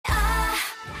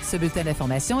Ce bulletin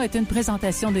d'information est une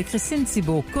présentation de Christine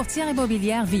Thibault, courtière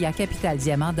immobilière via Capital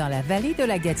Diamant dans la vallée de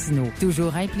la Gatineau.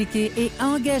 Toujours impliquée et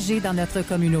engagée dans notre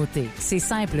communauté. C'est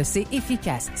simple, c'est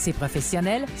efficace, c'est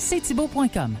professionnel, c'est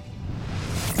Thibault.com.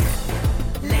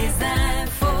 Les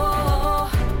infos.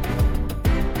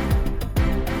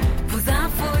 Vos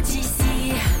infos d'ici.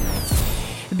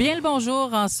 Bien le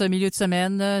bonjour en ce milieu de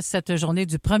semaine, cette journée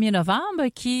du 1er novembre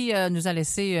qui nous a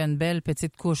laissé une belle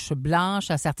petite couche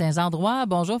blanche à certains endroits.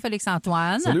 Bonjour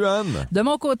Félix-Antoine. Salut Anne. De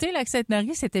mon côté, lac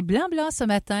Sainte-Marie, c'était blanc ce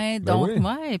matin. Donc, oui.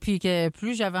 moi, et puis que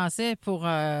plus j'avançais pour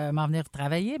m'en venir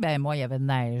travailler, moi, il y avait de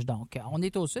neige. Donc, on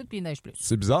est au sud puis il neige plus.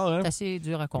 C'est bizarre, hein? C'est assez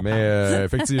dur à comprendre. Mais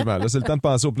effectivement, là, c'est le temps de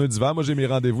penser aux pneus d'hiver. Moi, j'ai mes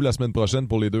rendez-vous la semaine prochaine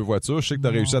pour les 2 voitures. Je sais que tu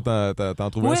as réussi à t'en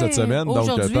trouver un cette semaine. Donc,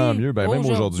 tant mieux. Même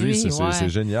aujourd'hui, c'est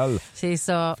génial. C'est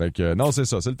ça. Fait que non, c'est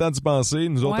ça. C'est le temps d'y penser.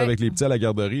 Nous autres, avec les petits à la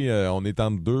garderie, on est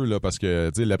entre deux là, parce que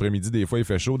tu sais, l'après-midi, des fois, il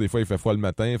fait chaud, des fois, il fait froid le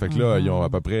matin. Fait que là, ils ont à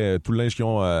peu près tout le linge qu'ils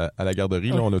ont à la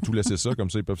garderie. Là, on a tout laissé ça. Comme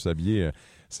ça, ils peuvent s'habiller.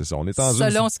 C'est ça. On est en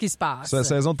selon ce qui se passe. C'est la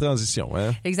saison de transition.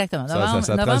 Hein? Exactement.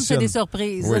 Novembre, c'est des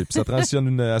surprises. Oui, puis ça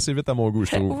transitionne assez vite à mon goût,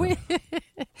 je trouve. Oui.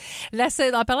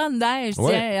 En parlant de neige,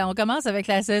 tiens, on commence avec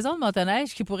la saison de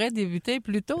motoneige qui pourrait débuter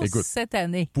plus tôt cette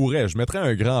année. Pourrait. Je mettrais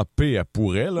un grand P à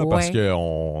pourrait, là, parce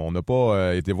qu'on n'a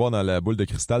pas été voir dans la boule de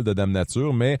cristal de Dame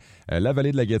Nature, mais la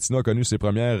vallée de la Gatineau a connu ses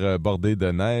premières bordées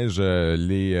de neige.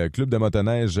 Les clubs de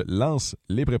motoneige lancent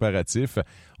les préparatifs.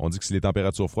 On dit que si les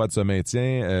températures froides se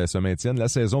maintiennent, la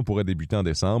saison pourrait débuter en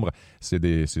décembre. C'est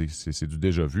du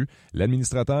déjà vu.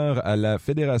 L'administrateur à la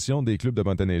Fédération des clubs de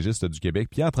motoneigistes du Québec,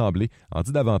 Pierre Tremblay, en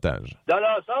dit davantage. Dans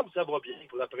l'ensemble, ça va bien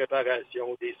pour la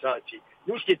préparation des sentiers.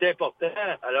 Nous, ce qui est important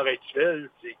à l'heure actuelle,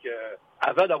 c'est que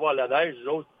avant d'avoir la neige,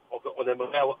 nous autres, on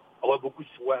aimerait avoir beaucoup de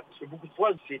froid. Parce que beaucoup de froid,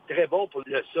 c'est très bon pour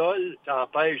le sol. Ça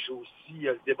empêche aussi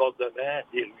le débordement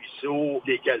des ruisseaux,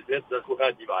 des calvettes dans le courant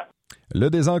d'hiver. Le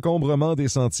désencombrement des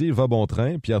sentiers va bon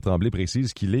train. Pierre Tremblay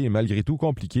précise qu'il est malgré tout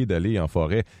compliqué d'aller en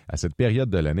forêt à cette période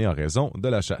de l'année en raison de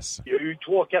la chasse. Il y a eu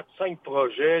 3, 4, 5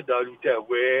 projets dans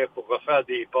l'Outaouais pour refaire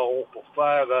des ponts, pour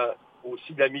faire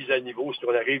aussi de la mise à niveau, si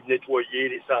on arrive à nettoyer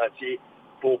les sentiers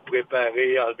pour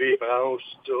préparer, enlever les branches,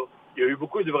 tout ça. Il y a eu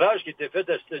beaucoup d'ouvrages qui étaient faits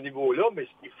à ce niveau-là, mais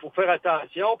il faut faire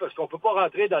attention parce qu'on ne peut pas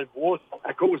rentrer dans le bois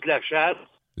à cause de la chasse.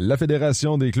 La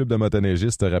Fédération des clubs de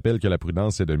motoneigistes rappelle que la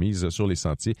prudence est de mise sur les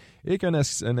sentiers et qu'un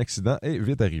accident est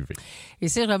vite arrivé. Et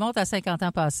si je remonte à 50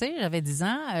 ans passés, j'avais 10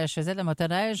 ans, je faisais de la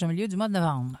motoneige au milieu du mois de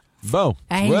novembre. Bon,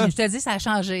 je te dis, ça a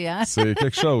changé, hein? C'est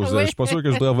quelque chose. Oui. Je suis pas sûr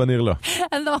que je voudrais revenir là.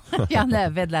 Non, il y en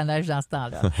avait de la neige dans ce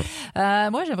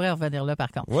temps-là. Moi, j'aimerais revenir là, par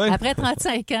contre. Oui. Après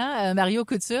 35 ans, Mario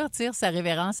Couture tire sa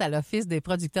révérence à l'Office des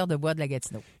producteurs de bois de la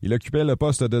Gatineau. Il occupait le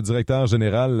poste de directeur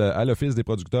général à l'Office des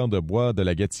producteurs de bois de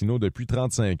la Gatineau depuis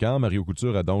 35 ans. Mario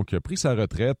Couture a donc pris sa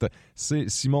retraite. C'est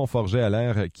Simon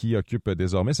Forget-Allaire qui occupe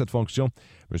désormais cette fonction.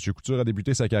 M. Couture a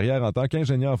débuté sa carrière en tant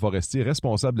qu'ingénieur forestier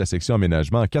responsable de la section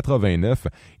aménagement en 89.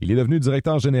 Il est devenu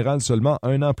directeur général seulement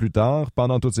 1 an plus tard.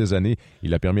 Pendant toutes ces années,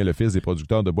 il a permis à l'Office des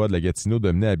producteurs de bois de la Gatineau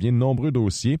de mener à bien de nombreux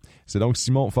dossiers. C'est donc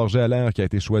Simon Forget-Allaire qui a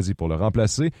été choisi pour le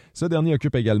remplacer. Ce dernier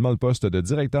occupe également le poste de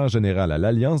directeur général à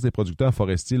l'Alliance des producteurs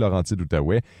forestiers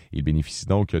Laurentides-Outaouais. Il bénéficie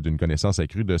donc d'une connaissance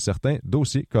accrue de certains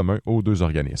dossiers communs aux 2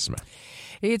 organismes.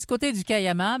 Et du côté du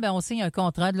Cayama, on signe un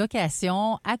contrat de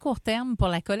location à court terme pour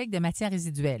la collecte de matières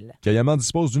résiduelles. Cayama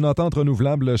dispose d'une entente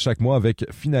renouvelable chaque mois avec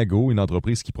Finago, une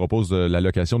entreprise qui propose la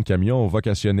location de camions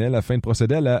vocationnels afin de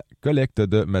procéder à la collecte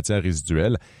de matières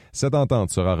résiduelles. Cette entente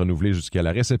sera renouvelée jusqu'à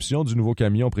la réception du nouveau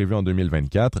camion prévu en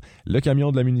 2024. Le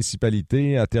camion de la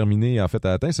municipalité a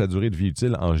atteint sa durée de vie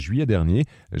utile en juillet dernier.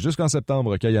 Jusqu'en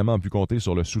septembre, Cayama a pu compter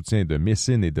sur le soutien de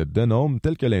Messine et de Denôme,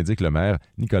 tel que l'indique le maire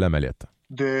Nicolas Mallette.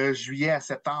 De juillet à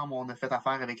septembre, on a fait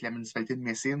affaire avec la municipalité de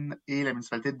Messine et la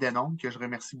municipalité de Denôme, que je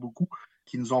remercie beaucoup,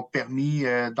 qui nous ont permis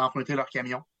d'emprunter leurs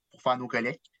camions pour faire nos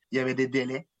collectes. Il y avait des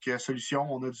délais, que solution,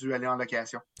 on a dû aller en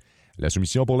location. La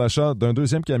soumission pour l'achat d'un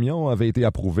 2e camion avait été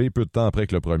approuvée peu de temps après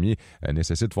que le premier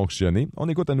nécessite de fonctionner. On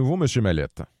écoute à nouveau M.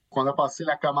 Mallette. On a passé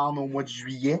la commande au mois de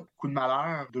juillet. Coup de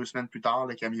malheur, 2 semaines plus tard,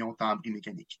 le camion est en bris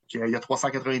mécanique. Il y a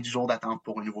 390 jours d'attente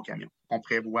pour un nouveau camion. On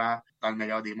prévoit, dans le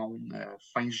meilleur des mondes,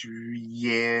 fin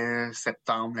juillet,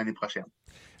 septembre l'année prochaine.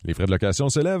 Les frais de location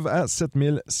s'élèvent à 7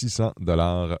 600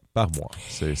 $ par mois.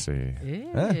 C'est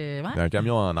un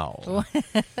camion en or.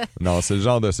 Ouais. Non, c'est le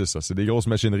genre de... C'est ça. C'est des grosses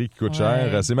machineries qui coûtent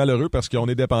cher. C'est malheureux parce qu'on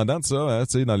est dépendant de ça,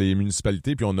 dans les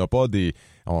municipalités, puis on n'a pas des...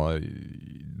 dans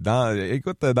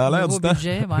l'air du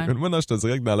budget, temps... Moi, non, je te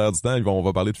dirais que dans l'air du temps, on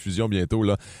va parler de fusion bientôt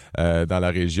là, dans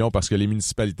la région, parce que les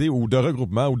municipalités, ou de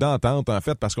regroupement, ou d'entente, en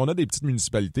fait, parce qu'on a des petites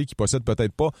municipalités qui possèdent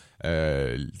peut-être pas...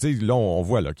 là, on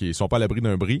voit là, qu'ils sont pas à l'abri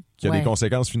d'un bris, qu'il y a des conséquences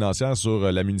conséquences financières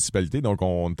sur la municipalité. Donc,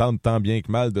 on tente tant bien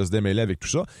que mal de se démêler avec tout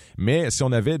ça. Mais si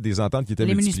on avait des ententes qui étaient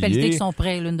les multipliées... municipalités qui sont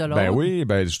prêts l'une de l'autre. Ben oui,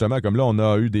 justement, comme là, on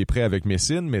a eu des prêts avec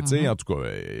Messine, mais tu sais, en tout cas,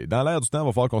 dans l'air du temps, il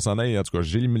va falloir qu'on s'en aille. En tout cas,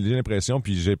 j'ai l'impression,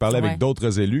 puis j'ai parlé avec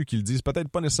d'autres élus qui le disent peut-être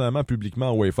pas nécessairement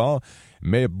publiquement haut et fort,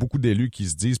 mais beaucoup d'élus qui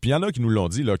se disent, puis il y en a qui nous l'ont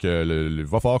dit, là, que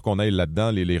va falloir qu'on aille là-dedans,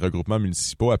 les regroupements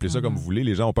municipaux, appelez ça comme vous voulez,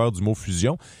 les gens ont peur du mot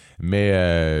fusion,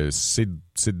 mais c'est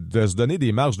de se donner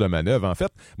des marges de manœuvre. En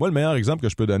fait, moi, le meilleur exemple que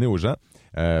je peux donner aux gens,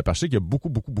 parce que je sais qu'il y a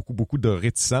beaucoup de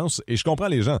réticence, et je comprends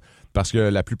les gens, parce que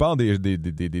la plupart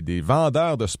des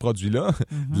vendeurs de ce produit-là,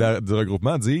 du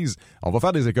regroupement, disent, on va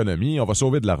faire des économies, on va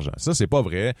sauver de l'argent. Ça, c'est pas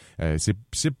vrai,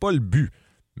 c'est pas le but.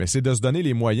 Mais c'est de se donner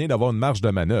les moyens d'avoir une marge de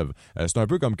manœuvre. C'est un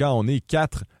peu comme quand on est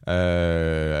 4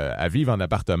 à vivre en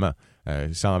appartement,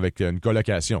 avec une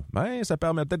colocation. Ben, ça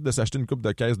permet peut-être de s'acheter une coupe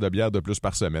de caisse de bière de plus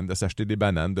par semaine, de s'acheter des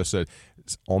bananes.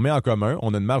 On met en commun,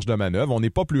 on a une marge de manœuvre. On n'est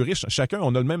pas plus riche. Chacun,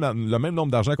 on a le même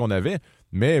nombre d'argent qu'on avait,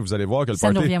 mais vous allez voir que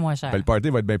ça nous revient moins cher. Le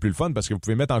party va être bien plus le fun parce que vous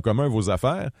pouvez mettre en commun vos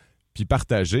affaires, puis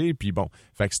partager, puis bon.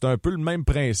 Fait que c'est un peu le même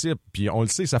principe. Puis on le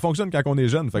sait, ça fonctionne quand on est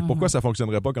jeune. Fait que pourquoi ça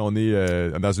fonctionnerait pas quand on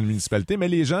est dans une municipalité? Mais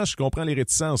les gens, je comprends les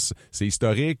réticences. C'est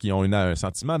historique, ils ont un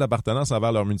sentiment d'appartenance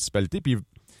envers leur municipalité, puis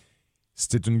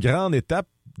c'est une grande étape.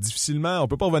 Difficilement, on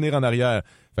peut pas revenir en arrière.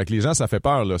 Fait que les gens, ça fait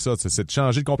peur, là, ça. C'est de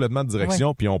changer complètement de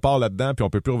direction, puis on part là-dedans, puis on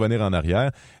peut plus revenir en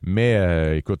arrière.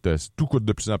 Mais écoute, tout coûte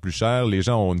de plus en plus cher. Les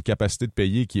gens ont une capacité de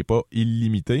payer qui est pas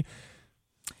illimitée.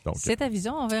 Donc, c'est ta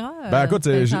vision, on verra. Écoute,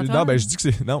 je dis que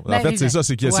c'est... Non, en fait, c'est ça,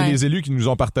 c'est c'est les élus qui nous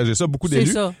ont partagé ça, beaucoup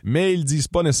d'élus, mais ils disent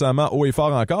pas nécessairement haut et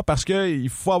fort encore, parce qu'il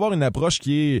faut avoir une approche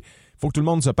qui est... faut que tout le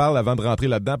monde se parle avant de rentrer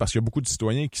là-dedans, parce qu'il y a beaucoup de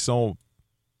citoyens qui sont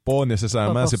pas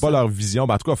nécessairement... c'est pas leur vision.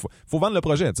 En tout cas, faut vendre le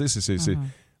projet, tu sais, c'est...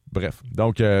 Bref.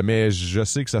 Donc, mais je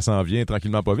sais que ça s'en vient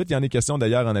tranquillement pas vite. Il y en est question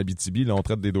d'ailleurs en Abitibi. Là, on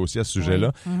traite des dossiers à ce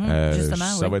sujet-là. Justement,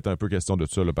 ça va être un peu question de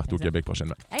ça là, partout au Québec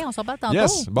prochainement. Hey, on s'en parle tantôt.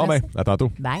 Yes. Bon, ben, à tantôt.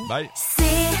 Bye. Bye.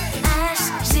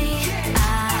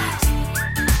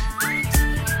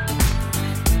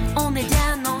 On est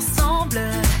bien ensemble.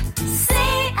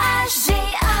 CHGA.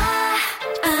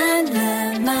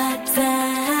 Le matin.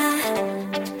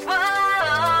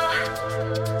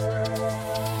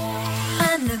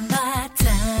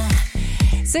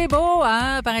 C'est beau,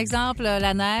 hein? Par exemple,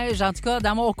 la neige. En tout cas,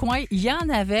 dans mon coin, il y en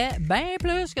avait bien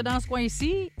plus que dans ce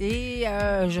coin-ci. Et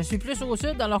je suis plus au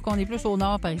sud, alors qu'on est plus au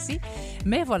nord par ici.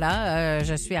 Mais voilà,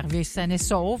 je suis arrivée saine et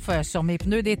sauf sur mes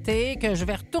pneus d'été, que je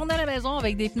vais retourner à la maison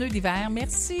avec des pneus d'hiver.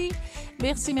 Merci.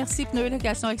 Merci, Pneus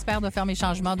Location Expert, de faire mes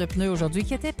changements de pneus aujourd'hui,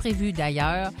 qui étaient prévus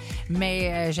d'ailleurs.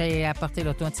 Mais j'ai apporté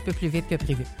l'auto un petit peu plus vite que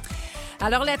prévu.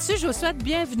 Alors là-dessus, je vous souhaite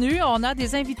bienvenue. On a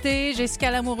des invités.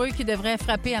 Jessica Lamoureux qui devrait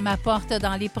frapper à ma porte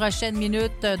dans les prochaines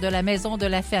minutes de la Maison de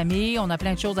la Famille. On a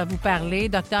plein de choses à vous parler.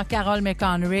 Dr. Carole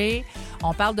McConry.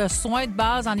 On parle de soins de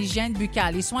base en hygiène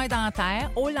buccale, les soins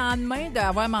dentaires au lendemain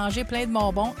d'avoir mangé plein de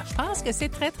bonbons. Je pense que c'est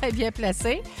très, très bien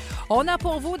placé. On a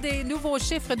pour vous des nouveaux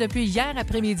chiffres depuis hier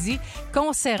après-midi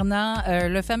concernant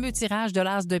le fameux tirage de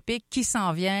l'as de pique qui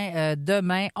s'en vient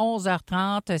demain,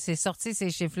 11h30. C'est sorti ces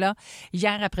chiffres-là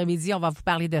hier après-midi. On va vous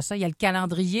parler de ça. Il y a le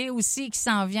calendrier aussi qui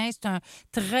s'en vient. C'est un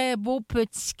très beau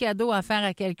petit cadeau à faire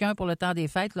à quelqu'un pour le temps des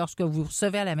fêtes lorsque vous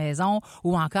recevez à la maison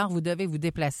ou encore vous devez vous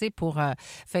déplacer pour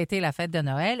fêter la fête de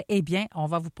Noël. Eh bien, on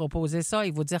va vous proposer ça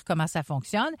et vous dire comment ça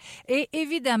fonctionne. Et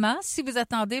évidemment, si vous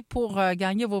attendez pour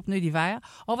gagner vos pneus d'hiver,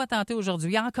 on va tenter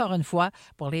aujourd'hui, encore une fois,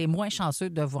 pour les moins chanceux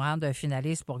de vous rendre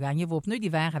finaliste pour gagner vos pneus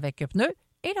d'hiver avec Pneus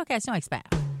et Location Expert.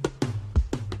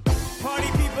 Party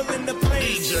people in the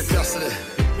place. DJ Cassidy.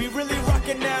 We really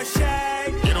rockin' now,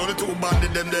 Shag. You know the two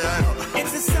bandit them there.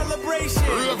 It's a celebration.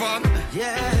 Revan.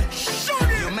 Yeah.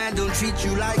 Your man don't treat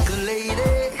you like a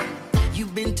lady.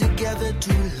 You've been together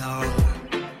too long.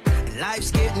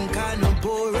 Life's getting kind of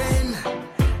boring,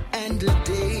 and the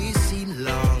days seem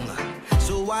long.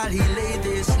 So while he lay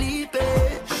there sleeping,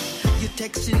 you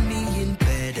texting me in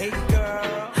bed. Hey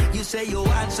girl, you say you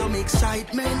want some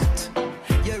excitement.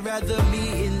 You'd rather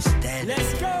me instead.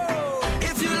 Let's go.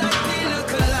 If you like pina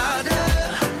colada,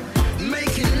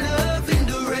 making love in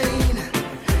the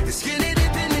rain, skinny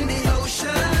dipping in the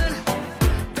ocean,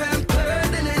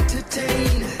 pampered and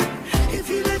entertained. If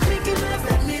you like making love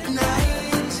at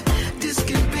midnight, this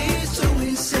can be so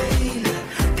insane.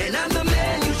 Then I'm the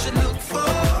man you should look for.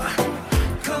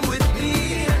 Come with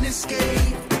me and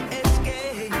escape.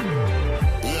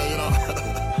 Yeah, you know.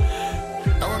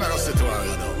 I wanna go sit to her,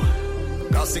 you know.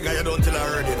 That singer you don't tell her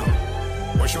already, you know.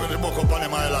 But she will book up on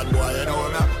them island, boy, you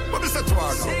know. But this is to her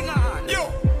now. Sing on.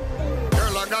 Yo.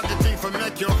 Girl, I got the thing for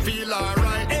make you feel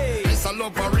alright. Hey. It's a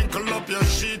love and wrinkle up your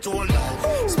sheet all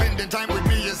life. Spending time with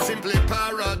me is simply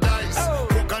paradise.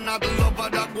 Coconut lover,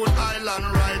 that good island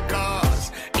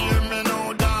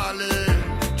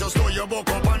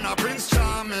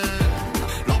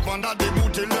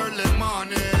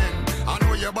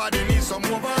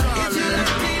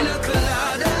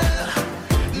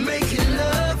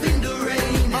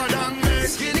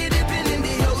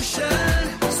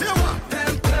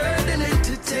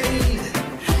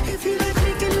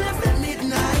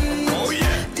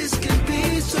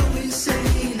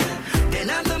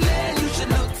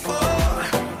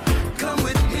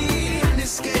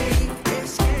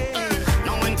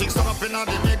inna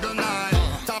the middle night.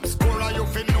 Top scorer, you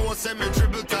fin know, say me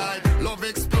dribble tight. Love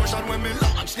explosion when me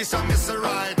launch this a missile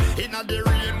ride. Inna the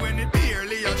rain when it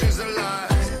barely a drizzle light.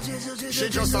 She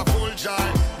just a full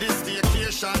jive. This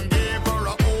vacation gave her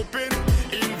a open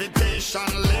invitation.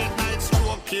 Late night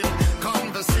stroking,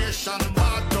 conversation,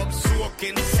 bathtub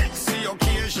soaking, sexy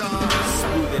occasion.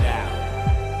 Smooth it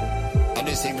out. And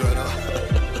this thing good,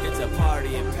 huh? It's a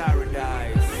party in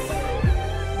paradise.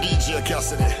 DJ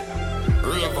Cassidy,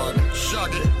 Raven,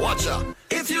 Shaggy, watch out.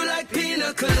 If you like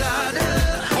pina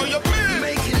colada, oh, you mean?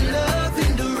 Making love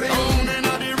in the rain. Oh, man,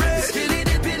 are the rain. Skinny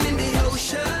dipping in the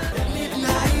ocean.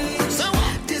 Midnight. So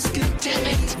what?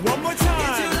 Discontent. One more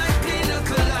time. If you like pina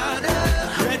colada,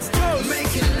 Let's go.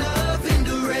 making love in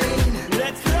the rain.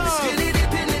 Let's go. Skinny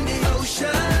dipping in the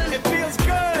ocean. It feels good.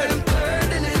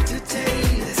 Pampered and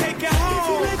entertained. Take it home. If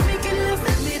you like making love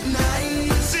at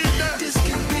midnight, See that? this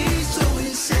can be so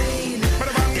insane.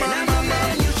 Bang, And I'm the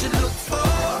man you should look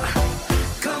for.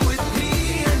 Come with me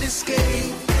and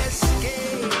escape.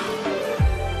 Escape.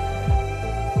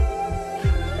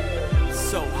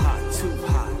 So hot, too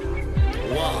hot.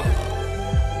 Wow.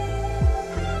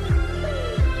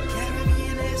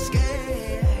 Caribbean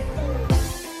escape.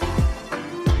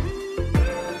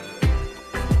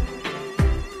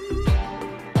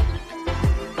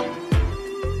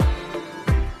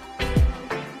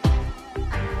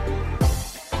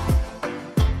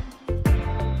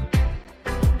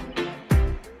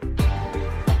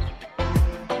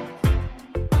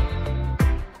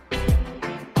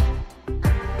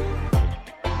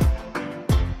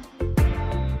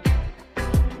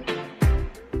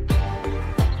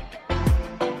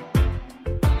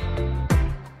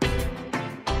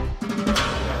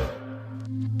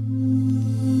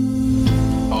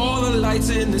 All the lights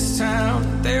in this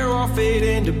town, they're all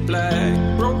fading to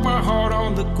black. Broke my heart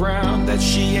on the ground that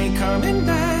she ain't coming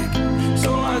back.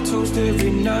 So I toast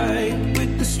every night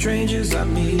with the strangers I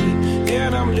meet.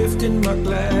 And I'm lifting my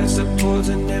glass up towards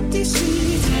an empty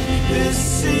seat. This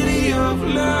city of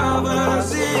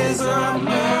lovers is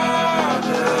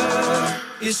another.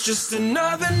 It's just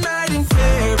another night in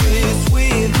Paris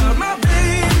without my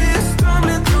baby.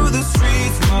 Stumbling through the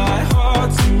streets, my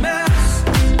heart's a mess.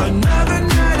 Another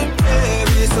night in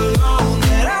Paris alone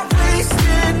that I've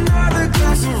wasted. Another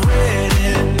glass of red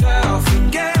and I'll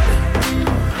forget.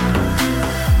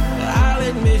 I'll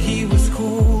admit he was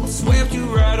cool, swept you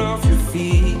right off your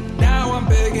feet. Now I'm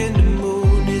begging the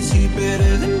moon, is he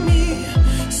better than me?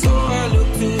 So I look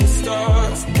to the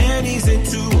stars and he's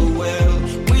into a well.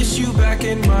 Wish you back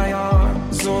in my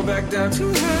arms or back down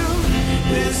to hell.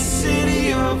 This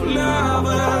city of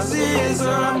lovers is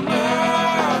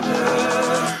another.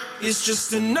 It's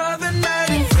just another night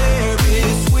in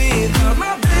Paris without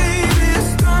my baby.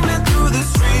 Stumbling through the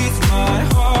streets, my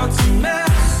heart's a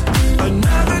mess.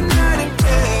 Another night in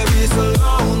Paris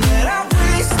alone that I've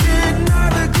wasted.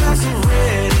 Another glass of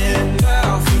red and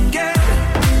I'll forget.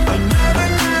 Another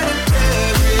night in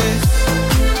Paris.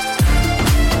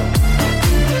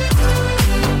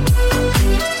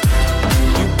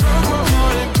 You broke my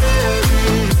heart in Paris.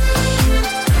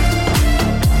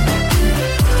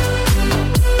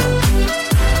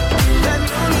 That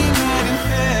lonely night in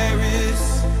Paris.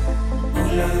 Ooh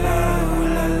la la, ooh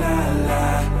la la la.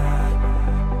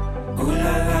 Ooh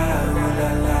la la, ooh la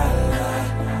la la.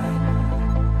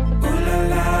 Ooh la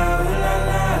la, ooh la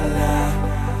la la.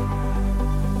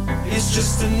 It's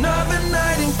just another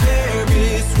night in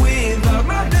Paris without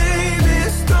my baby.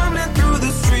 Stumbling through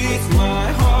the streets, my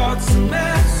heart's a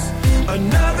mess.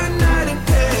 Another night in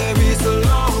Paris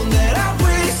alone that I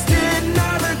wasted.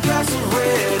 Another glass of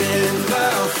red and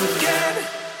I'll forget.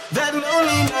 That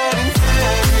lonely night in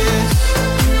Paris.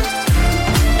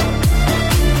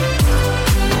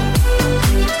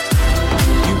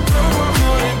 You broke my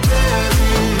heart in Paris.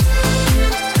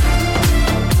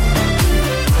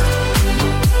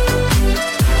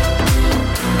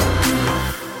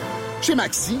 Chez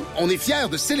Maxi, on est fiers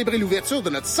de célébrer l'ouverture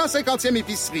de notre 150e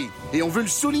épicerie et on veut le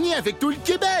souligner avec tout le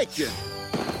Québec.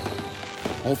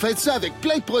 On fait ça avec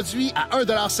plein de produits à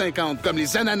 1,50 $, comme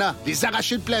les ananas, les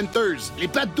arachides planters, les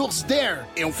pâtes d'ours Dare,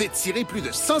 et on fait tirer plus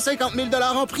de 150 000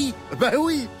 $ en prix. Ben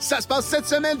oui, ça se passe cette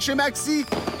semaine chez Maxi.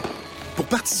 Pour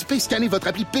participer, scannez votre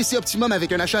appli PC Optimum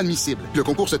avec un achat admissible. Le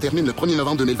concours se termine le 1er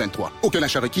novembre 2023. Aucun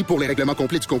achat requis. Pour les règlements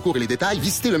complets du concours et les détails,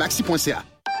 visitez le maxi.ca.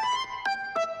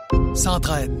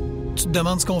 S'entraide. Tu te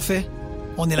demandes ce qu'on fait?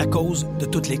 On est la cause de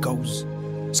toutes les causes.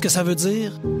 Ce que ça veut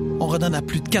dire, on redonne à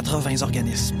plus de 80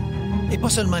 organismes. Et pas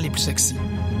seulement les plus sexy.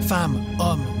 Femmes,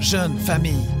 hommes, jeunes,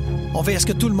 familles. On veille à ce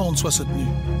que tout le monde soit soutenu.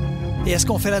 Et est-ce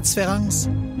qu'on fait la différence?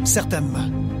 Certainement.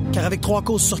 Car avec 3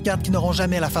 causes sur 4 qui n'auront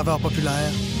jamais la faveur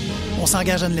populaire, on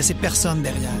s'engage à ne laisser personne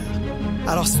derrière.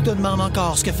 Alors si tu te demandes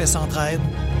encore ce que fait Centraide,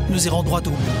 nous irons droit au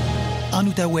but. En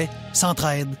Outaouais,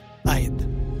 Centraide aide.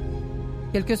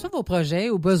 Quels que soient vos projets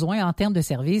ou besoins en termes de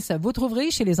services, vous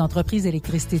trouverez chez les entreprises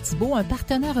Électricité Thibault un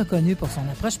partenaire reconnu pour son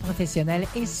approche professionnelle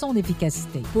et son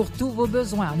efficacité. Pour tous vos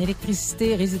besoins en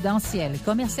électricité résidentielle,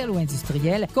 commerciale ou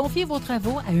industrielle, confiez vos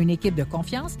travaux à une équipe de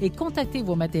confiance et contactez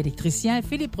vos maîtres électriciens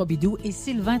Philippe Robidoux et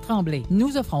Sylvain Tremblay.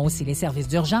 Nous offrons aussi les services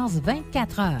d'urgence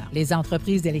 24 heures. Les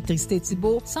entreprises d'Électricité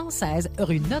Thibault, 116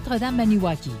 rue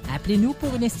Notre-Dame-Maniwaki. Appelez-nous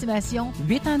pour une estimation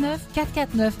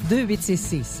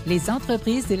 819-449-2866. Les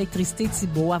entreprises d'Électricité Thibault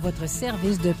à votre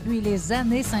service depuis les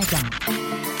années 50.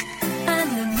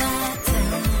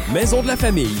 Maison de la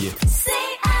famille.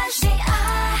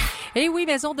 Et oui,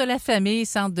 Maison de la famille,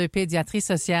 centre de pédiatrie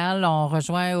sociale. On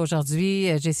rejoint aujourd'hui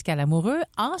Jessica Lamoureux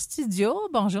en studio.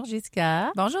 Bonjour Jessica.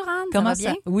 Bonjour Anne, Comment ça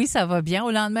va bien? Oui, ça va bien.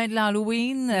 Au lendemain de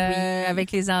l'Halloween,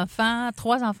 avec les enfants,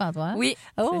 3 enfants, toi. Hein? Oui.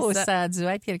 Oh, ça a dû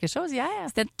être quelque chose hier.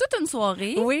 C'était toute une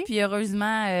soirée. Oui. Puis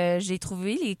heureusement, j'ai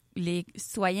trouvé les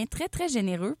citoyens très, très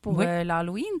généreux pour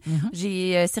l'Halloween. Mm-hmm.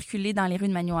 J'ai circulé dans les rues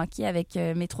de Maniwaki avec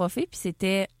mes trophées, puis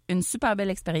c'était une super belle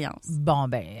expérience. Bon,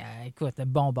 écoute,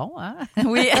 bonbon, hein?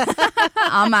 Oui,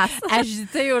 en masse.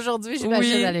 Agité aujourd'hui,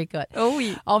 j'imagine, à l'école. Oh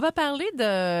oui. On va parler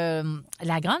de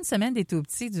la grande semaine des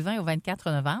tout-petits du 20 au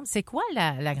 24 novembre. C'est quoi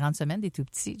la grande semaine des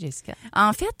tout-petits, Jessica?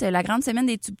 En fait, la grande semaine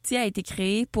des tout-petits a été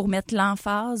créée pour mettre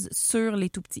l'emphase sur les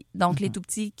tout-petits. Donc, les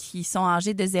tout-petits qui sont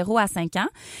âgés de 0 à 5 ans.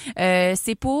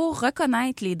 C'est pour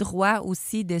reconnaître les droits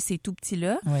aussi de ces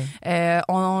tout-petits-là. Oui.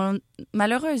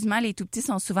 Malheureusement, les tout-petits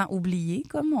sont souvent oubliés,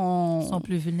 comme Ils sont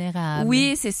plus vulnérables.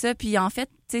 Oui, c'est ça. Puis en fait,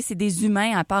 c'est des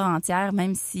humains à part entière,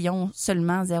 même s'ils ont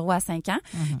seulement 0 à 5 ans.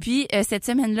 Mm-hmm. Puis cette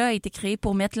semaine-là a été créée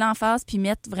pour mettre l'emphase puis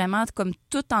mettre vraiment comme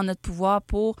tout en notre pouvoir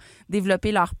pour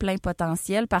développer leur plein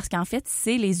potentiel parce qu'en fait,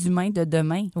 c'est les humains de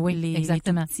demain,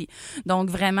 exactement. les tout-petits. Donc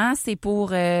vraiment, c'est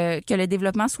pour que le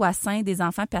développement soit sain des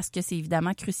enfants parce que c'est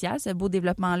évidemment crucial, ce beau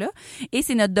développement-là. Et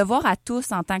c'est notre devoir à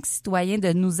tous en tant que citoyens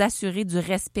de nous assurer du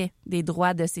respect des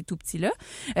droits de ces tout-petits-là.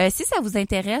 Si ça vous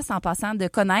intéresse, en passant de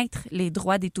connaître les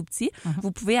droits des tout-petits,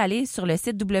 vous pouvez aller sur le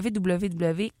site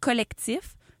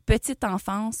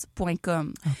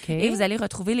www.collectifpetiteenfance.com. Okay. Et vous allez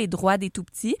retrouver les droits des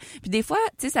tout-petits. Puis des fois,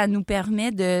 ça nous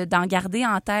permet d'en garder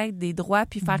en tête des droits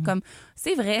puis faire comme,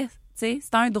 c'est vrai, c'est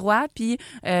un droit, puis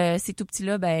ces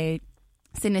tout-petits-là,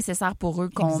 c'est nécessaire pour eux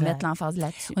qu'on mette l'emphase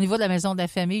là-dessus. Au niveau de la Maison de la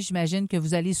famille, j'imagine que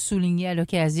vous allez souligner à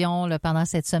l'occasion pendant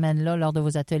cette semaine-là lors de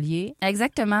vos ateliers.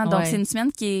 Exactement. Donc, c'est une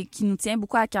semaine qui nous tient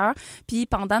beaucoup à cœur. Puis,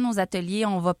 pendant nos ateliers,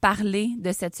 on va parler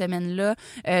de cette semaine-là,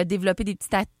 développer des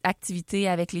petites activités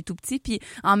avec les tout-petits. Puis,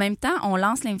 en même temps, on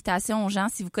lance l'invitation aux gens.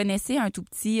 Si vous connaissez un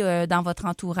tout-petit dans votre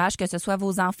entourage, que ce soit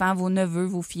vos enfants, vos neveux,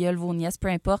 vos filleuls, vos nièces, peu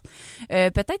importe,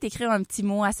 peut-être écrire un petit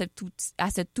mot à ce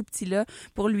tout-petit-là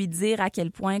pour lui dire à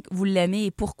quel point vous l'aimez et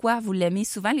pourquoi vous l'aimez.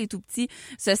 Souvent, les tout-petits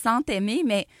se sentent aimés,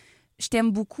 mais je t'aime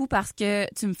beaucoup parce que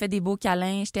tu me fais des beaux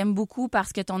câlins. Je t'aime beaucoup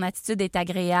parce que ton attitude est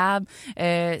agréable.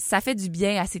 Ça fait du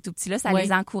bien à ces tout-petits-là. Ça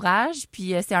les encourage,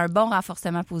 puis c'est un bon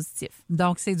renforcement positif.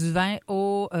 Donc, c'est du 20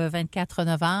 au 24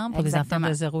 novembre pour les enfants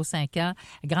de 0 à 5 ans.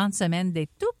 Grande semaine des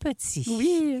tout-petits.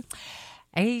 Oui.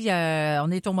 Et on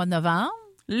est au mois de novembre.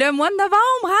 Le mois de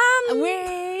novembre, Anne! Oui!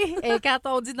 Et quand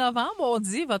on dit novembre, on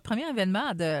dit votre premier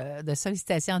événement de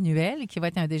sollicitation annuelle qui va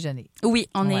être un déjeuner. Oui,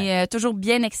 on est toujours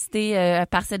bien excités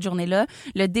par cette journée-là.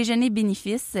 Le déjeuner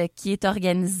bénéfice qui est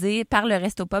organisé par le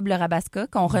Resto Pub Le Rabasca,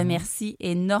 qu'on remercie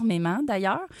énormément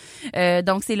d'ailleurs.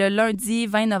 Donc, c'est le lundi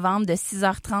 20 novembre de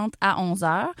 6h30 à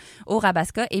 11h au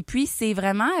Rabasca. Et puis, c'est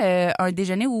vraiment un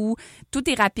déjeuner où tout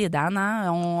est rapide, Anne. Hein?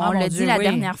 On l'a dit la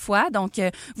dernière fois. Donc,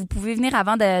 vous pouvez venir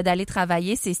avant d'aller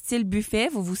travailler. C'est style buffet.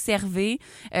 Vous vous servez.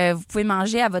 Vous pouvez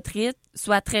manger à votre rythme,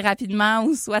 soit très rapidement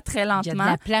ou soit très lentement. Il y a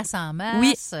de la place en masse.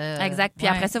 Oui, exact. Puis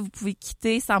après ça, vous pouvez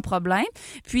quitter sans problème.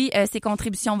 Puis, c'est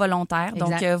contribution volontaire.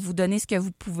 Exact. Donc, vous donnez ce que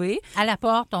vous pouvez. À la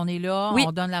porte, on est là,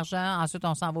 on donne l'argent, ensuite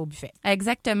on s'en va au buffet.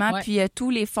 Exactement. Ouais. Puis,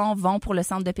 tous les fonds vont pour le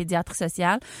Centre de pédiatrie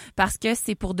sociale parce que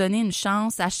c'est pour donner une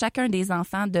chance à chacun des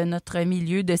enfants de notre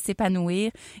milieu de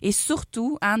s'épanouir et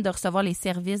surtout, Anne, de recevoir les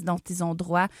services dont ils ont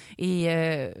droit. Et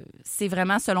c'est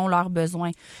vraiment selon leurs besoins.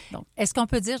 Donc, est-ce qu'on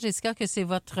peut dire, Jessica, que c'est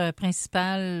votre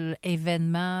principal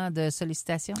événement de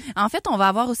sollicitation? En fait, on va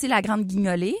avoir aussi la grande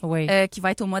guignolée qui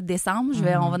va être au mois de décembre.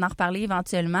 On va en reparler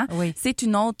éventuellement. Oui. C'est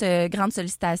une autre grande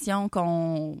sollicitation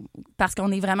parce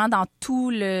qu'on est vraiment dans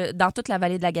toute la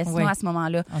vallée de la Gatineau à ce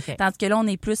moment-là. Okay. Tandis que là, on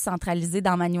est plus centralisé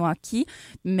dans Maniwaki.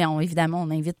 Mais évidemment, on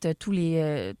invite toutes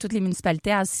les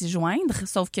municipalités à s'y joindre.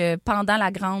 Sauf que pendant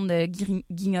la grande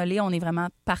guignolée, on est vraiment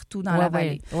partout dans la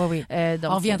vallée. Oui.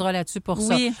 Donc, on reviendra là-dessus pour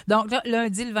ça. Donc,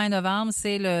 lundi, le 20 novembre,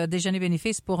 c'est le déjeuner déjeuner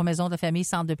bénéfice pour Maison de famille,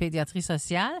 Centre de pédiatrie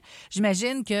sociale.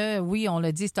 J'imagine que, oui, on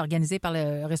l'a dit, c'est organisé par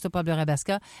le Resto Pub de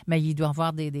Rabasca, mais il doit y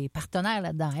avoir des partenaires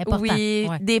là-dedans, importants. Oui,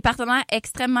 Ouais. des partenaires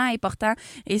extrêmement importants.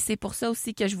 Et c'est pour ça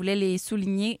aussi que je voulais les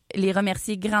souligner, les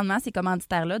remercier grandement, ces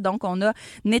commanditaires-là. Donc, on a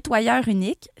Nettoyeur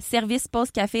Unique, Service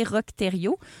Pause Café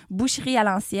Rock-Thériault, Boucherie à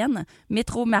l'ancienne,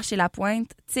 Métro Marché La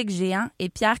Pointe, Tic Géant et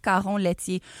Pierre Caron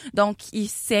Laitier. Donc,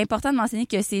 c'est important de mentionner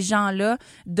que ces gens-là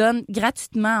donnent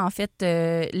gratuitement, en fait,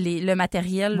 le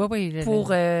matériel pour...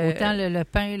 autant le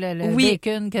pain, le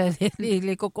bacon que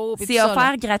les cocos. C'est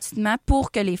offert gratuitement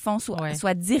pour que les fonds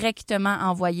soient directement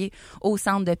envoyés au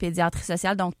Centre de pédiatrie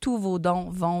sociale. Donc, tous vos dons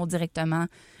vont directement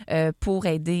pour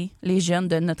aider les jeunes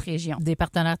de notre région. Des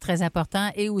partenaires très importants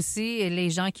et aussi les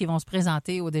gens qui vont se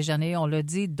présenter au déjeuner. On l'a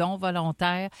dit, dons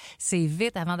volontaires. C'est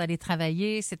vite avant d'aller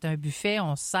travailler. C'est un buffet.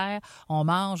 On se sert, on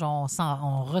mange, on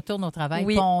retourne au travail.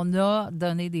 Oui. Puis on a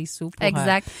donné des sous pour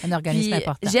un organisme Puis,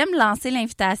 important. J'aime lancer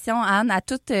l'invitation, Anne, à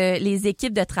toutes les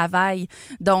équipes de travail.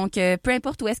 Donc, peu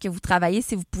importe où est-ce que vous travaillez,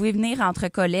 si vous pouvez venir entre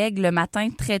collègues le matin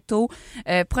très tôt,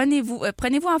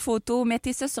 prenez-vous en photo,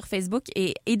 mettez ça sur Facebook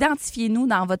et identifiez-nous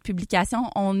dans votre publication.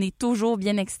 On est toujours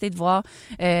bien excités de voir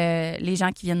les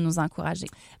gens qui viennent nous encourager.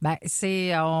 Ben,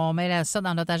 on met ça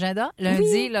dans notre agenda.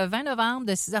 Lundi, le 20 novembre,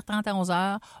 de 6h30 à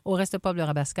 11h, au Resto Pub de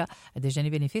Rabasca, déjeuner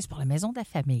bénéfice pour la Maison de la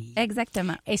famille.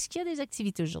 Exactement. Est-ce qu'il y a des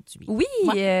activités aujourd'hui? Oui,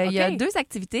 il y a 2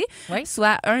 activités. Oui.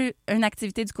 Soit une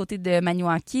activité du côté de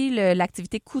Maniwaki,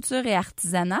 l'activité couture et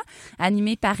artisanat,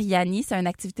 animée par Yanni. C'est une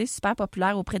activité super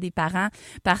populaire auprès des parents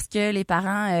parce que les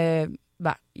parents...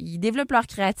 ils développent leur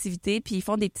créativité puis ils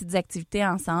font des petites activités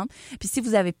ensemble. Puis si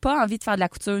vous n'avez pas envie de faire de la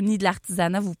couture ni de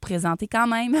l'artisanat, vous vous présentez quand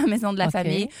même à la Maison de la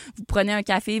famille. Vous prenez un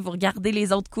café, vous regardez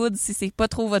les autres coudes. Si c'est pas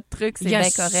trop votre truc, c'est bien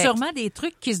correct. Il y a sûrement des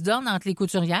trucs qui se donnent entre les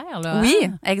couturières. Là, oui,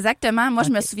 exactement. Moi,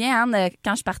 je me souviens, Anne,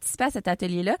 quand je participais à cet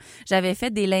atelier-là, j'avais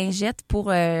fait des lingettes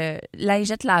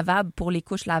lingettes lavables pour les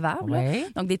couches lavables. Oui.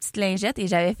 Donc, des petites lingettes et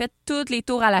j'avais fait tous les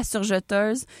tours à la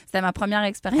surjeteuse. C'était ma première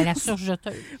expérience. À la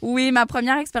surjeteuse? Oui, ma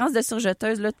première expérience de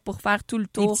surjeteuse là, pour faire tout le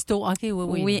tour. Des petits tours, OK,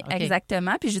 oui. Oui,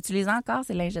 exactement. Puis j'utilise encore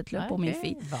ces lingettes-là pour mes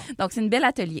filles. Bon. Donc, c'est une belle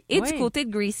atelier. Et du côté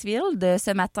de Gracefield,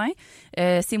 ce matin,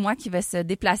 c'est moi qui vais se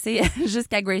déplacer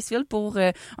jusqu'à Gracefield pour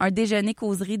un déjeuner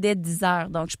causerie dès 10h.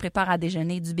 Donc, je prépare à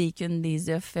déjeuner du bacon, des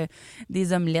œufs,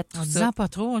 des omelettes, tout ça. En disant pas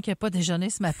trop qu'il n'y a pas déjeuné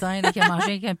ce matin, qu'il a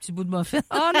mangé avec un petit bout de muffin.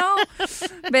 Oh non!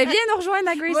 Ben, viens nous rejoindre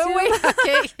à Gracefield.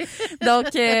 Oui, OK.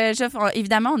 Donc,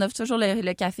 évidemment, on offre toujours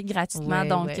le café gratuitement.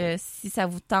 Donc, si ça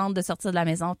vous tente de sortir de la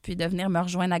maison puis de venir me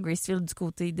rejoindre à Gracefield du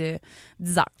côté de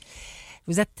 10h.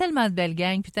 Vous êtes tellement de belles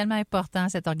gangs, puis tellement important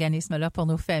cet organisme-là pour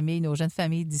nos familles, nos jeunes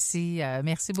familles d'ici.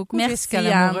 Merci beaucoup, Jessica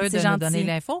Lamoureux, de nous donner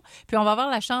l'info. Puis on va avoir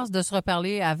la chance de se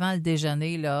reparler avant le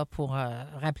déjeuner là, pour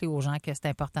rappeler aux gens que c'est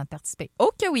important de participer.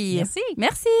 OK, oui. Merci.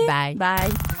 Merci. Bye.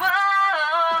 Bye.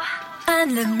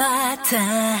 Anne le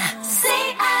matin,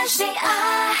 CHGA.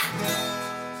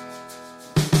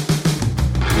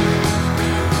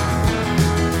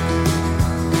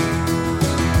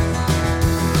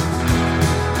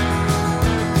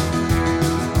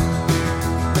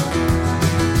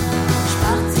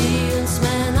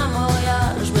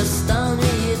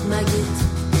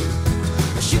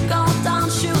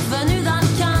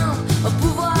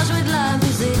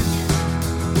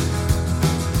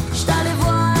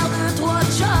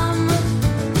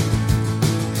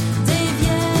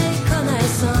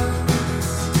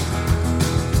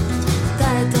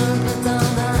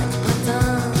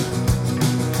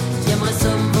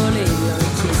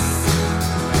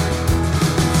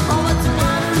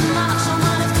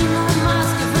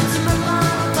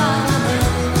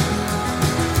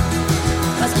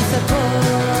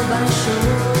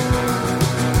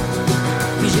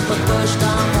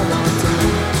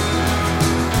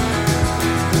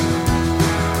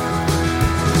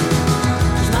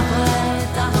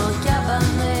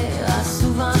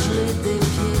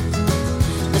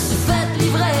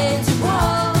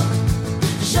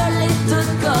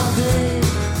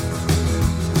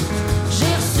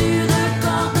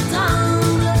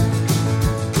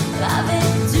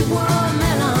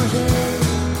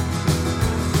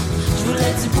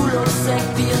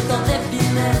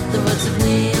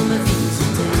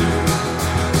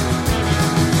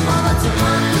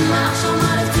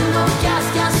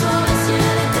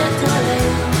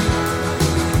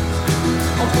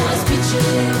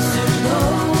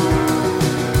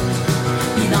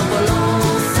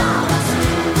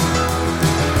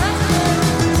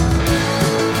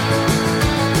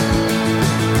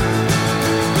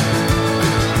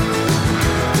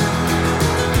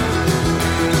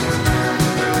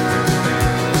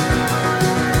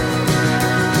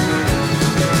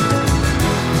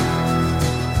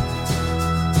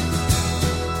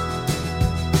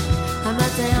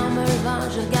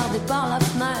 par la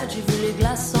fenêtre, j'ai vu les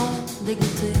glaçons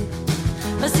dégoûtés.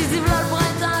 Me suis dit, v'là le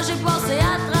printemps, j'ai passé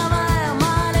à travers,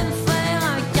 m'allais me faire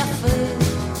un café.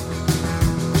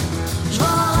 Je vais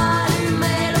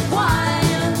rallumer le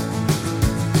poêle,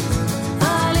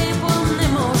 aller promener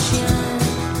mon chien,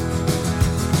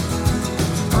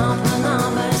 en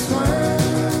prenant ben soin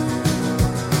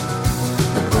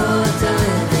de pas te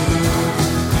réveiller.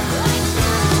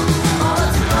 On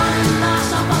va-tu prendre une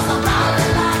marche en passant par le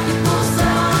lac et pour se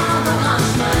rendre au grand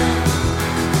chemin?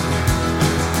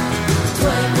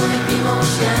 Toi et moi et puis mon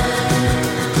chien,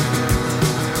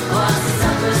 voir si ça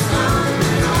peut se rendre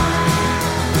plus loin.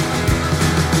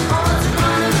 On va-tu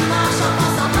prendre une marche en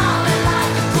passant par le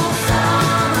lac et pour se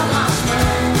rendre au grand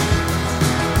chemin?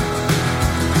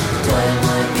 Toi et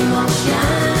moi et puis mon chien,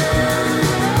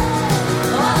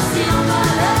 voir si on va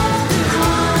aller plus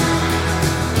loin.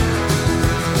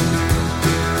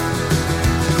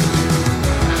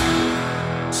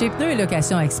 Chez Pneus et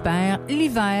Location Expert,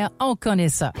 l'hiver, on connaît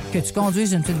ça. Que tu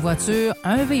conduises une petite voiture,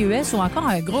 un VUS ou encore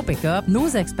un gros pick-up, nos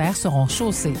experts sauront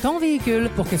chausser ton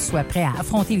véhicule pour que tu sois prêt à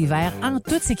affronter l'hiver en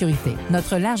toute sécurité.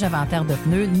 Notre large inventaire de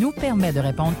pneus nous permet de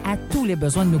répondre à tous les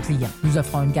besoins de nos clients. Nous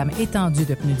offrons une gamme étendue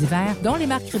de pneus d'hiver, dont les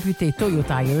marques réputées Toyo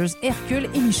Tires, Hercule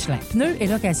et Michelin. Pneus et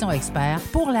Location Expert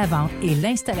pour la vente et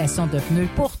l'installation de pneus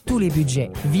pour tous les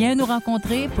budgets. Viens nous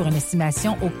rencontrer pour une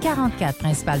estimation au 44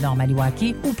 principal nord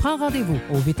Maniwaki ou prends rendez-vous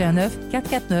au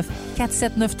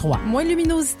 819-449-4793. Moins de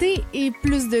luminosité et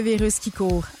plus de virus qui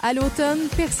courent. À l'automne,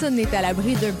 personne n'est à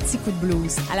l'abri d'un petit coup de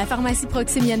blues. À la pharmacie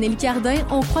Proximienne Élie-Cardin,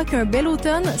 on croit qu'un bel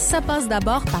automne, ça passe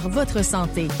d'abord par votre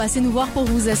santé. Passez nous voir pour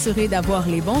vous assurer d'avoir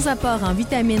les bons apports en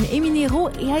vitamines et minéraux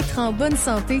et être en bonne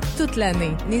santé toute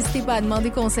l'année. N'hésitez pas à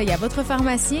demander conseil à votre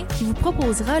pharmacien qui vous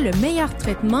proposera le meilleur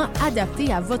traitement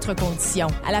adapté à votre condition.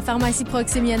 À la pharmacie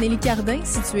Proximienne Élie-Cardin,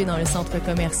 située dans le centre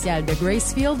commercial de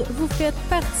Gracefield, vous faites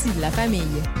partie de la famille.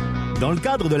 Dans le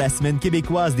cadre de la Semaine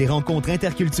québécoise des rencontres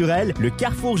interculturelles, le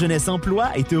Carrefour Jeunesse Emploi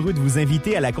est heureux de vous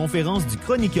inviter à la conférence du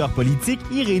chroniqueur politique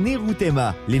Irénée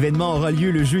Routema. L'événement aura lieu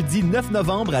le jeudi 9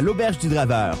 novembre à l'Auberge du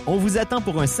Draveur. On vous attend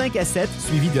pour un 5 à 7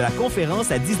 suivi de la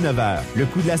conférence à 19h. Le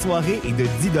coût de la soirée est de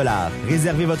 10 $.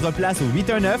 Réservez votre place au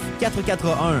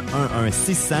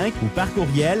 819-441-1165 ou par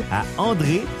courriel à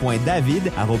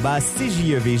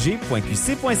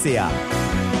andré.david@cjevg.qc.ca.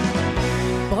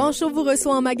 Brancho vous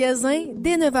reçoit en magasin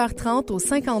dès 9h30 au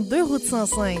 52 route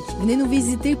 105. Venez nous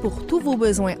visiter pour tous vos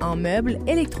besoins en meubles,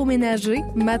 électroménagers,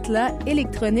 matelas,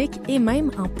 électronique et même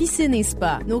en piscine et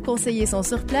spa. Nos conseillers sont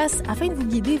sur place afin de vous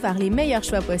guider vers les meilleurs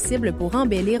choix possibles pour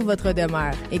embellir votre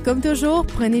demeure. Et comme toujours,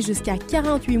 prenez jusqu'à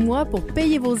 48 mois pour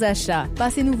payer vos achats.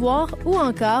 Passez nous voir ou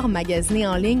encore magasinez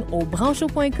en ligne au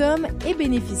brancho.com et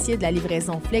bénéficiez de la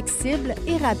livraison flexible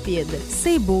et rapide.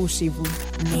 C'est beau chez vous.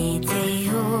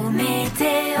 Météo,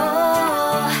 météo,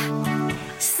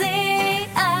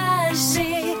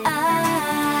 C-A-G-A.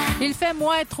 Il fait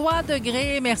moins 3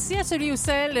 degrés. Merci à celui ou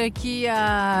celle qui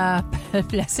a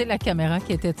placé la caméra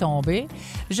qui était tombée.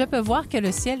 Je peux voir que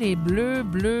le ciel est bleu,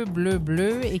 bleu, bleu,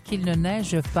 bleu et qu'il ne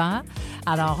neige pas.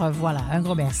 Alors voilà, un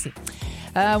gros merci.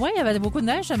 Oui, il y avait beaucoup de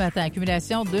neige ce matin.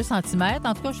 Accumulation de 2 cm.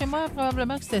 En tout cas, chez moi,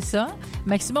 probablement que c'était ça.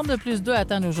 Maximum de plus 2 à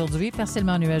attendre aujourd'hui.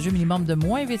 Partiellement nuageux, minimum de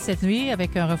moins 8 cette nuit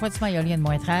avec un refroidissement éolien de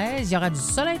moins 13. Il y aura du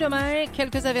soleil demain,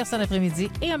 quelques averses en après-midi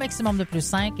et un maximum de plus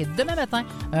 5. Et demain matin,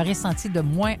 un ressenti de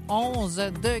moins 11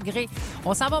 degrés.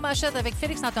 On s'en va en manchette avec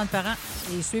Félix-Antoine Parent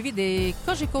et suivi des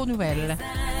Cogeco Nouvelles.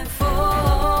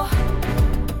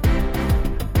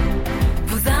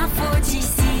 Vos infos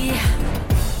d'ici.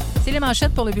 C'est les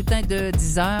manchettes pour le bulletin de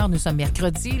 10h. Nous sommes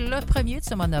mercredi, le 1er de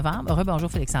ce mois de novembre. Rebonjour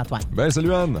Félix-Antoine. Ben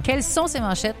salut Anne. Quelles sont ces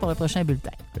manchettes pour le prochain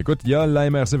bulletin? Écoute, il y a la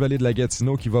MRC Vallée de la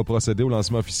Gatineau qui va procéder au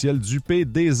lancement officiel du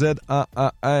PDZAAR.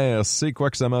 C'est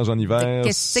quoi que ça mange en hiver?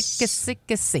 Qu'est-ce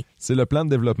que c'est? C'est le plan de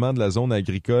développement de la zone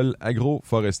agricole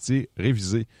agro-forestier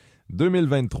révisé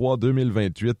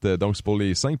 2023-2028, donc c'est pour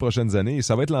les 5 prochaines années et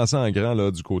ça va être lancé en grand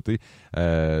là, du côté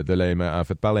de la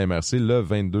par la MRC le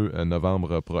 22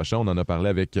 novembre prochain. On en a parlé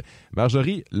avec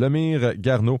Marjorie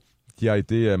Lemire-Garneau qui a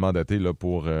été mandatée là,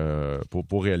 pour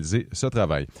réaliser ce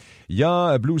travail. Il y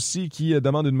a Blue Sea qui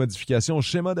demande une modification au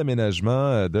schéma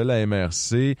d'aménagement de la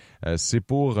MRC. C'est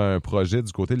pour un projet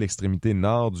du côté de l'extrémité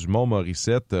nord du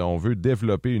Mont-Morissette. On veut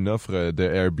développer une offre de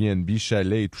Airbnb,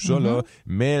 chalet et tout ça, là,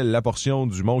 mais la portion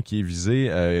du mont qui est visée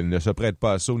elle ne se prête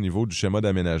pas à ça au niveau du schéma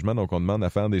d'aménagement, donc on demande à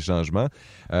faire des changements.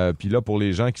 Puis là, pour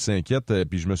les gens qui s'inquiètent,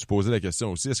 puis je me suis posé la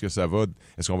question aussi, est-ce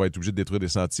qu'on va être obligé de détruire des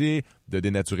sentiers, de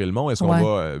dénaturer le mont? Est-ce qu'on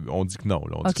va... on dit dit que non.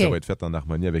 Là. On dit OK. que ça va être fait en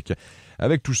harmonie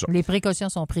avec tout ça. Les précautions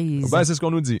sont prises. Ben, c'est ce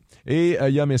qu'on nous dit. Et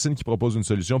il y a Messine qui propose une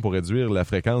solution pour réduire la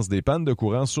fréquence des pannes de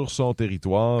courant sur son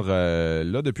territoire.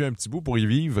 Là, depuis un petit bout, pour y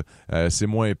vivre, c'est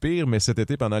moins pire, mais cet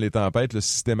été, pendant les tempêtes, là,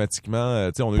 systématiquement,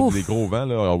 on a eu des gros vents.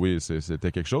 Là. Ah oui,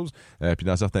 c'était quelque chose. Puis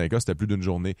dans certains cas, c'était plus d'une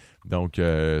journée. Donc,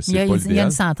 c'est pas l'idéal. Il y a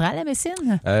une centrale à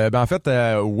Messine? En fait,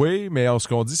 oui, mais ce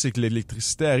qu'on dit, c'est que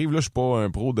l'électricité arrive. Là, je suis pas un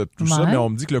pro de tout ça, mais on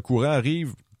me dit que le courant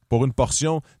arrive pour une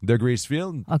portion de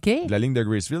Gracefield, de la ligne de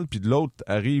Gracefield, puis de l'autre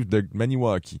arrive de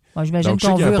Maniwaki. Bon, j'imagine donc, je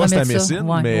sais qu'on qu'il y a veut un poste à remettre ça. Messine,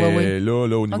 Ouais, mais ouais.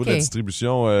 là, au niveau de la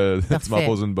distribution, tu m'en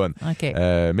poses une bonne.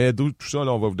 Mais tout ça,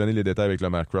 là, on va vous donner les détails avec le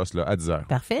Mark-Cross à 10h.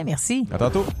 Parfait, merci. À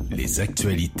tantôt. Les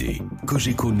actualités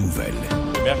Cogeco Nouvelles.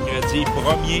 Mercredi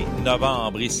 1er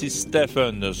novembre, ici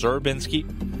Stephen Zerbinski.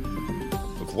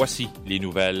 Voici les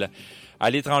nouvelles. À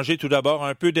l'étranger, tout d'abord,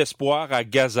 un peu d'espoir à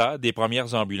Gaza. Des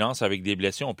premières ambulances avec des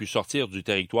blessés ont pu sortir du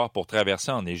territoire pour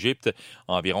traverser en Égypte.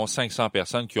 Environ 500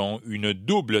 personnes qui ont une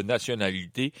double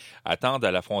nationalité attendent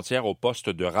à la frontière au poste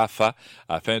de Rafah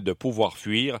afin de pouvoir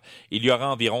fuir. Il y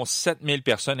aura environ 7000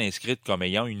 personnes inscrites comme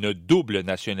ayant une double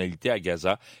nationalité à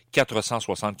Gaza.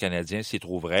 460 Canadiens s'y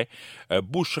trouveraient.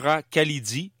 Bouchra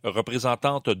Khalidi,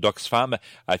 représentante d'Oxfam,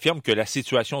 affirme que la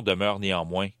situation demeure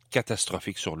néanmoins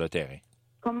catastrophique sur le terrain.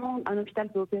 Comment un hôpital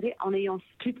peut opérer en ayant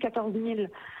plus de 14 000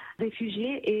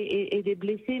 réfugiés et des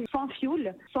blessés sans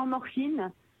fioul, sans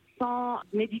morphine, sans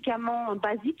médicaments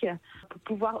basiques pour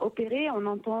pouvoir opérer? On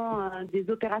entend des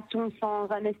opérations sans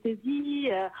anesthésie,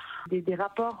 des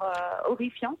rapports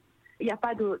horrifiants. Il n'y a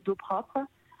pas d'eau propre.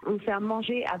 On fait à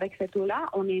manger avec cette eau-là.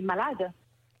 On est malade.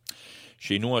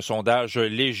 Chez nous, un sondage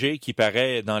léger qui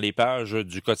paraît dans les pages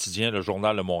du quotidien Le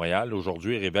Journal de Montréal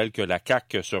aujourd'hui révèle que la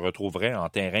CAQ se retrouverait en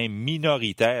terrain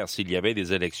minoritaire s'il y avait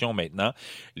des élections maintenant.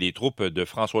 Les troupes de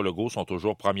François Legault sont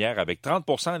toujours premières avec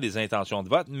 30% des intentions de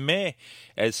vote, mais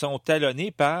elles sont talonnées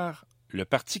par le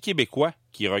Parti québécois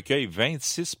qui recueille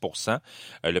 26%,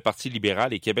 le Parti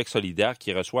libéral et Québec solidaire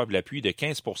qui reçoivent l'appui de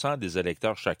 15% des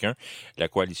électeurs chacun. La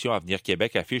coalition Avenir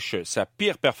Québec affiche sa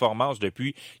pire performance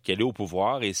depuis qu'elle est au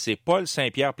pouvoir et c'est Paul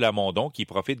Saint-Pierre Plamondon qui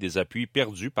profite des appuis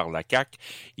perdus par la CAQ.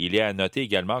 Il est à noter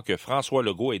également que François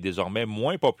Legault est désormais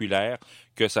moins populaire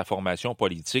que sa formation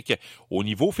politique. Au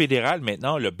niveau fédéral,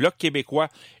 maintenant, le Bloc québécois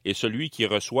est celui qui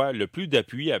reçoit le plus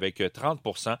d'appui avec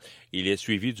 30%. Il est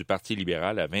suivi du Parti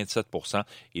libéral à 27%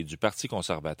 et du Parti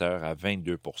conservateur à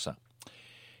 22%.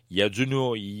 Il y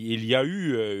a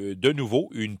eu de nouveau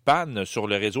une panne sur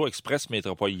le réseau express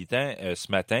métropolitain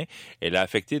ce matin. Elle a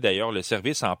affecté d'ailleurs le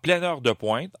service en pleine heure de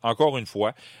pointe, encore une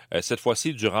fois, cette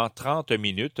fois-ci durant 30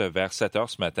 minutes vers 7 heures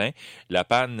ce matin. La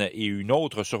panne et une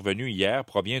autre survenue hier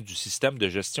provient du système de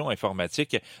gestion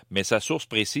informatique, mais sa source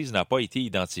précise n'a pas été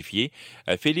identifiée.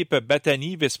 Philippe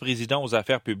Batani, vice-président aux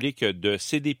affaires publiques de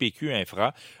CDPQ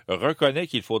Infra, reconnaît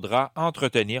qu'il faudra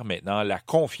entretenir maintenant la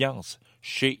confiance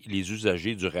chez les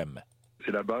usagers du REM.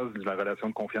 C'est la base de la relation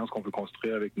de confiance qu'on veut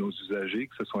construire avec nos usagers,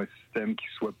 que ce soit un système qui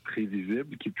soit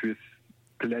prévisible, qui puisse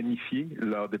planifier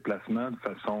leur déplacement de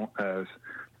façon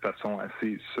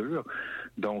assez sûre.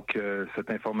 Donc, cette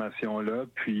information-là,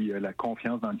 puis la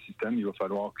confiance dans le système, il va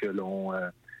falloir que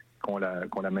qu'on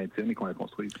la maintienne et qu'on la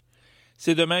construise.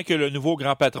 C'est demain que le nouveau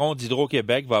grand patron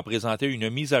d'Hydro-Québec va présenter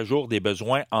une mise à jour des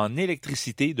besoins en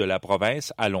électricité de la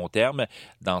province à long terme.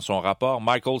 Dans son rapport,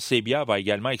 Michael Sabia va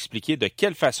également expliquer de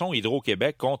quelle façon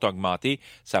Hydro-Québec compte augmenter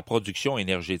sa production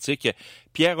énergétique.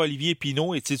 Pierre-Olivier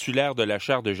Pinault est titulaire de la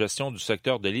chaire de gestion du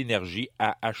secteur de l'énergie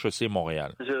à HEC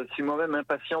Montréal. Je suis moi-même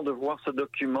impatient de voir ce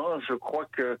document. Je crois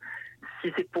que si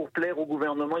c'est pour plaire au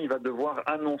gouvernement, il va devoir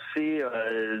annoncer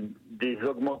des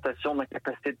augmentations de la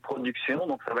capacité de production.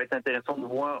 Donc, ça va être intéressant de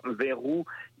voir vers où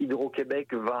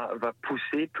Hydro-Québec va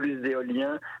pousser plus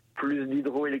d'éolien, plus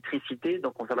d'hydroélectricité.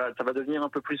 Donc, ça va devenir un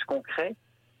peu plus concret.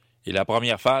 Et la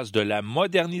première phase de la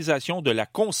modernisation de la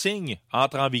consigne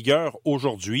entre en vigueur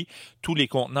aujourd'hui. Tous les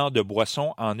contenants de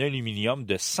boissons en aluminium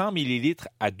de 100 ml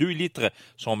à 2 litres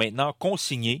sont maintenant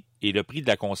consignés et le prix de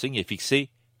la consigne est fixé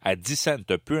à 10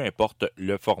 cents, peu importe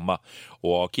le format.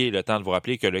 Au hockey, le temps de vous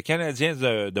rappeler que le Canadien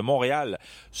de Montréal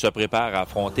se prépare à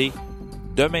affronter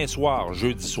demain soir,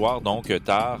 jeudi soir, donc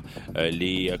tard,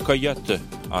 les Coyotes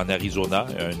en Arizona.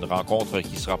 Une rencontre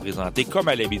qui sera présentée comme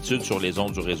à l'habitude sur les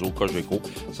ondes du réseau Cogeco.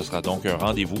 Ce sera donc un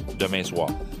rendez-vous demain soir.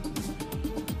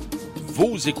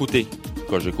 Vous écoutez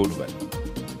Cogeco Nouvelles.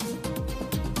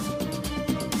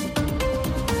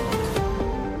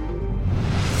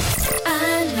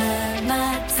 Anne le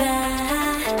matin.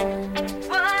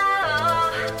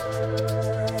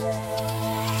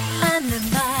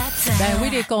 Ben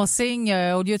oui, les consignes,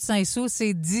 au lieu de 5 sous,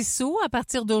 c'est 10 sous à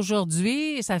partir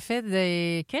d'aujourd'hui. Ça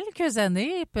fait quelques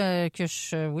années que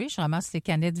je ramasse les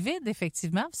canettes vides,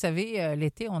 effectivement. Vous savez,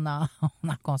 l'été, on en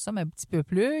consomme un petit peu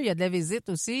plus. Il y a de la visite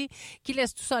aussi qui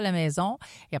laisse tout ça à la maison.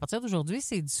 Et à partir d'aujourd'hui,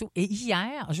 c'est 10 sous. Et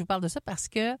hier, je vous parle de ça parce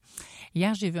que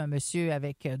hier, j'ai vu un monsieur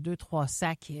avec 2-3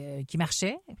 sacs qui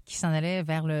marchait, qui s'en allait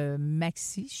vers le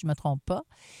Maxi, je ne me trompe pas.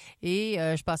 Et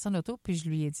je passais en auto, puis je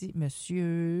lui ai dit,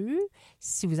 monsieur,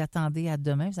 si vous attendez à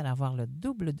demain, vous allez avoir le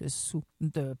double de sous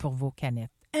pour vos canettes.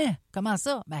 Hein? Comment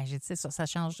ça? Ben, j'ai dit, c'est ça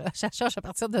change à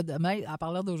partir de demain, en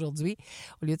parlant d'aujourd'hui.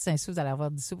 Au lieu de 5 sous, vous allez avoir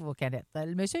 10 sous pour vos canettes.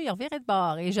 Le monsieur, il revirait de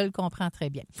bord et je le comprends très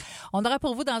bien. On aura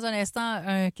pour vous dans un instant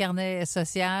un carnet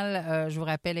social. Je vous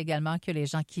rappelle également que les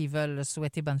gens qui veulent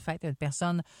souhaiter bonne fête à une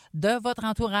personne de votre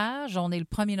entourage, on est le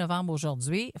 1er novembre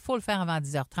aujourd'hui. Il faut le faire avant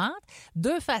 10h30.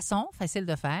 2 façons, facile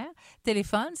de faire.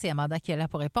 Téléphone, c'est Amanda qui est là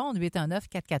pour répondre,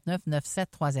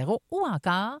 819-449-9730 ou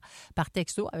encore par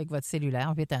texto avec votre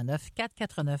cellulaire,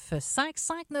 819-449-5590.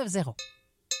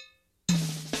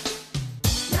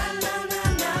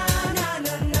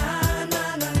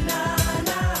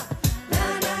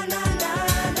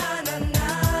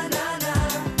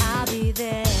 I'll be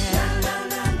there.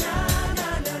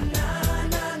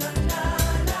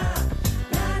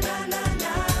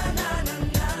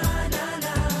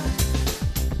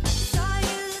 Saw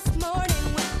you this morning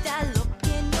with that look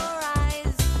in your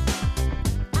eyes.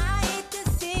 I hate to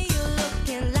see you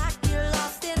looking like you're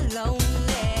lost and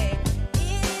lonely.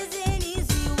 It isn't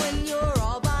easy when you're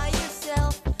all by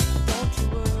yourself. Don't you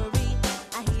worry,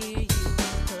 I hear you,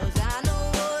 'cause I know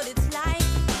what it's like.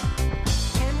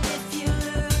 And if you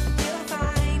look, you'll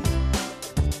find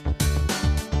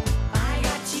I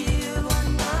got you on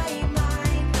my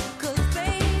mind. 'Cause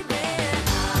baby,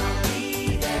 I'll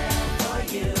be there for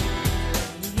you.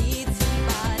 You need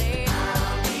somebody,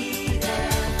 I'll be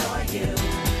there for you.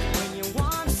 When you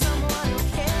want someone who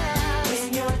cares, when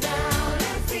you're down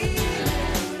and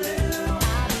feeling blue,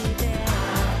 I'll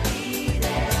be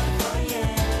there for you.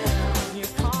 When you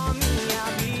call me,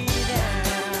 I'll be there.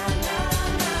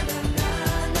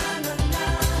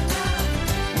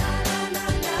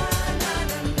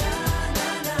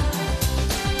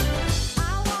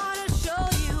 I wanna show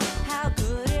you how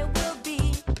good it will be.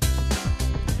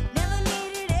 Never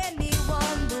needed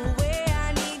anyone the way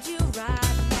I need you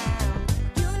right now.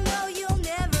 You know you'll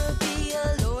never be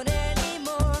alone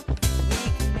anymore. We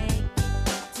can make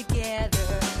it together.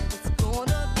 It's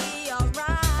gonna be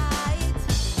alright.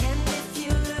 And if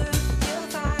you look, you'll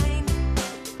find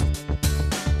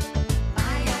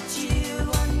I got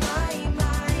you on my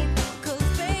mind. 'Cause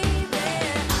baby,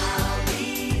 I'll be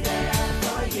there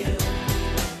for you.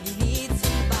 You need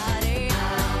somebody,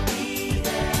 I'll be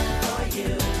there for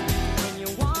you. When you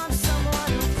want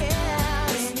someone who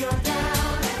cares, when you're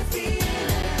down and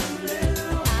feeling blue,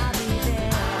 I'll be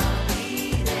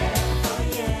there for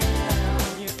you.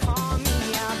 When you call me,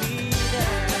 I'll be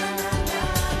there.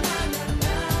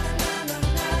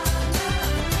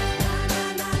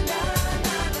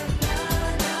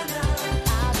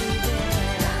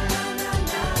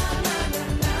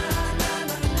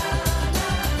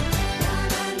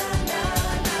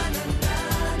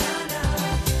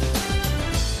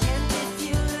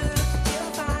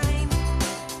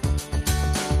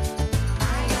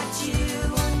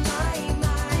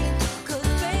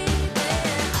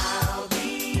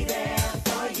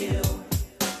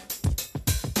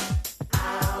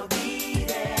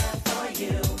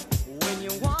 When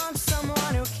you want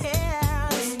someone who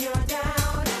cares, when you're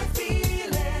down and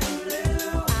feeling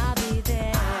blue, I'll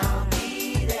be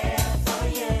there for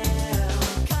you.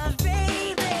 'Cause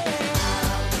baby,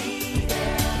 I'll be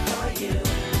there for you.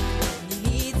 You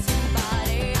need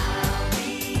somebody, I'll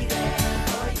be there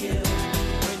for you.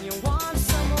 When you want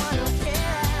someone who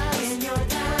cares, when you're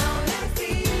down and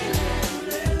feeling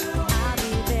blue, I'll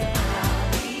be there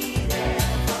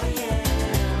for you.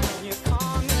 When you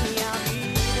call me, I'll be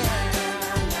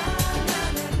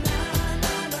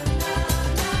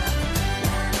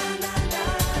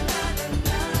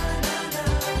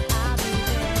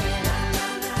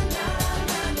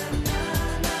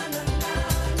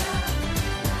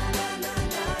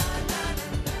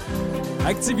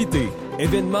Activités,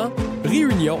 événements,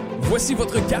 réunions, voici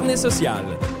votre carnet social.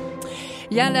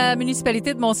 Il y a la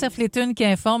municipalité de Montserrat-Létune qui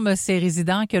informe ses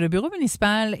résidents que le bureau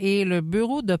municipal et le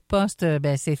bureau de poste,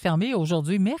 c'est fermé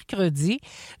aujourd'hui, mercredi,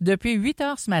 depuis 8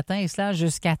 heures ce matin et cela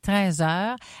jusqu'à 13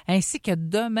 heures, ainsi que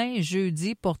demain,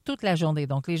 jeudi, pour toute la journée.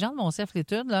 Donc, les gens de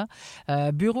Montserrat-Létune, là,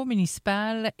 bureau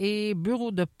municipal et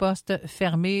bureau de poste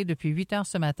fermés depuis 8 heures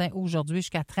ce matin, aujourd'hui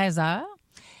jusqu'à 13 heures.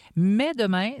 Mais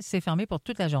demain, c'est fermé pour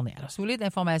toute la journée. Alors, si vous voulez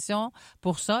d'informations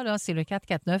pour ça, là, c'est le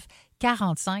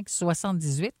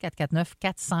 449-45-78,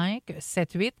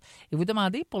 449-45-78, et vous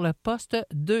demandez pour le poste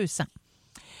 200.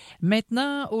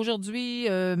 Maintenant, aujourd'hui,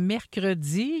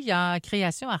 mercredi, il y a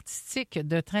création artistique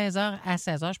de 13h à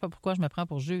 16h. Je ne sais pas pourquoi je me prends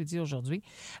pour jeudi aujourd'hui.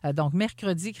 Donc,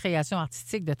 mercredi, création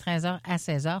artistique de 13h à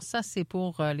 16h. Ça, c'est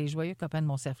pour les joyeux copains de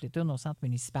Mont-Cerf-Létourne au centre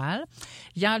municipal.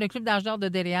 Il y a le Club d'âge d'or de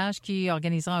Déléage qui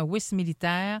organisera un whist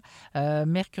militaire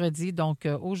mercredi, donc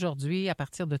aujourd'hui, à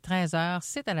partir de 13h.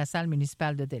 C'est à la salle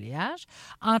municipale de Déléage.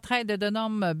 Entraide de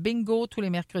normes bingo tous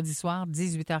les mercredis soirs,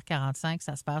 18h45.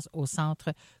 Ça se passe au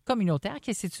centre communautaire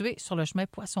qui est situé sur le chemin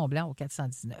Poisson-Blanc au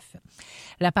 419.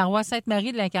 La paroisse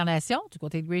Sainte-Marie de l'Incarnation, du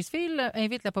côté de Gracefield,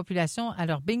 invite la population à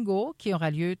leur bingo qui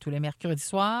aura lieu tous les mercredis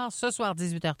soirs, ce soir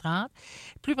 18h30.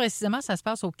 Plus précisément, ça se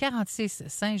passe au 46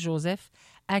 Saint-Joseph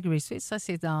à Gracefield. Ça,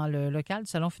 c'est dans le local du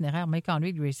salon funéraire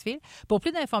Make-On-Lui de Gracefield. Pour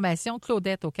plus d'informations,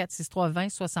 Claudette au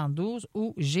 463-20-72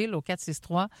 ou Gilles au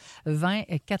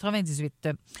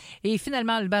 463-20-98. Et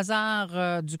finalement, le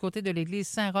bazar du côté de l'église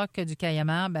Saint-Roch du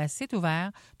Cayamar, c'est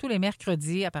ouvert tous les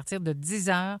mercredis à partir de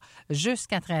 10h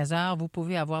jusqu'à 13h. Vous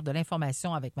pouvez avoir de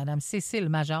l'information avec Mme Cécile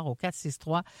Major au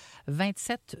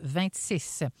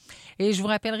 463-27-26. Et je vous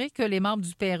rappellerai que les membres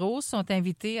du Perrault sont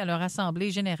invités à leur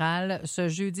assemblée générale ce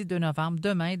jeudi 2 novembre,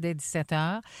 demain dès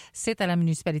 17h. C'est à la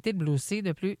municipalité de Bleucy.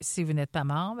 De plus, si vous n'êtes pas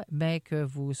membre, que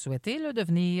vous souhaitez le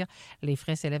devenir, les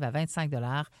frais s'élèvent à 25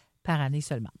 $ par année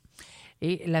seulement.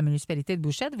 Et la municipalité de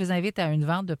Bouchette vous invite à une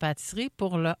vente de pâtisserie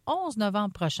pour le 11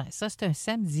 novembre prochain. Ça, c'est un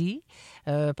samedi,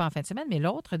 pas en fin de semaine, mais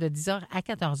l'autre, de 10h à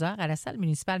 14h à la salle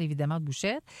municipale, évidemment, de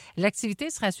Bouchette.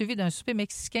 L'activité sera suivie d'un souper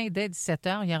mexicain dès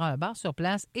 17h. Il y aura un bar sur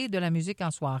place et de la musique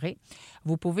en soirée.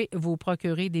 Vous pouvez vous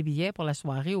procurer des billets pour la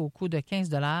soirée au coût de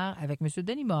 15 $ avec M.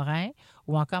 Denis Morin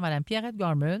ou encore Mme Pierrette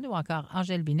Gorman ou encore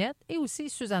Angèle Binette et aussi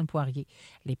Suzanne Poirier.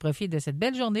 Les profits de cette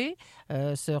belle journée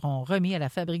seront remis à la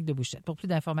fabrique de Bouchette. Pour plus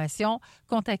d'informations,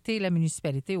 contactez la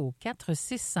municipalité au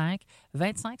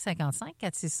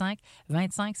 465-2555,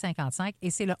 465-2555 et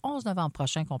c'est le 11 novembre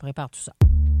prochain qu'on prépare tout ça.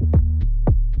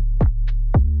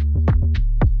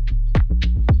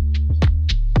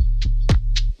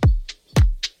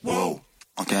 Wow,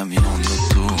 en camion en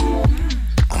auto,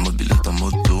 en mobilette en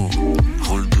moto,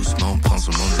 roule doucement, prends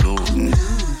ce mollo,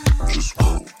 juste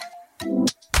wow.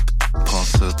 Prends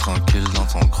ça tranquille dans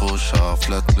ton gros char,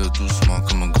 flatte-le doucement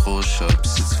comme un gros chat. Pis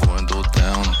si tu vois un dos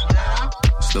down,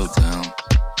 slow down.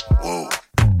 Wow.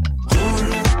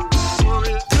 Roule,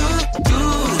 tout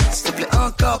doux, s'il te plaît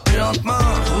encore plus lentement.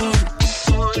 Roule,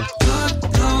 tout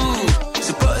doux,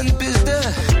 c'est pas une piste de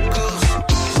course.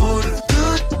 Roule,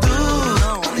 tout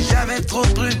doux, on n'est jamais trop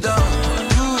prudent.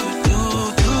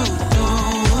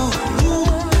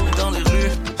 Dans les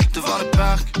rues, devant le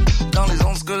parc, dans les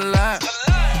ondes scolaires.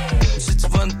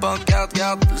 Une pancarte,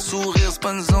 garde le sourire, c'est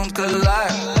pas une zone de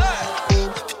colère.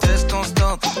 Vitesse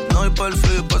constante, non y'a pas le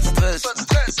feu, pas de stress, y'a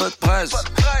pas de presse. Faut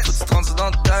que tu te rentres ça dans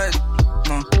ta tête.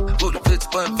 Non, roule vite, c'est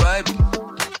pas un vibe.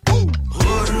 Roule,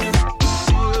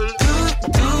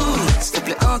 tout doux, s'il te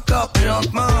plaît encore plus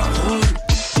lentement. Roule,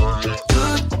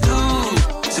 tout doux,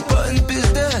 c'est pas une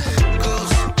piste de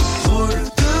course. Roule,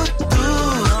 tout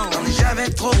doux, on n'est jamais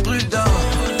trop prudent.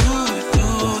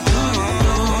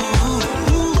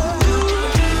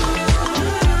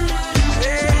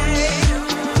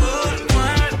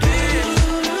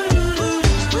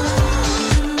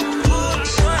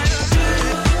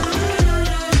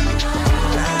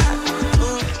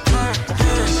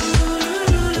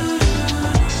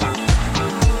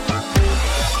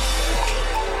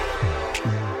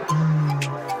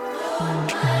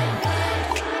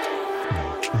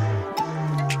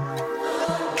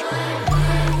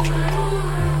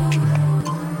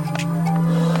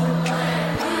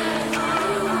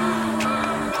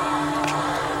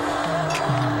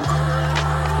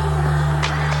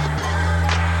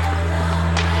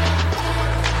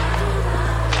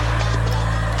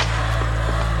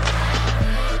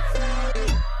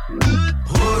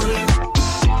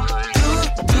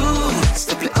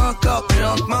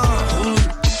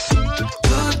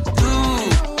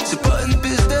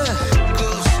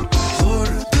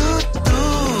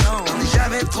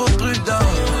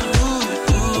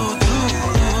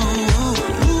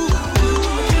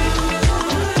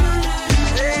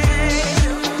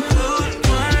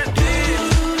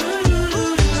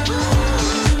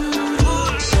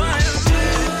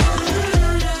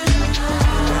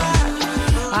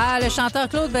 chanteur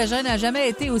Claude Bégin n'a jamais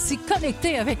été aussi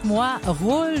connecté avec moi.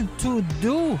 Roule tout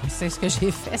doux. C'est ce que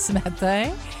j'ai fait ce matin.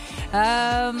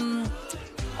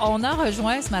 On a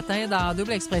rejoint ce matin dans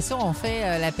Double Expresso. On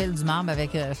fait l'appel du membre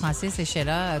avec Francis et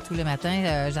Sheila tous les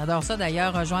matins. J'adore ça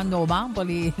d'ailleurs, rejoindre nos membres pour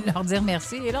leur dire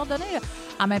merci et leur donner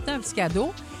en même temps un petit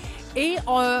cadeau. Et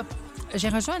j'ai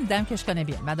rejoint une dame que je connais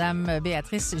bien, Madame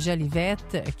Béatrice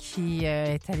Jolivette, qui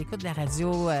est à l'écoute de la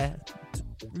radio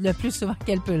le plus souvent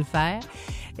qu'elle peut le faire.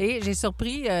 Et j'ai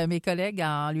surpris mes collègues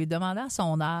en lui demandant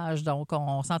son âge. Donc,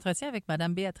 on s'entretient avec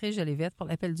Mme Béatrice Jolivette pour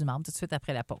l'appel du membre tout de suite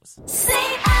après la pause.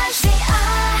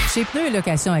 Chez Pneus et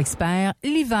Location Expert,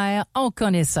 l'hiver, on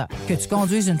connaît ça. Que tu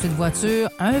conduises une petite voiture,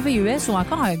 un VUS ou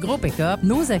encore un gros pick-up,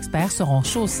 nos experts sauront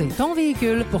chausser ton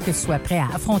véhicule pour que tu sois prêt à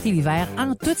affronter l'hiver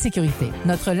en toute sécurité.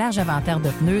 Notre large inventaire de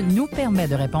pneus nous permet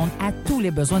de répondre à tous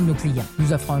les besoins de nos clients.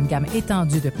 Nous offrons une gamme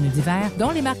étendue de pneus d'hiver, dont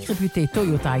les marques réputées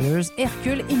Toyo Tires,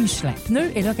 Hercule et Michelin.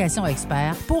 Pneus et Location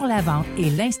Expert pour la vente et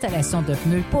l'installation de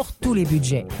pneus pour tous les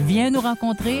budgets. Viens nous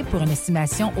rencontrer pour une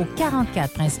estimation au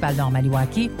 44 principal nord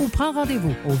Maniwaki ou prends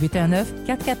rendez-vous au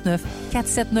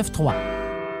 819-449-4793.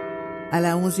 À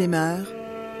la 11e heure,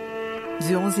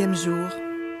 du 11e jour,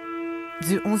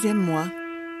 du 11e mois,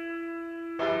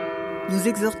 nous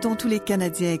exhortons tous les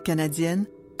Canadiens et Canadiennes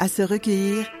à se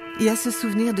recueillir et à se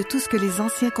souvenir de tout ce que les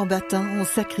anciens combattants ont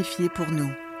sacrifié pour nous.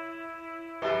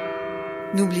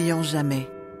 N'oublions jamais.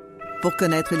 Pour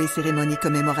connaître les cérémonies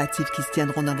commémoratives qui se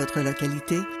tiendront dans votre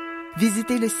localité,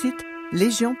 visitez le site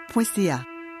légion.ca.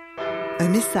 Un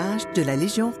message de la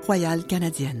Légion royale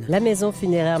canadienne. La Maison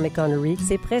funéraire McConnery,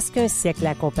 c'est presque un siècle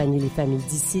à accompagner les familles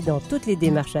d'ici dans toutes les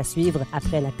démarches à suivre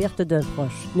après la perte d'un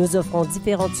proche. Nous offrons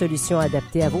différentes solutions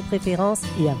adaptées à vos préférences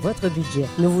et à votre budget.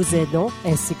 Nous vous aidons,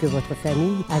 ainsi que votre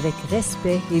famille, avec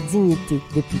respect et dignité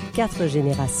depuis 4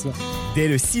 générations. Dès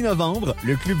le 6 novembre,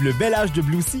 le club Le Bel Âge de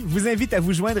Bloussy vous invite à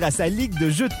vous joindre à sa ligue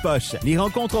de jeux de poche. Les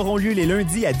rencontres auront lieu les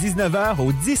lundis à 19h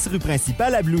au 10 rue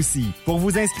principale à Bloussy. Pour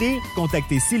vous inscrire,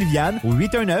 contactez Sylviane au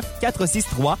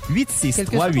 819-463-8638. Quel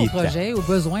que soit vos projets ou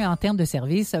besoins en termes de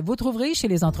services, vous trouverez chez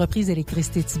les entreprises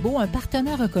Électricité Thibault un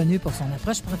partenaire reconnu pour son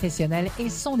approche professionnelle et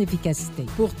son efficacité.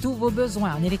 Pour tous vos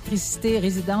besoins en électricité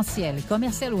résidentielle,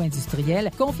 commerciale ou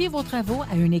industrielle, confiez vos travaux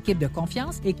à une équipe de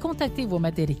confiance et contactez vos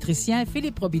maîtres électriciens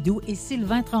Philippe Robidoux et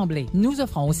Sylvain Tremblay. Nous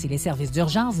offrons aussi les services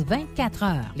d'urgence 24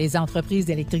 heures. Les entreprises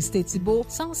d'Électricité Thibault,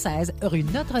 116 rue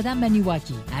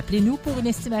Notre-Dame-Maniwaki. Appelez-nous pour une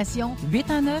estimation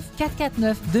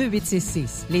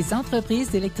 819-449-2866. Les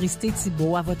entreprises d'Électricité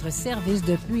Thibault à votre service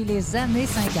depuis les années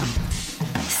 50.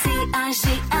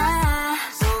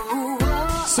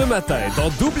 Ce matin, dans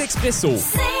Double Expresso.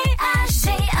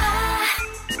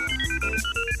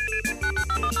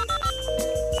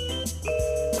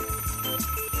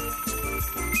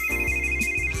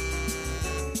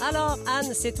 Alors,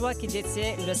 Anne, c'est toi qui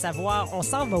détiens le savoir. On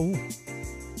s'en va où?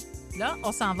 Là,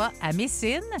 on s'en va à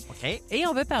Messine. OK. Et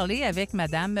on veut parler avec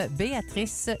Mme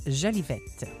Béatrice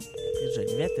Jolivette.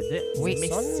 Jolivette de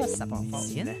Messine. ça part fort.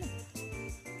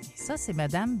 Ça, c'est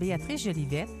Mme Béatrice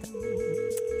Jolivette.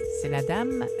 C'est la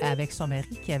dame avec son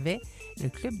mari qui avait le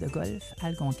club de golf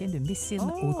algonquin de Messine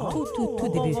au tout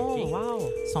début. Wow.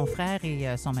 Son frère et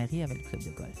son mari avaient le club de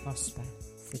golf. Oh, super.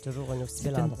 C'est toujours un aussi C'est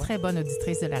bel une endroit. très bonne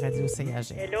auditrice de la radio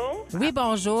CAG. Hello? Oui,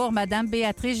 bonjour, Mme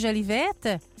Béatrice Jolivette.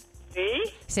 Oui?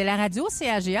 C'est la radio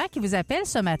CAGA qui vous appelle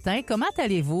ce matin. Comment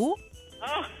allez-vous?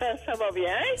 Ah, ça va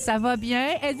bien. Ça va bien.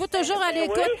 Êtes-vous toujours à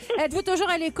l'écoute? Oui. Êtes-vous toujours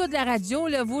à l'écoute de la radio?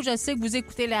 Là, vous, je sais que vous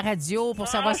écoutez la radio pour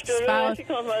savoir ce qui se passe. C'est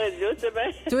comme la radio, c'est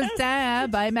bien. Tout le temps, hein?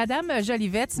 Ben, Madame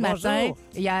Jolivette, ce matin,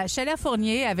 il y a Sheila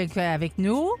Fournier avec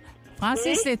nous,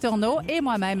 Francis Letourneau et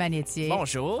moi-même, Anétier.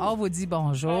 Bonjour. On vous dit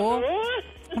bonjour.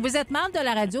 Vous êtes membre de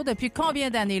la radio depuis combien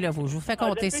d'années, là, vous? Je vous fais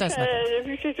compter ça ce matin.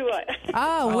 Depuis que c'est ouvert.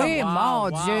 Ah oui, wow, mon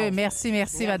wow. Dieu. Merci,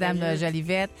 Madame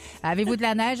Jolivette. Avez-vous de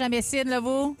la neige à Messine, là,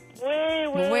 vous?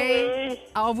 Oui.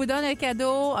 On vous donne un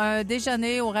cadeau, un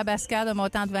déjeuner au Rabasca de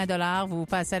montant de 20 $. Vous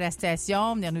passez à la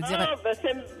station, venir nous dire... Ah, ben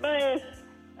c'est bien.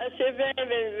 C'est bien.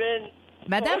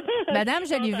 Madame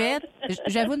Jolivette,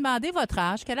 je vais vous demander votre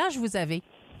âge. Quel âge vous avez?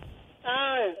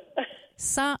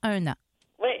 101 ans.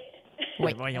 Oui.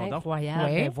 Oui. Voyons donc. Incroyable.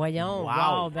 Oui. Ben, voyons.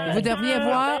 Wow. Ben, Vous devriez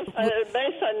voir... Bien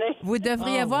sonné. Vous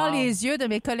devriez voir les yeux de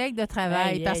mes collègues de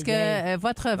travail Aïe, parce aïe, que aïe.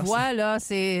 Votre voix, là,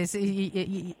 c'est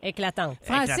éclatante.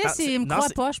 Francis, il me Non, croit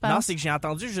c'est- pas, je pense. Non, c'est que j'ai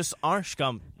entendu juste un. Je suis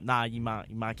comme, non, il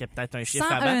manquait peut-être un chiffre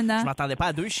 101 avant. ans. Je m'attendais pas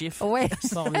à 2 chiffres. Oui.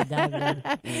 Formidable.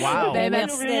 Wow. Ben,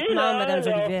 merci d'être membre, Mme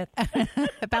Jolivette.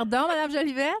 Pardon, Mme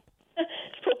Jolivette? Je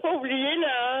peux pas oublier,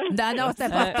 là. Non, c'est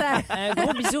important. Un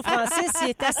gros bisou, Francis. Il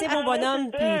est assez beau bonhomme.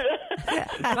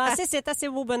 Francis est assez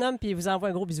beau bonhomme, puis il vous envoie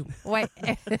un gros bisou. Oui.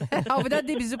 On vous donne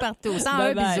des bisous partout. 101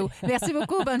 Bye bye. bisous. Merci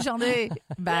beaucoup. Bonne journée.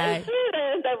 Bye.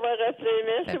 Merci d'avoir appelé.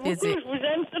 Merci beaucoup. plaisir. Je vous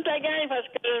aime toute la gang parce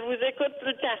que je vous écoute tout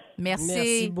le temps. Merci.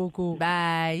 Merci beaucoup.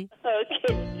 Bye.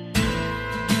 OK.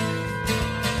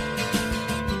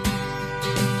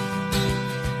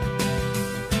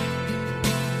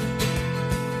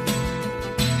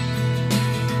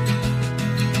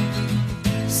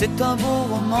 C'est un beau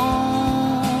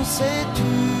roman, c'est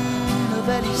une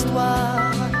belle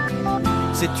histoire,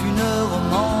 c'est une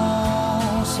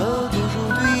romance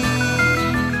d'aujourd'hui.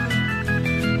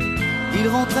 Il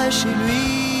rentrait chez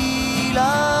lui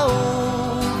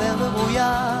là-haut vers le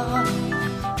brouillard,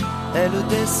 elle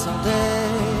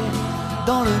descendait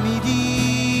dans le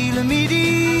midi,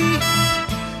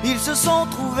 ils se sont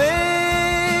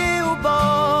trouvés au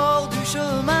bord du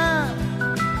chemin.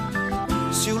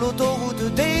 Sur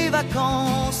l'autoroute des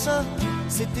vacances,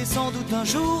 c'était sans doute un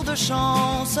jour de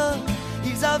chance.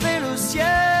 Ils avaient le ciel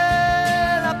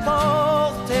à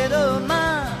portée de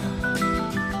main,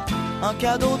 un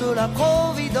cadeau de la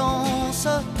Providence.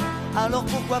 Alors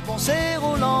pourquoi penser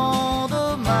au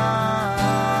lendemain?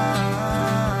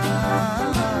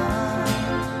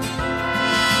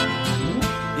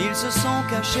 Ils se sont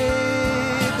cachés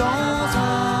dans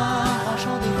un grand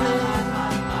champ de blé,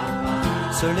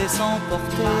 se laissant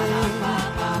porter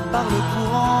par le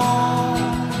courant,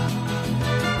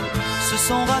 se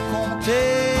sont raconté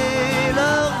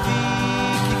leur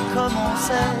vie qui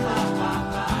commençait.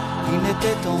 Ils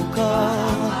n'étaient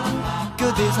encore que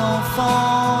des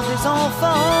enfants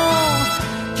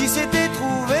qui s'étaient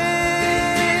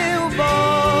trouvés au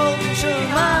bord du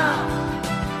chemin.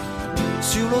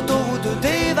 Sur l'autoroute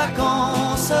des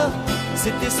vacances,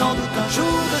 c'était sans doute un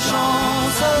jour de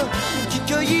chance, qui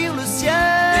cueillirent le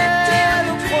ciel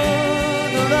au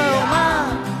creux de leurs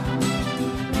mains,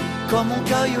 comme on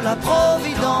cueille la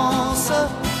Providence,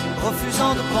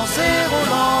 refusant de penser au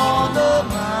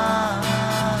lendemain.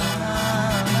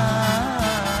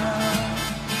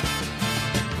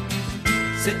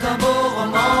 C'est un beau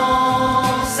roman,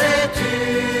 c'est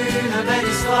une belle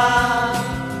histoire,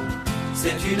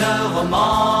 c'est une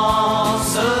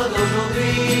romance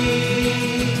d'aujourd'hui.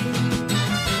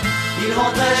 Il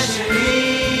rentrait chez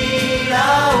lui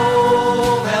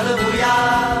là-haut vers le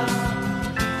brouillard,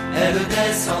 elle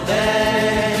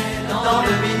descendait dans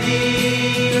le midi.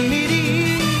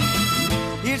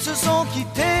 Ils se sont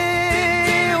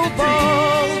quittés au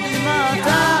bord du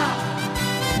matin,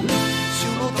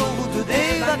 sur l'autoroute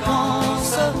des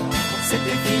vacances.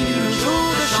 C'était fini le jour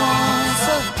de chance.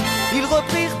 Ils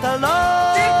reprirent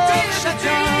alors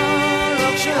chacun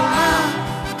leur chemin,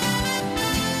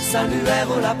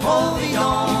 saluèrent la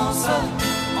Providence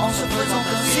en se faisant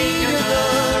un signe de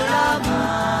la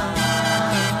main.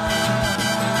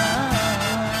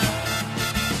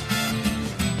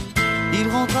 Il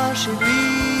rentra chez lui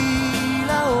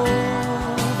là-haut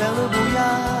vers le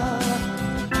brouillard,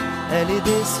 elle est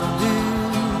descendue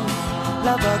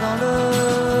là-bas dans le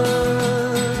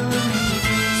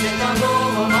midi. C'est un beau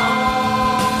roman,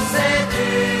 c'est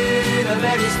une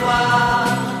belle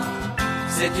histoire,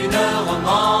 c'est une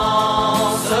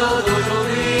romance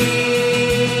d'aujourd'hui.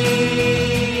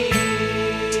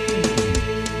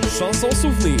 Chanson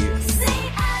souvenir.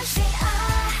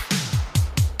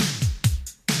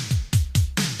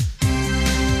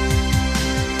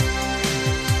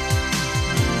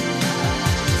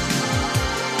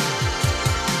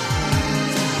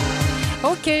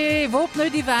 OK, vos pneus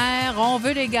d'hiver, on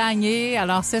veut les gagner.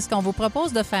 Alors, c'est ce qu'on vous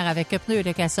propose de faire avec Pneus et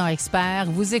Location Expert.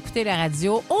 Vous écoutez la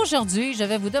radio. Aujourd'hui, je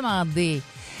vais vous demander,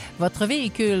 votre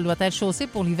véhicule doit être chaussé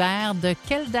pour l'hiver de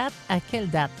quelle date à quelle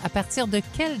date? À partir de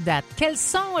quelle date? Quelles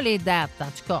sont les dates? En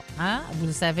tout cas, hein? Vous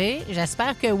le savez,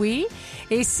 j'espère que oui.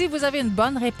 Et si vous avez une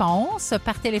bonne réponse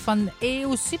par téléphone et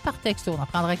aussi par texto, on en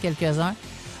prendra quelques-uns.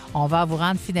 On va vous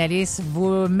rendre finaliste,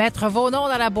 vous mettre vos noms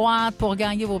dans la boîte pour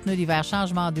gagner vos pneus d'hiver,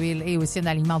 changement d'huile et aussi un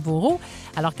alignement de vos roues.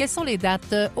 Alors, quelles sont les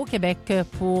dates au Québec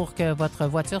pour que votre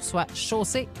voiture soit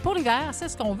chaussée pour l'hiver? C'est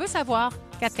ce qu'on veut savoir.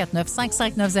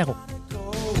 449-5590.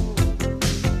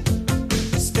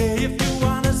 Stay if you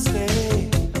wanna stay.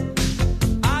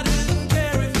 I didn't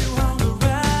care if you hung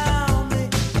around me.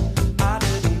 I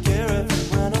didn't care if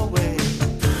you went away.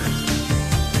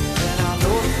 And I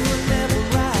know you were never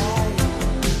right.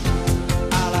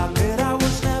 I'll admit I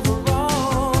was never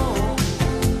wrong.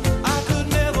 I could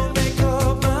never make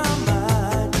up my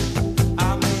mind.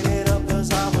 I made it up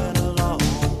as I went along.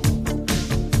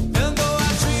 And though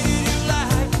I treated you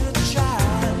like a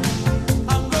child,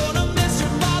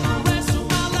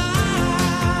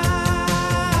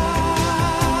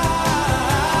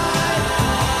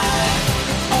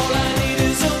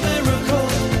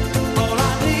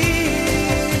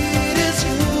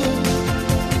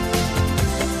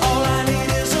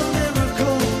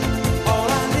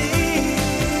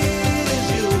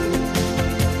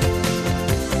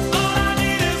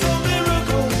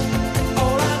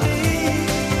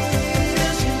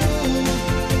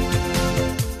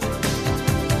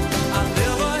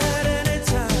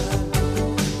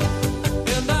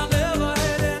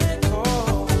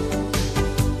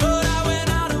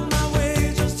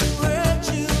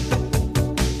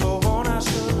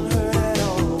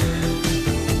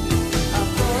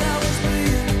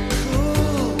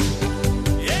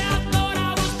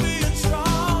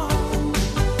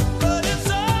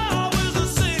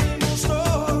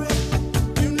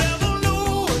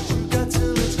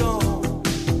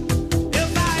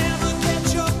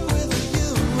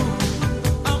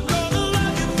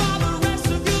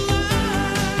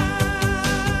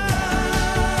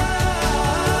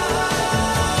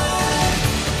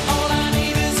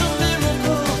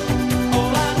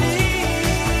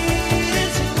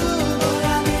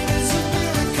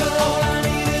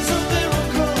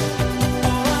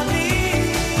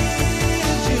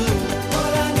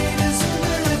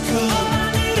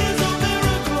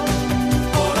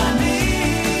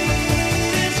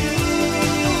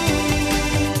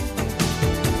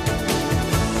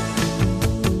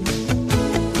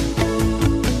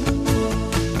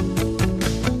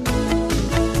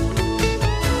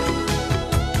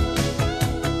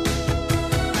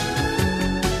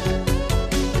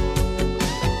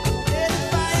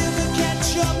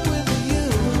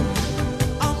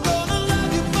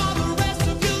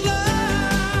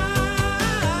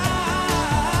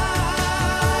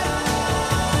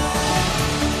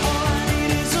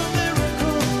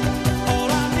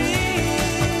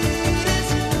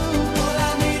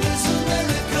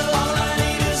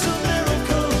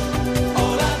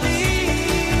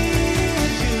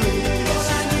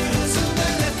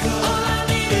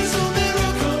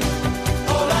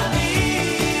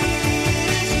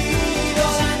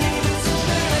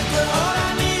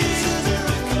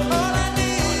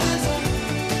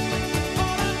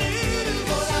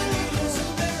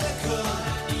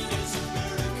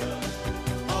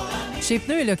 Chez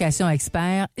Pneus et Location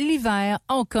Expert, l'hiver,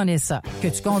 on connaît ça. Que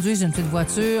tu conduises une petite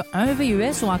voiture, un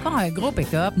VUS ou encore un gros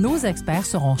pick-up, nos experts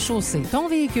seront chausser ton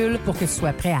véhicule pour que tu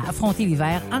sois prêt à affronter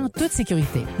l'hiver en toute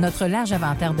sécurité. Notre large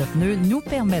inventaire de pneus nous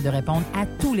permet de répondre à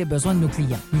tous les besoins de nos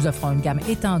clients. Nous offrons une gamme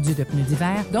étendue de pneus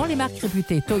d'hiver, dont les marques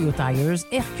réputées Toyo Tires,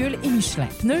 Hercule et Michelin.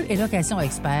 Pneus et Location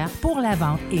Expert pour la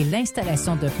vente et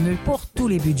l'installation de pneus pour tous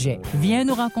les budgets. Viens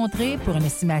nous rencontrer pour une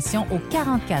estimation au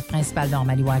 44 principal nord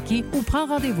Maniwaki ou prends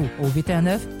rendez-vous au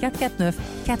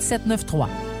 819-449-4793.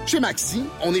 Chez Maxi,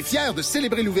 on est fiers de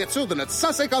célébrer l'ouverture de notre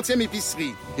 150e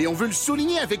épicerie et on veut le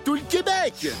souligner avec tout le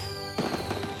Québec.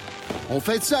 On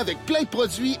fête ça avec plein de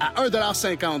produits à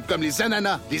 1,50 $ comme les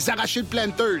ananas, les arachides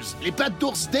Planters, les pattes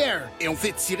d'ours Dare et on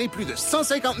fait tirer plus de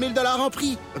 150 000 $ en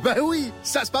prix. Ben oui,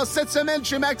 ça se passe cette semaine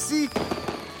chez Maxi.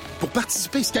 Pour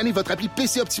participer, scannez votre appli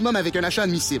PC Optimum avec un achat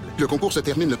admissible. Le concours se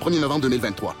termine le 1er novembre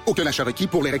 2023. Aucun achat requis.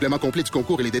 Pour les règlements complets du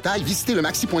concours et les détails, visitez le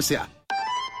maxi.ca.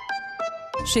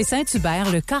 Chez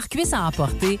Saint-Hubert, le quart cuisse à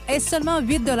emporter est seulement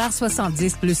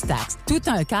 8,70 $ plus taxes. Tout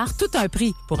un quart, tout un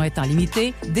prix. Pour un temps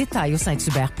limité, détail au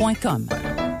sainthubert.com.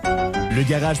 Le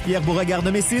garage Pierre Beauregard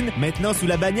de Messine, maintenant sous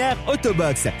la bannière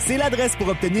Autobox. C'est l'adresse pour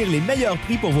obtenir les meilleurs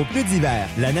prix pour vos pneus d'hiver.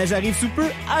 La neige arrive sous peu,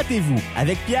 hâtez-vous.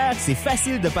 Avec Pierre, c'est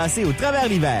facile de passer au travers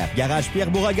l'hiver. Garage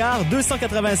Pierre Beauregard,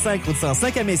 285 route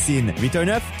 105 à Messine.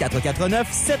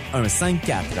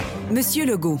 819-449-7154. Monsieur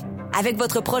Legault, avec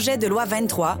votre projet de loi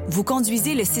 23, vous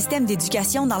conduisez le système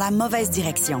d'éducation dans la mauvaise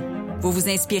direction. Vous vous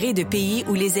inspirez de pays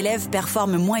où les élèves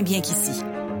performent moins bien qu'ici.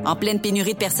 En pleine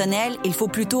pénurie de personnel, il faut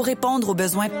plutôt répondre aux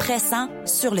besoins pressants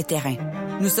sur le terrain.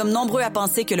 Nous sommes nombreux à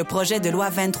penser que le projet de loi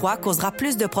 23 causera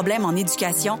plus de problèmes en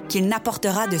éducation qu'il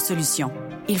n'apportera de solutions.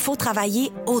 Il faut travailler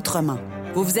autrement.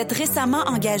 Vous vous êtes récemment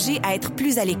engagé à être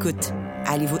plus à l'écoute.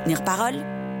 Allez-vous tenir parole?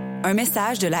 Un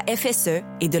message de la FSE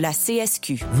et de la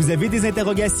CSQ. Vous avez des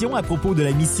interrogations à propos de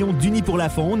la mission d'Unis pour la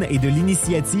faune et de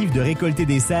l'initiative de récolter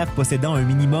des cerfs possédant un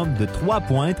minimum de 3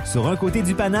 pointes sur un côté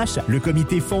du panache? Le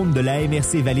comité faune de la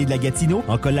MRC Vallée de la Gatineau,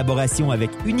 en collaboration avec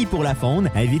Unis pour la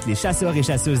faune, invite les chasseurs et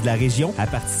chasseuses de la région à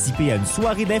participer à une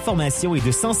soirée d'information et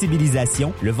de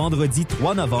sensibilisation le vendredi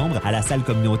 3 novembre à la salle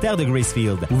communautaire de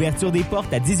Gracefield. Ouverture des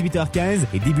portes à 18h15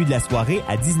 et début de la soirée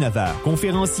à 19h.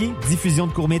 Conférenciers, diffusion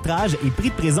de courts-métrages et prix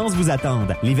de présence vous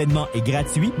attendent. L'événement est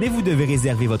gratuit, mais vous devez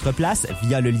réserver votre place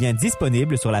via le lien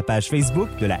disponible sur la page Facebook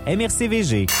de la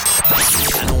MRCVG.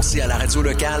 Annoncer à la radio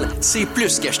locale, c'est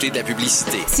plus qu'acheter de la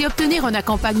publicité. C'est obtenir un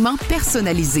accompagnement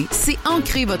personnalisé. C'est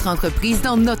ancrer votre entreprise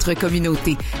dans notre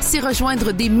communauté. C'est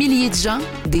rejoindre des milliers de gens,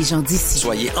 des gens d'ici.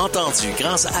 Soyez entendus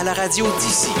grâce à la radio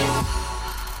d'ici.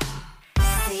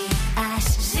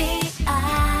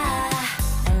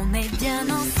 On est bien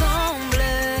ensemble.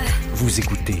 Vous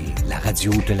écoutez la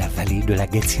radio de la vallée de la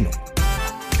Gatineau.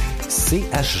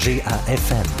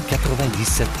 CHGA-FM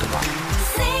 97.3.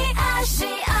 CHGA.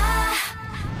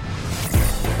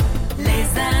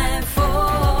 Les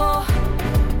infos.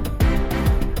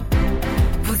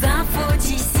 Vos infos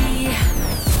d'ici.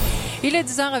 Il est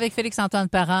 10h avec Félix-Antoine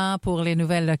Parent pour les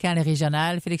nouvelles locales et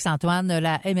régionales. Félix-Antoine,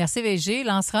 la MRCVG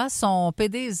lancera son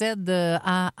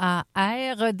PDZAAR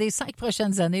des 5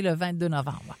 prochaines années le 22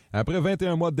 novembre. Après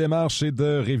 21 mois de démarches et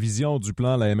de révision du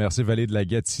plan, la MRC Vallée de la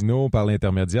Gatineau, par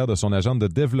l'intermédiaire de son agent de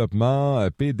développement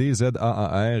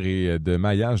PDZAAR et de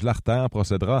maillage l'Artère,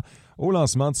 procédera au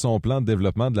lancement de son plan de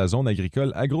développement de la zone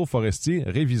agricole agroforestier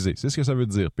révisé. C'est ce que ça veut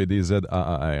dire,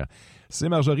 PDZAAR. C'est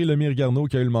Marjorie Lemire-Garneau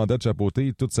qui a eu le mandat de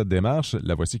chapeauter toute cette démarche.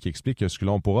 La voici qui explique ce que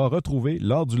l'on pourra retrouver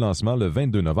lors du lancement le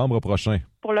 22 novembre prochain.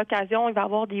 Pour l'occasion, il va y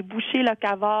avoir des bouchées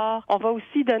locavores. On va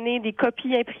aussi donner des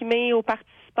copies imprimées aux participants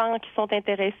qui sont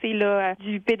intéressés là,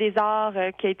 du PDZAR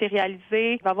qui a été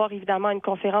réalisé. Il va y avoir évidemment une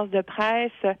conférence de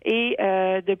presse et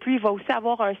depuis, il va aussi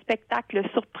avoir un spectacle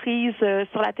surprise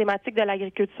sur la thématique de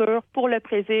l'agriculture pour le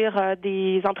plaisir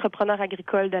des entrepreneurs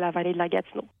agricoles de la vallée de la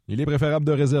Gatineau. Il est préférable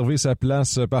de réserver sa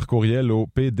place par courriel au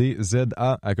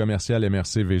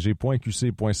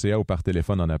pdza@commercialmrcvg.qc.ca ou par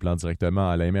téléphone en appelant directement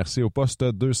à la MRC au poste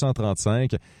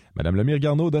 235. Madame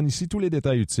Lemire-Garneau donne ici tous les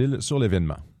détails utiles sur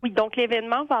l'événement. Oui, donc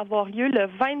l'événement va avoir lieu le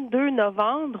 22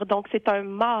 novembre, donc c'est un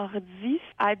mardi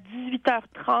à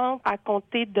 18h30 à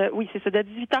compter de, oui c'est ça, de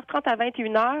 18h30 à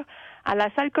 21h à la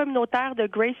salle communautaire de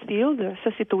Gracefield.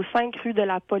 Ça, c'est au 5 rue de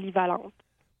la Polyvalente.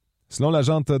 Selon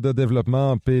l'agente de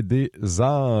développement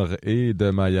PDZAR et de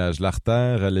maillage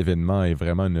l'Artère, l'événement est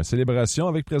vraiment une célébration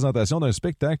avec présentation d'un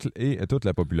spectacle et toute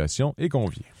la population est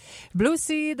conviée. Blue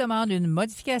Sea demande une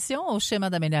modification au schéma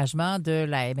d'aménagement de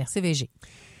la MRCVG.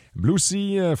 Blue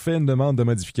Sea fait une demande de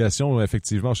modification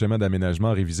effectivement au schéma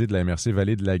d'aménagement révisé de la MRC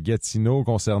Vallée de la Gatineau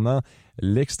concernant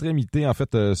L'extrémité, en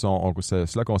fait,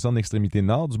 cela concerne l'extrémité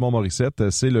nord du Mont-Morissette.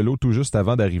 C'est le lot tout juste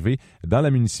avant d'arriver dans la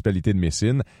municipalité de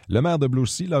Messine. Le maire de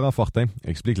Blaucy, Laurent Fortin,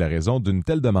 explique la raison d'une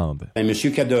telle demande.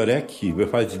 Monsieur Cadoret qui veut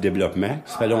faire du développement,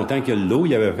 ça fait longtemps que l'eau,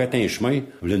 il avait fait un chemin,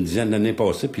 il y a une dizaine d'années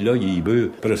passées, puis là, il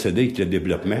veut procéder avec le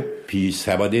développement, puis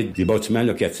ça va être des bâtiments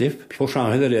locatifs. Puis il faut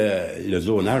changer le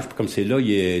zonage, comme c'est là,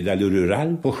 il est dans le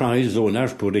rural, il faut changer le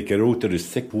zonage pour les carreaux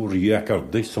touristiques pour y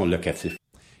accorder son locatif.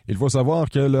 Il faut savoir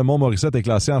que le Mont-Morissette est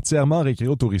classé entièrement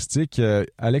récréo-touristique,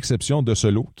 à l'exception de ce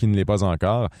lot, qui ne l'est pas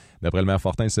encore. D'après le maire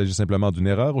Fortin, il s'agit simplement d'une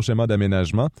erreur au schéma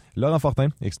d'aménagement. Laurent Fortin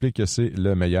explique que c'est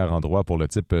le meilleur endroit pour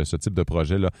ce type de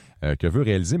projet-là que veut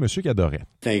réaliser M. Cadoret.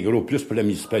 C'est un gros plus pour la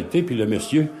municipalité, puis le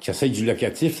monsieur qui essaye du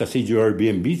locatif, qui essaye du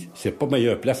Airbnb, c'est pas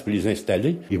meilleure place pour les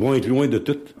installer. Ils vont être loin de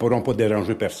tout, ils pourront pas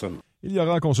déranger personne. Il y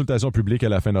aura une consultation publique à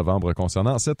la fin novembre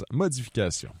concernant cette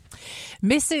modification.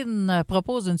 Messine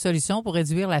propose une solution pour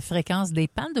réduire la fréquence des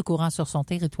pannes de courant sur son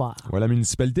territoire. Ouais, la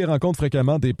municipalité rencontre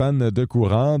fréquemment des pannes de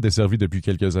courant, desservies depuis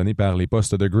quelques années par les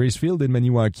postes de Gracefield et de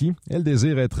Maniwaki. Elle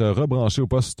désire être rebranchée au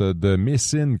poste de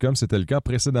Messine, comme c'était le cas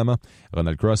précédemment.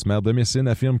 Ronald Cross, maire de Messine,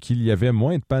 affirme qu'il y avait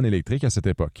moins de pannes électriques à cette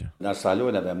époque. Dans ce temps-là,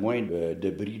 on avait moins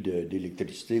de bris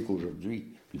d'électricité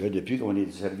qu'aujourd'hui. Là, depuis qu'on est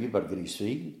desservi par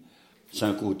Gracefield, c'est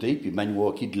un côté, puis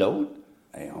Maniwaki de l'autre,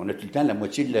 on a tout le temps la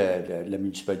moitié de la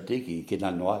municipalité qui est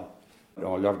dans le noir.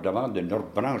 On leur demande de nous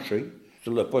rebrancher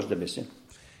sur le poste de Messine.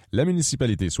 La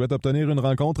municipalité souhaite obtenir une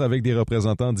rencontre avec des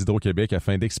représentants d'Hydro-Québec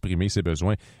afin d'exprimer ses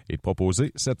besoins et de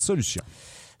proposer cette solution.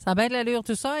 Ça a bien de l'allure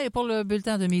tout ça. Et pour le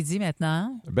bulletin de midi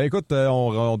maintenant? Ben écoute,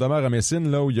 on demeure à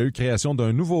Messine, là où il y a eu création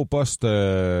d'un nouveau poste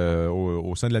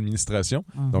au sein de l'administration.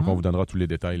 Donc, on vous donnera tous les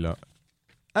détails là.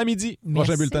 À midi,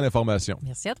 prochain bulletin d'information.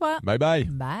 Merci à toi. Bye bye.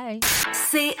 Bye.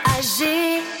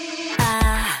 C-A-G-A.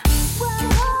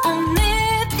 On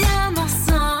est bien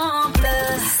ensemble.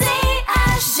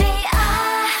 C-A-G-A.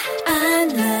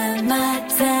 Le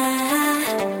matin.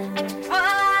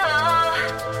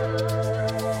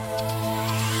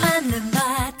 Le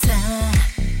matin.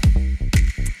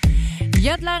 Il y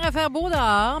a de l'air à faire beau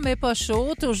dehors, mais pas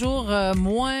chaud. Toujours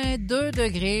moins 2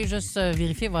 degrés. Juste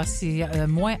vérifier, voir si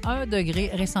moins 1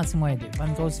 degré, ressenti moins 2. Pas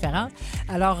une grosse différence.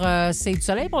 Alors, c'est du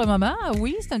soleil pour le moment.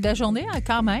 Oui, c'est une belle journée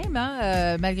quand même,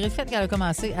 hein, malgré le fait qu'elle a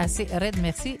commencé assez raide,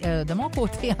 merci, de mon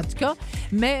côté en tout cas.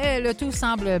 Mais le tout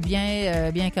semble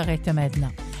bien correct maintenant.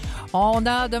 On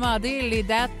a demandé les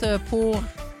dates pour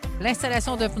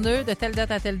l'installation de pneus de telle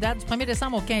date à telle date. Du 1er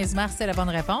décembre au 15 mars, c'est la bonne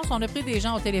réponse. On a pris des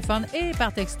gens au téléphone et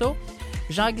par texto.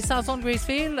 Jean-Guy Sanson de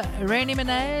Gracefield, Rainy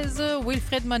Menez,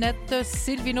 Wilfred Monette,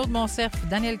 Sylvino de Montcerf,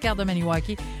 Daniel Carr de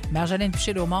Maniwaki, Marjolaine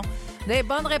Piché-Daumont. Des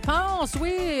bonnes réponses,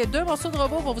 oui! 2 morceaux de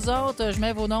robot pour vous autres. Je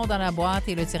mets vos noms dans la boîte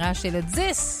et le tirage, c'est le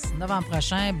 10 novembre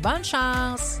prochain. Bonne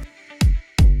chance!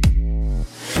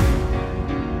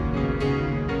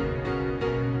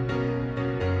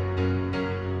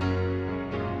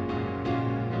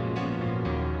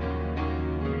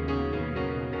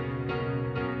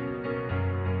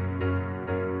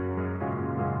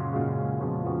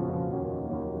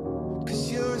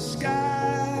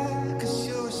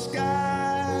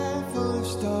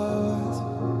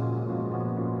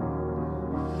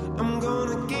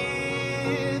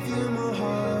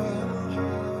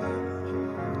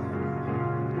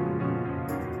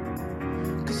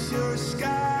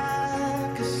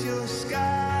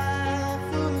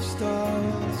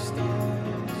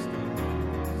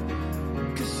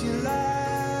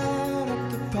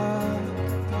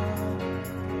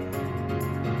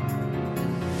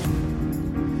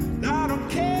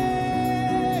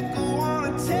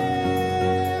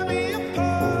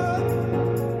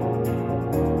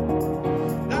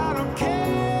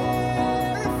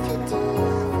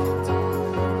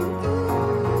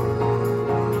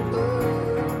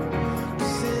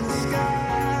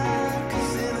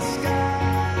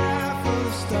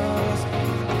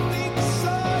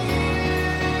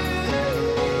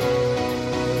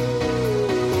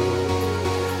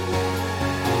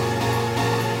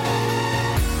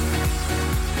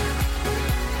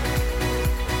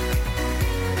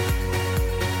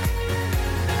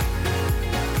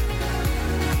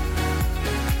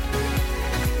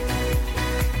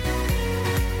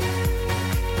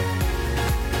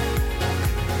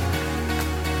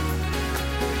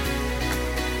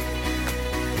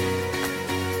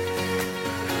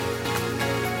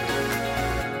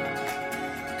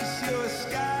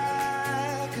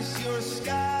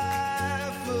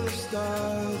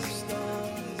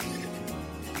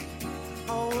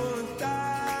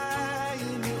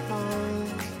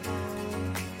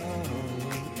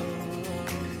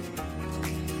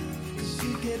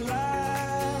 Get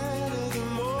lighter the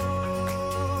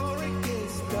more it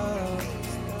gets dark.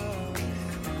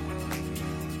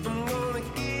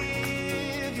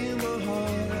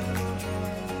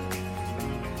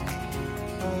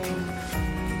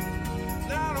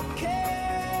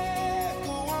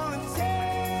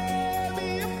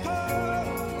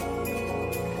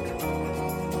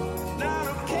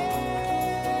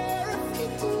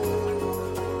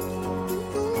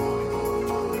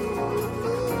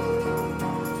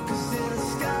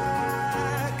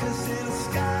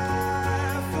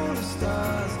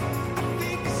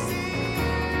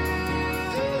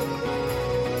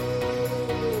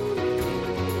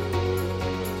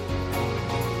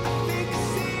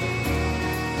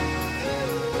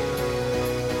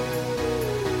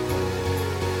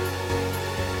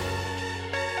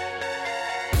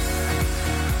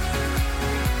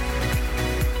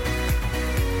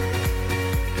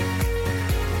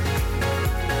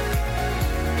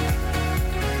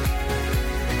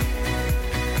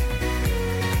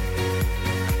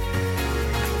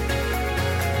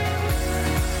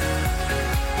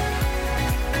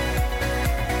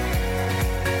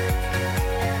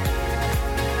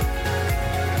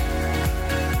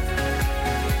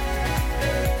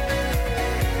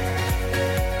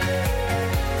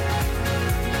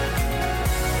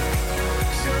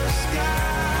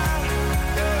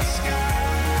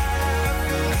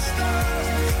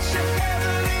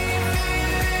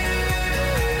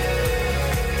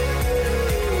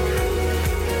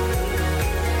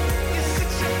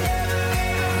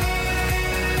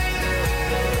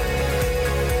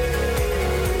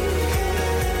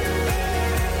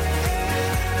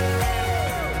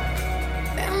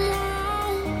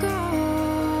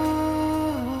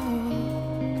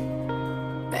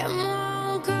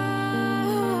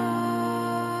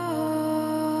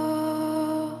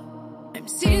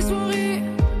 soirées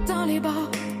dans les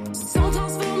bars se sont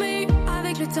transformées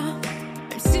avec le temps.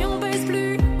 Même si on baisse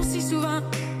plus aussi souvent,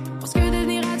 parce que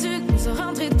devenir adulte nous a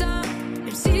rentré dedans.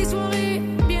 Même si les soirées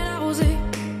bien arrosées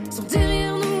sont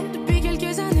derrière nous depuis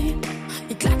quelques années,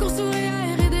 et que la course au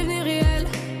REER est devenue réelle,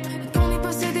 et qu'on est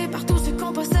possédé par tout ce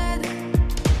qu'on possède.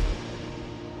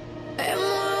 Et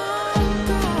moi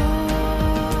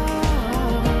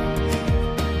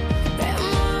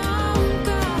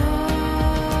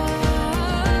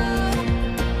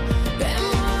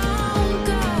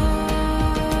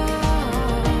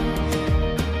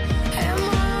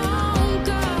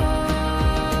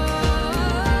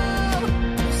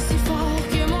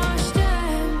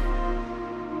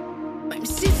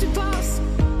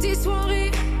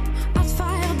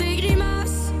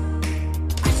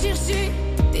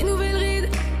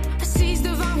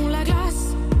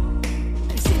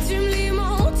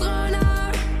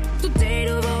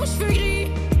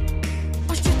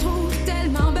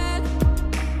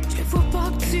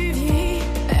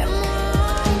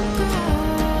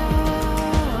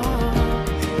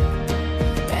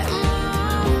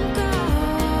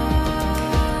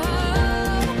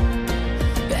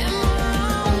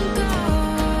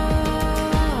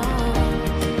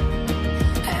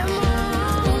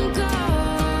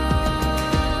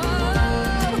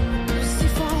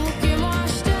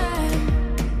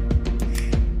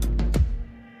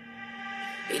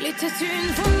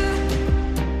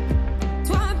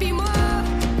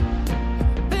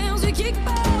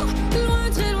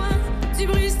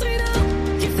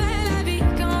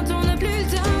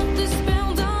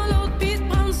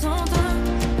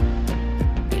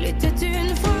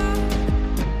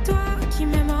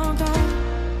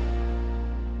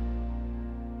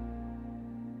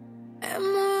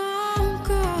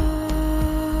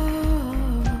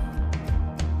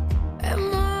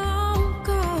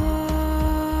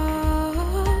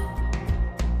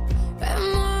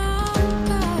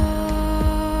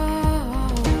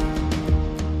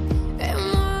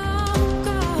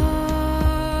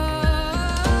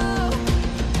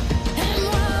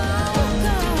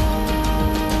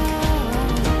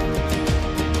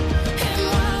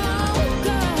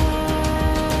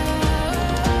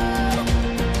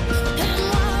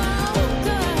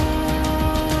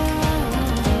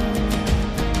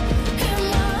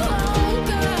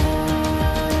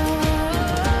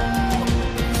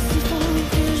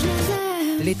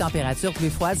Les températures plus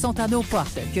froides sont à nos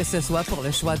portes. Que ce soit pour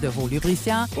le choix de vos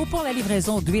lubrifiants ou pour la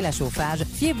livraison d'huile à chauffage,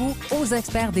 fiez-vous aux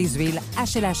experts des huiles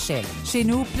HLH Shell. Chez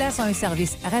nous, place à un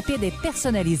service rapide et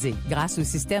personnalisé. Grâce au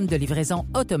système de livraison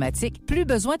automatique, plus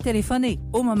besoin de téléphoner.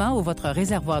 Au moment où votre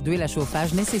réservoir d'huile à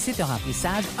chauffage nécessite un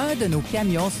remplissage, un de nos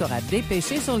camions sera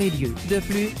dépêché sur les lieux. De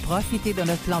plus, profitez de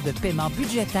notre plan de paiement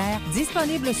budgétaire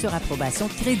disponible sur approbation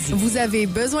de crédit. Vous avez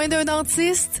besoin d'un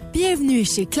dentiste? Bienvenue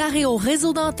chez Claréo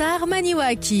Réseau Dentaire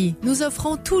Maniwaki. Nous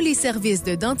offrons tous les services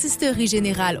de dentisterie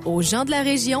générale aux gens de la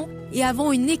région et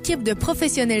avons une équipe de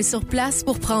professionnels sur place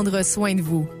pour prendre soin de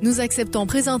vous. Nous acceptons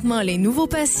présentement les nouveaux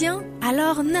patients,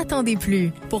 alors n'attendez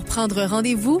plus. Pour prendre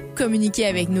rendez-vous, communiquez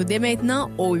avec nous dès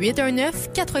maintenant au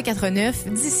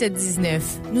 819-449-1719.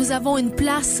 Nous avons une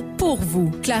place pour vous.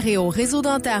 Claréo Réseau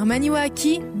Dentaire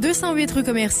Maniwaki, 208 rue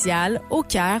Commerciale, au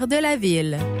cœur de la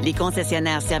ville. Les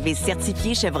concessionnaires services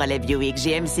certifiés Chevrolet Buick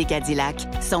GMC Cadillac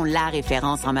sont la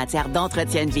référence en matière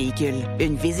d'entretien de véhicules.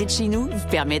 Une visite chez nous vous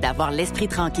permet d'avoir l'esprit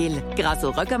tranquille grâce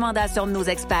aux recommandations de nos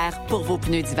experts pour vos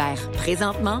pneus d'hiver.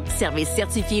 Présentement, Service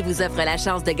Certifié vous offre la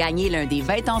chance de gagner l'un des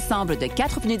 20 ensembles de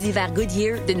 4 pneus d'hiver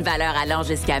Goodyear d'une valeur allant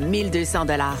jusqu'à 1 200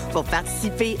 $. Pour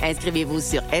participer, inscrivez-vous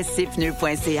sur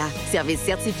scpneus.ca. Service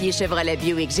Certifié Chevrolet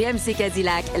Buick GMC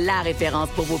Cadillac, la référence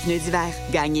pour vos pneus d'hiver.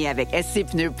 Gagnez avec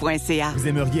scpneus.ca. Vous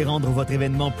aimeriez rendre votre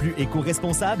événement plus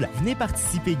éco-responsable? Venez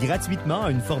participer gratuitement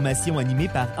à une formation animée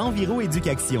par Enviro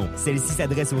Éducation. Celle-ci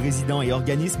s'adresse aux résidents et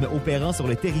organismes opérant sur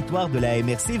le territoire de la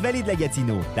MRC Vallée de la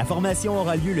Gatineau. La formation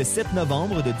aura lieu le 7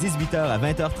 novembre de 18h à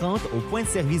 20h30 au point de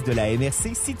service de la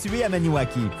MRC situé à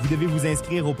Maniwaki. Vous devez vous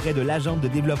inscrire auprès de l'agente de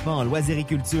développement en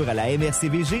loisiériculture à la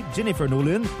MRCVG, Jennifer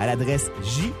Nolan, à l'adresse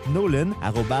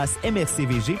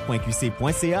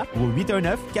jnolan@mrcvg.qc.ca ou au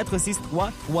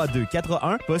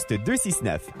 819-463-3241, poste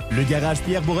 269. Le garage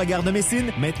Pierre Beauregard de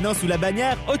Messine, maintenant sous la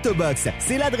bannière Autobox.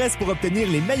 C'est l'adresse pour obtenir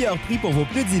les meilleurs prix pour vos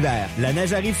pneus d'hiver. La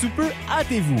neige arrive sous peu,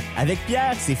 hâtez-vous. Avec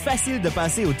Pierre, c'est facile de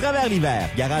passer au travers l'hiver.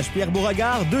 Garage Pierre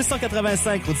Beauregard,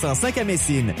 285 route 105 à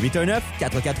Messine.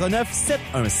 819-449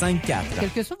 619-7154. Quels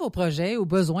que soient vos projets ou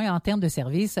besoins en termes de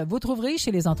services, vous trouverez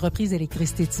chez les entreprises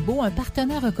Électricité Thibault un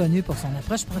partenaire reconnu pour son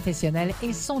approche professionnelle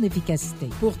et son efficacité.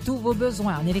 Pour tous vos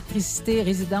besoins en électricité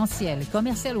résidentielle,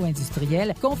 commerciale ou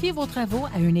industrielle, confiez vos travaux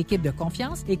à une équipe de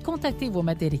confiance et contactez vos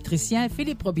maîtres électriciens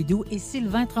Philippe Robidoux et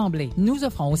Sylvain Tremblay. Nous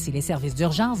offrons aussi les services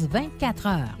d'urgence 24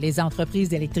 heures. Les entreprises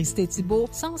d'Électricité Thibault,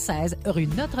 116 rue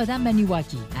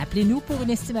Notre-Dame-Maniwaki. Appelez-nous pour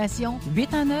une estimation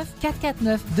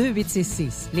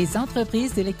 819-449-2866. Les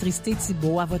entreprises d'Électricité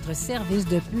Thibault à votre service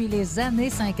depuis les années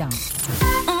 50.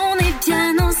 On est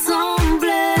bien ensemble.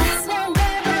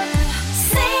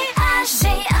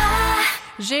 C-A-G-A.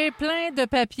 J'ai plein de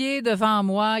papiers devant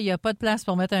moi. Il n'y a pas de place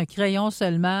pour mettre un crayon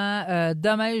seulement.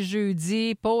 Demain,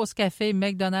 jeudi, pause café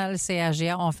McDonald's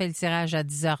CAGA. On fait le tirage à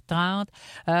 10h30.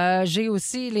 J'ai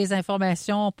aussi les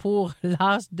informations pour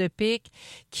l'as de pique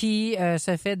qui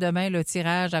se fait demain le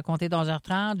tirage à compter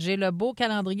d'11h30. J'ai le beau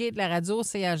calendrier de la radio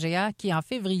CAGA qui, en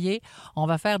février, on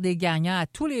va faire des gagnants à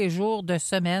tous les jours de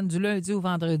semaine, du lundi au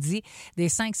vendredi, des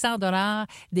 500 $,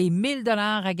 des 1000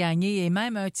 $ à gagner et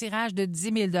même un tirage de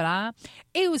 10 000 $.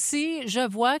 Et aussi, je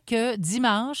vois que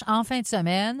dimanche, en fin de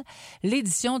semaine,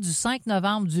 l'édition du 5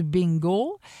 novembre du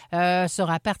bingo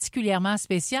sera particulièrement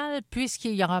spéciale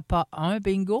puisqu'il n'y aura pas un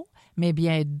bingo, mais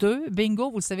bien 2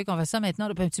 bingos. Vous le savez qu'on fait ça maintenant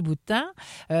depuis un petit bout de temps.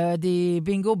 Des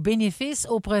bingos bénéfices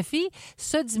au profit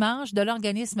ce dimanche de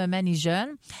l'organisme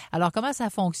Manijeune. Alors, comment ça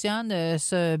fonctionne,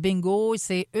 ce bingo?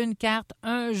 C'est une carte,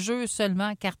 un jeu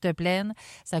seulement, carte pleine.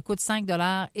 Ça coûte 5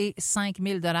 $ et 5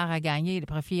 000 $ à gagner. Les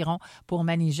profits iront pour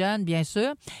Manijeune, bien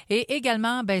sûr. Et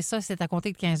également, ben ça, c'est à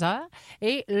compter de 15 heures.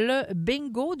 Et le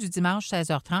bingo du dimanche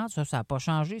 16h30, ça n'a pas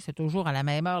changé. C'est toujours à la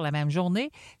même heure, la même journée.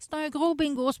 C'est un gros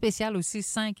bingo spécial aussi,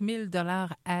 5 000 $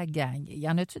 à gagner. Y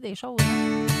en a-tu des choses?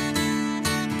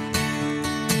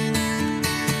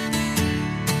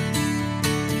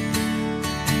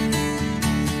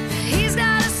 He's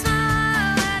got a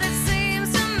smile that it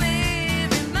seems to me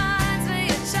reminds me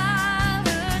of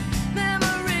childhood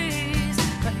memories,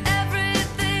 but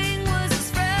everything was as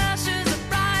fresh as a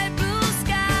bright blue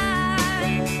sky.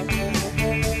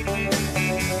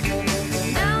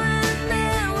 Now and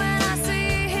then when I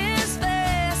see his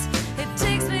face, it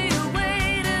takes me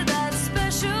away to that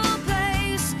special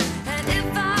place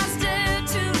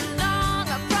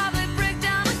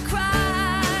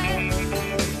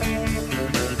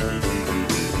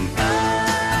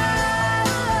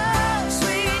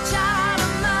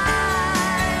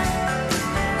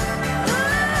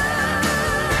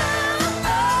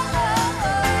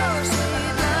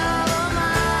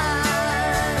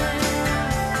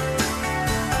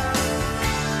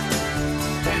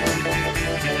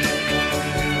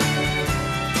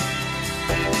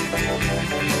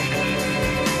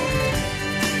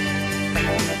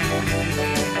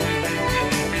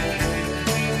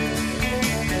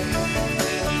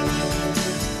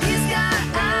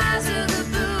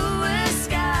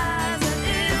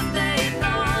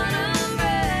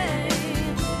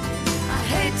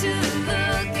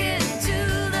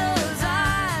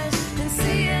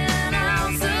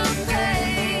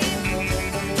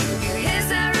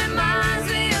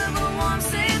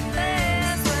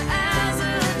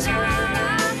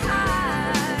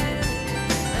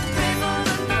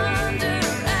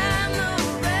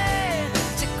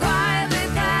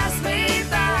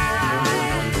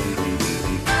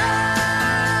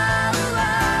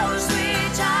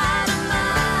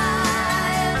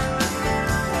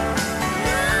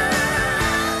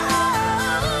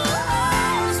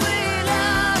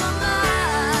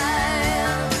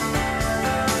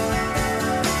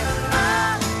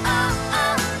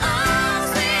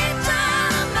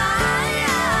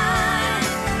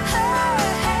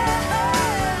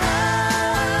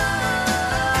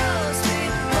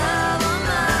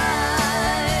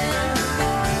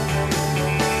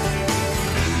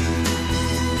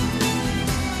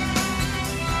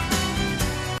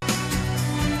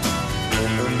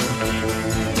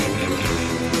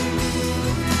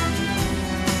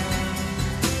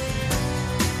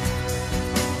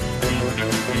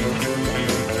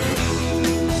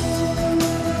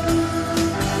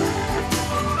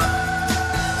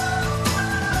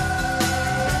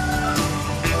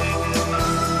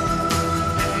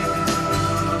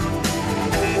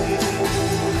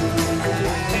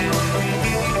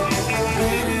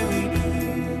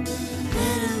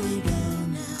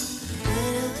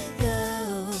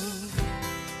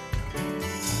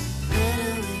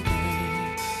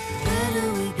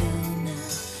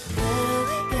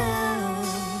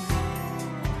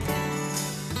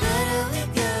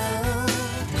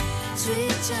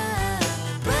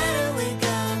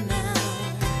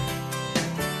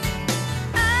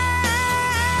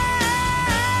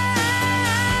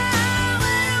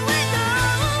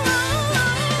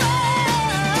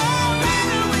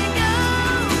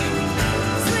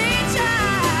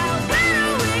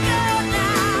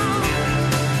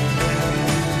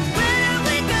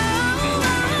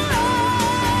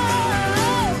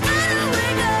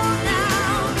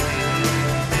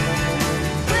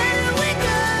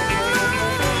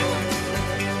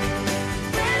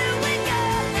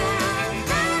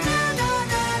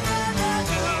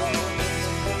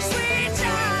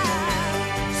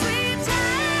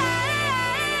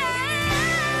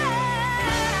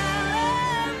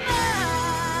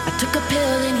Took a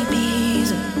pill in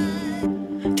Ibiza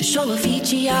to show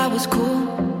Avicii I was cool.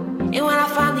 And when I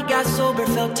finally got sober,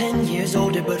 felt 10 years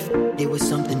older, but it was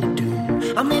something to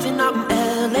do. I'm living out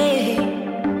in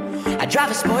LA. I drive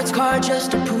a sports car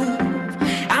just to prove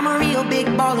I'm a real big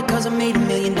baller, cause I made $1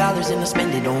 million and I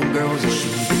spend it on girls and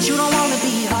shoes. But you don't wanna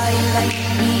be high like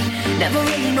me, never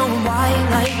really know why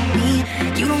like me.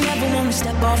 You don't ever wanna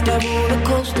step off that roller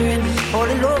coaster and be all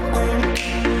alone.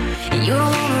 And you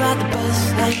don't wanna ride the bus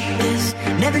like this,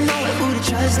 never know who to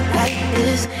trust like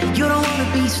this. You don't wanna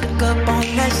be stuck up on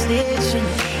that station,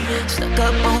 stuck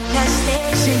up on that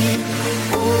station.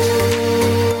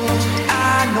 Oh,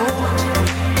 I know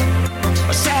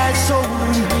a sad soul,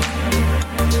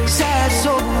 sad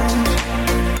soul,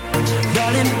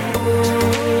 darling.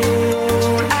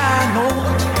 Oh, I know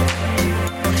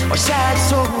a sad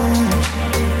soul,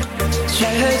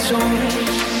 sad soul.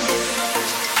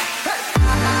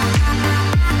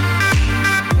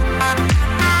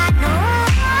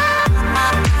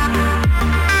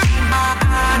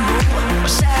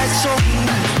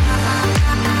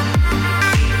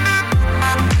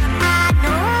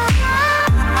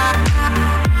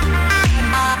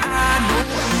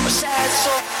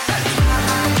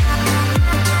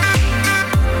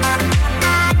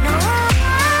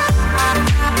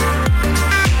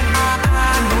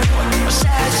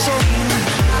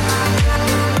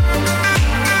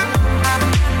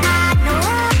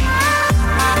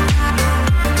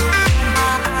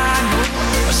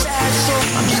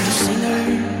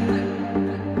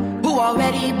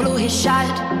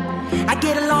 Shot. I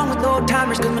get along with old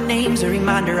timers cause my name's a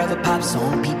reminder of a pop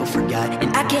song people forgot.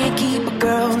 And I can't keep a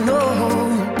girl, no,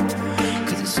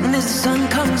 cause as soon as the sun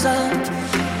comes up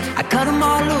I cut them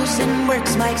all loose and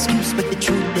work's my excuse. But the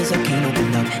truth is I can't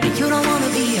open up. And you don't wanna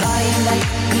be high like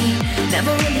me,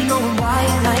 never really know why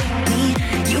like me.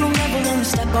 You don't ever wanna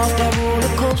step off that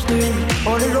roller coaster and be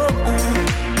all alone.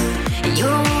 And you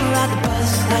don't wanna ride the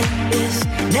bus like this,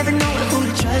 never know who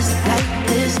to trust like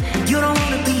this. You don't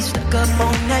wanna be stuck up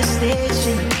on that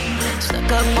station,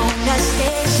 stuck up on that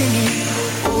station.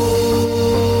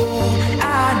 Oh,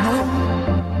 I know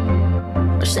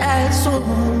a sad soul,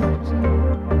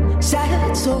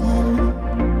 sad soul,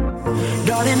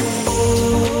 darling.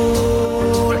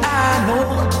 Oh, I know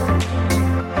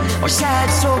a sad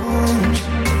soul,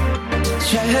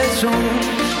 sad soul.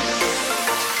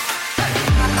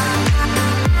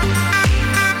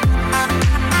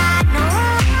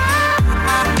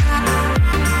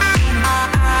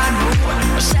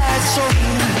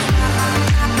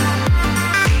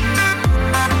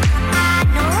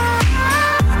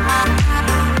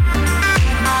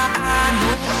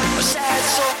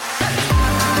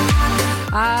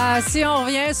 Si on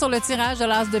revient sur le tirage de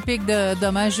l'As de pique de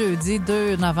demain, jeudi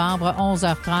 2 novembre,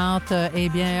 11h30, eh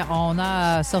bien, on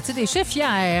a sorti des chiffres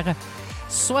hier.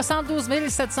 72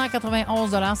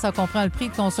 791 $, ça comprend le prix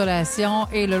de consolation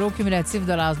et le lot cumulatif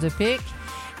de l'As de pique.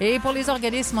 Et pour les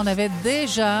organismes, on avait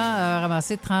déjà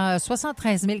ramassé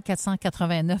 73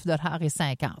 489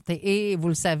 $50. Et vous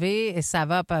le savez, ça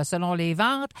va selon les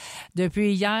ventes.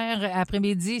 Depuis hier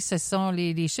après-midi, ce sont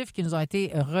les chiffres qui nous ont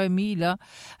été remis là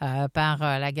par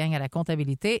la gang à la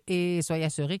comptabilité. Et soyez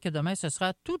assurés que demain, ce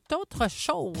sera tout autre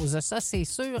chose. Ça, c'est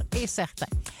sûr et certain.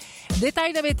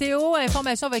 Détails de météo,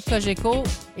 informations avec Cogeco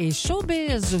et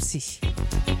Showbiz aussi.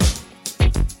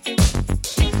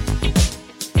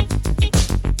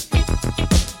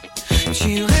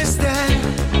 Tu restais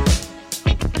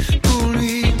pour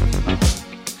lui,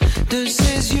 de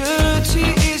ses yeux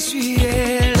tu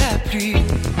essuyais la pluie,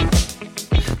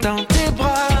 dans tes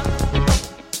bras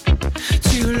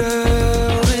tu le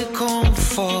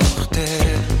réconfortais,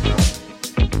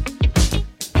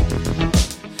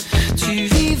 tu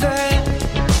vivais,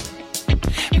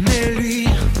 mais lui,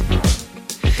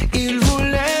 il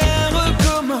voulait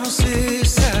recommencer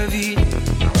sa vie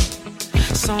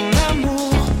sans l'amour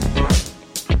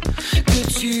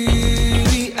tu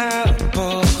lui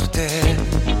apportais.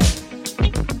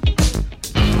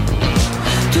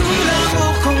 Tout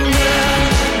l'amour qu'on a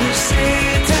ne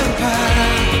s'éteint pas.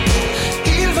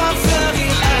 Il va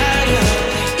fleurir ailleurs,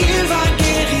 il va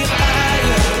guérir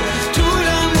ailleurs. Tout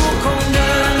l'amour qu'on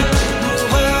donne nous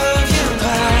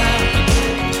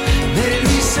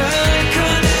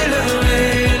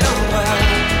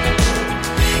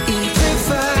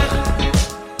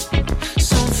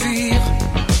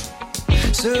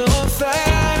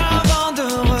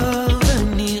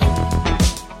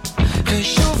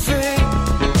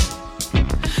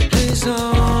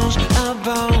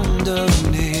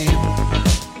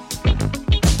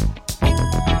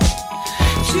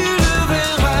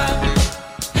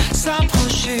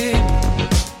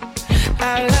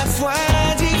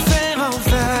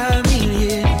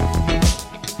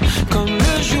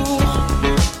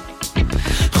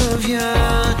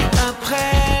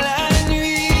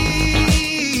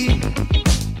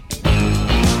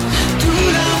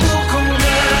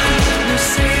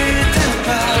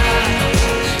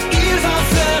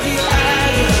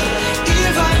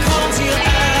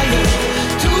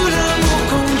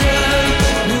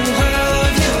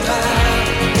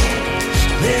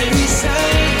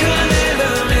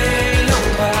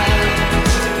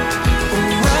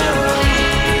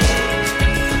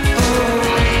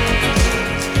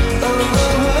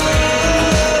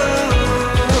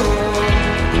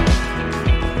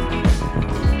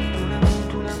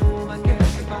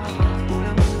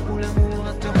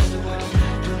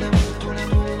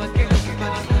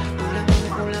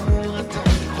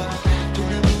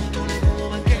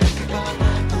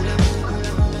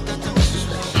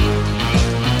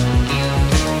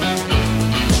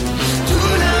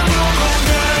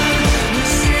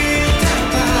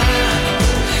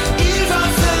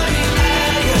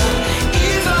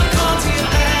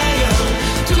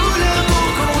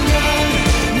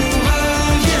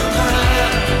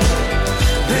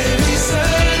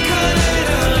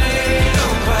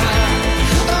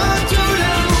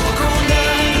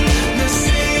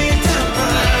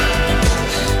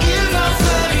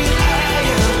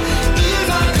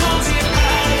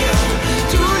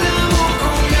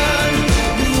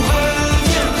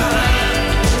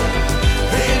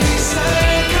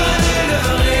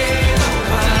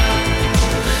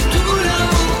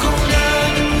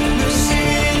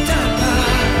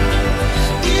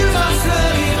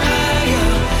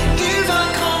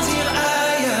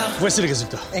Voici le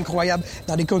résultat. Incroyable.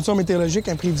 Dans des conditions météorologiques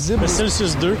imprévisibles... Le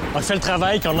Celsius 2 a fait le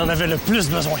travail quand on en avait le plus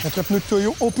besoin. Notre pneu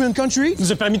Toyo Open Country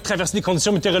nous a permis de traverser des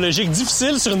conditions météorologiques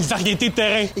difficiles sur une variété de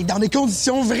terrains. Et dans des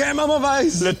conditions vraiment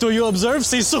mauvaises. Le Toyo Observe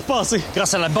s'est surpassé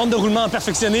grâce à la bande de roulement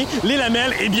perfectionnée, les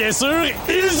lamelles et bien sûr,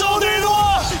 ils ont des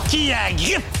doigts qui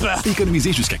agrippent.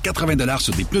 Économisez jusqu'à 80 $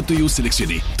 sur des pneus Toyo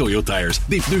sélectionnés. Toyo Tires,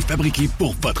 des pneus fabriqués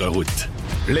pour votre route.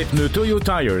 Les pneus Toyo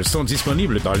Tires sont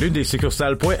disponibles dans l'une des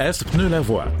succursales .S Pneus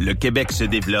Lavoie. Le Québec se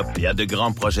développe et a de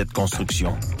grands projets de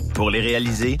construction. Pour les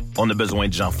réaliser, on a besoin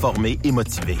de gens formés et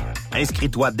motivés.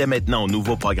 Inscris-toi dès maintenant au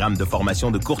nouveau programme de formation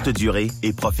de courte durée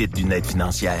et profite d'une aide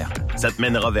financière. Ça te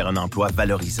mènera vers un emploi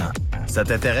valorisant. Ça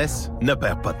t'intéresse? Ne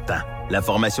perds pas de temps. La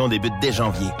formation débute dès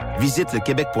janvier. Visite le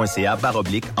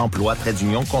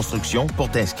québec.ca/emploi-construction pour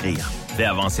t'inscrire. Fais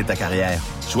avancer ta carrière.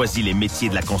 Choisis les métiers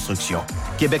de la construction.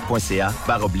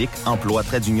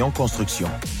 québec.ca/emploi-construction.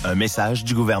 Un message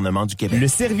du gouvernement du Québec. Le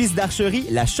service d'archerie,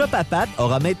 la Shop à Pat,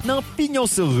 aura maintenant pignon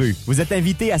sur rue. Vous êtes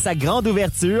invité à sa grande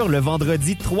ouverture le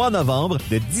vendredi 3 novembre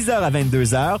de 10h à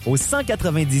 22h au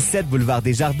 197 boulevard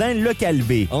des Jardins, local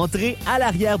B. Entrée à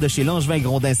l'arrière de chez Langevin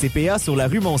Grondin CPA sur la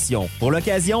rue Moncion. Pour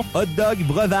l'occasion, hot dog,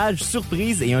 breuvage,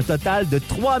 surprise et un total de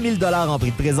 3000 $ en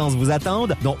prix de présence vous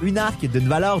attendent, dont une arc d'une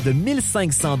valeur de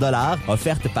 1500 $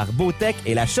 offerte par Beautech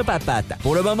et la Shop à Pat.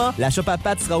 Pour le moment, la Shop à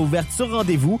Pat sera ouverte sur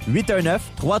rendez-vous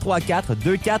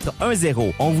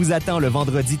 819-334-2410. On vous attend le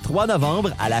vendredi 3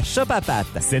 novembre à la Shop à Pat.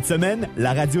 Cette semaine,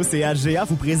 la radio CHGA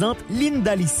vous présente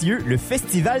Linda Licieux, le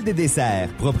Festival des desserts.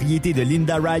 Propriété de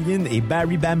Linda Ryan et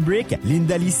Barry Bambrick,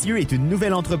 Linda Licieux est une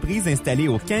nouvelle entreprise installée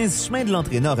au 15 chemin de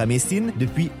l'entrée nord à Messine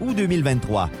depuis août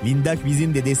 2023. Linda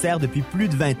cuisine des desserts depuis plus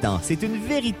de 20 ans. C'est une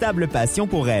véritable passion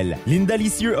pour elle. Linda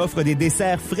Licieux offre des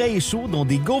desserts frais et chauds dont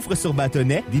des gaufres sur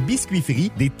bâtonnet, des biscuits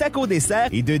frits, des tacos desserts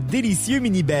et de délicieux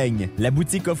mini-beignes. La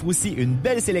boutique offre aussi une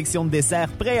belle sélection de desserts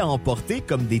prêts à emporter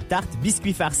comme des tartes,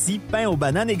 biscuits farcis, pain aux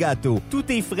bananes et gâteaux.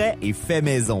 Tout est frais et fait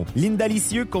maison. Linda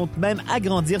Licieux compte même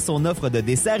agrandir son offre de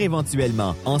desserts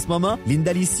éventuellement. En ce moment,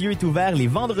 Linda Licieux est ouvert les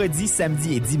vendredis,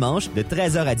 samedis et dimanches de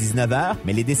 13h à 19h,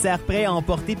 mais les desserts prêts à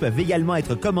emporter peuvent également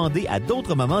être commandés à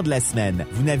d'autres moments de la semaine.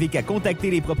 Vous n'avez qu'à contacter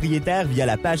les propriétaires via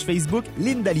la page Facebook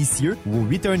Linda Licieux ou au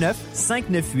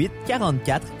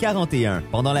 819-598-4441.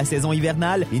 Pendant la saison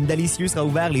hivernale, Linda Licieux sera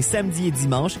ouvert les samedis et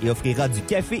dimanches et offrira du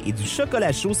café et du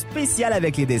chocolat chaud spécial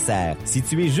avec les desserts.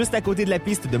 Situé juste à côté de la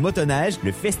piste de motoneige,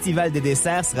 le Festival des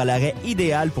desserts sera l'arrêt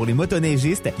idéal pour les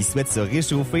motoneigistes qui souhaitent se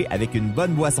réchauffer avec une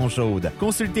bonne boisson chaude.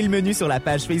 Consultez le menu sur la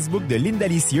page Facebook de Linda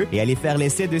Licieux et allez faire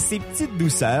l'essai de ces petites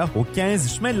douceurs au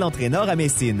 15 chemin de l'entrée nord à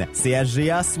Messine.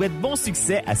 CHGA souhaite bon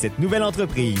succès à cette nouvelle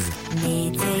entreprise.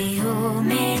 Météo,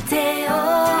 météo,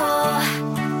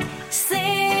 CHGA.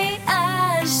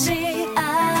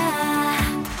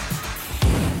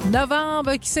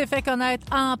 Novembre qui s'est fait connaître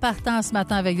en partant ce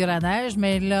matin avec de la neige,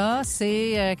 mais là,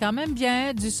 c'est quand même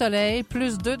bien du soleil,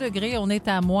 plus 2 degrés. On est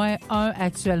à -1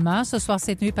 actuellement. Ce soir,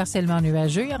 cette nuit, partiellement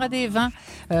nuageux. Il y aura des vents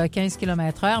 15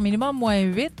 km/h, minimum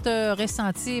 -8,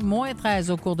 ressenti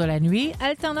 -13 au cours de la nuit.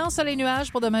 Alternance sur les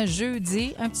nuages pour demain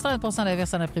jeudi. Un petit 30 %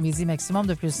 d'averse en après-midi, maximum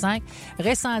de +5.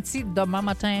 Ressenti demain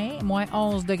matin,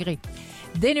 -11 degrés.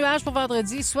 Des nuages pour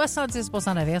vendredi, 70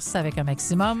 % d'averse avec un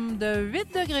maximum de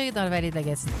 8 degrés dans la vallée de la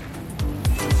Gatineau.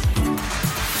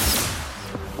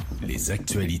 Les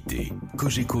actualités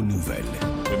Cogeco Nouvelles.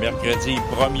 Le mercredi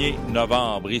 1er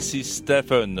novembre, ici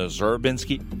Stephen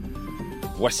Zerbinski.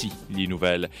 Voici les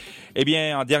nouvelles. Eh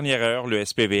bien, en dernière heure, le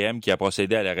SPVM qui a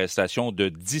procédé à l'arrestation de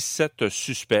 17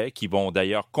 suspects qui vont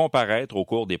d'ailleurs comparaître au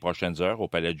cours des prochaines heures au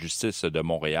Palais de justice de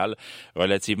Montréal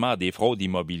relativement à des fraudes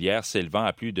immobilières s'élevant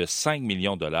à plus de 5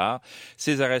 millions de $.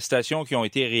 Ces arrestations qui ont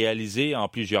été réalisées en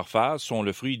plusieurs phases sont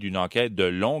le fruit d'une enquête de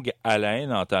longue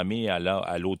haleine entamée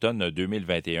à l'automne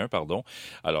 2021.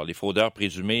 Alors, les fraudeurs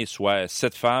présumés, soit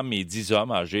 7 femmes et 10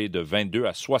 hommes âgés de 22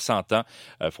 à 60 ans,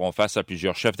 feront face à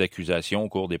plusieurs chefs d'accusation au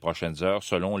cours des prochaines heures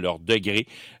selon leur degré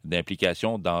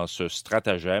d'implication dans ce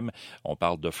stratagème. On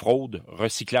parle de fraude,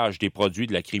 recyclage des produits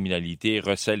de la criminalité,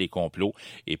 recel et complot.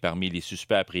 Et parmi les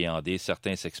suspects appréhendés,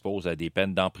 certains s'exposent à des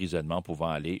peines d'emprisonnement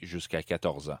pouvant aller jusqu'à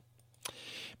 14 ans.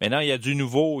 Maintenant, il y a du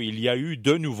nouveau. Il y a eu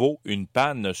de nouveau une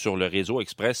panne sur le réseau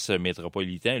express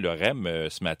métropolitain, le REM,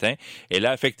 ce matin. Elle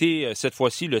a affecté cette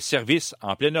fois-ci le service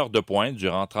en pleine heure de pointe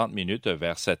durant 30 minutes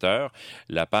vers 7 heures.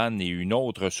 La panne et une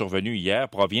autre survenue hier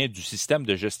provient du système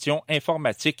de gestion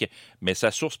informatique, mais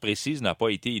sa source précise n'a pas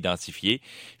été identifiée.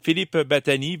 Philippe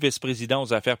Batani, vice-président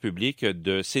aux affaires publiques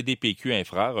de CDPQ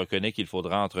Infra, reconnaît qu'il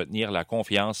faudra entretenir la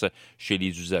confiance chez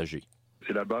les usagers.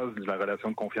 C'est la base de la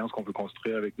relation de confiance qu'on veut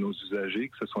construire avec nos usagers,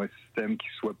 que ce soit un système qui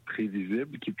soit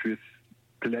prévisible, qui puisse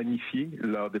planifier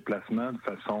leur déplacement de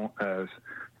façon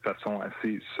façon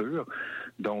assez sûre.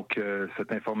 Donc,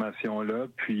 cette information-là,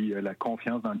 puis la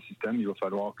confiance dans le système, il va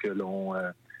falloir que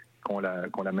qu'on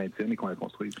la maintienne et qu'on la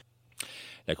construise.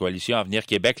 La coalition Avenir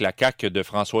Québec, la CAQ de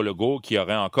François Legault, qui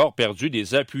aurait encore perdu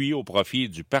des appuis au profit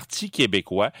du Parti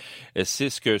québécois. C'est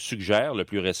ce que suggère le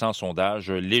plus récent sondage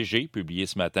léger publié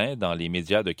ce matin dans les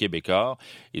médias de Québécois.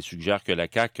 Il suggère que la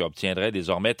CAQ obtiendrait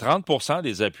désormais 30%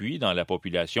 des appuis dans la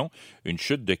population, une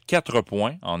chute de 4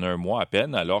 points en un mois à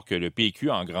peine, alors que le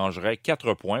PQ engrangerait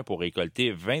 4 points pour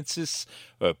récolter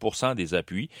 26% des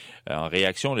appuis. En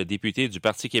réaction, le député du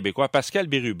Parti québécois, Pascal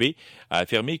Bérubé, a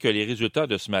affirmé que les résultats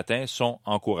de ce matin sont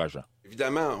encourageant.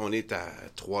 Évidemment, on est à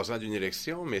 3 ans d'une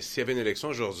élection, mais s'il y avait une élection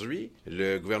aujourd'hui,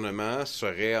 le gouvernement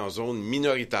serait en zone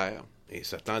minoritaire. Et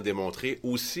ça tend à démontrer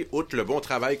aussi, outre le bon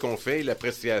travail qu'on fait et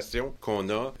l'appréciation qu'on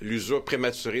a, l'usure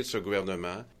prématurée de ce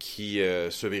gouvernement qui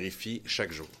se vérifie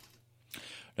chaque jour.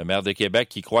 Le maire de Québec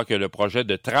qui croit que le projet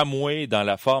de tramway dans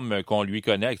la forme qu'on lui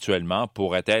connaît actuellement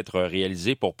pourrait être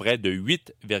réalisé pour près de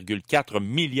 8,4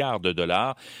 milliards de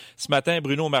dollars. Ce matin,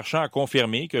 Bruno Marchand a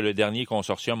confirmé que le dernier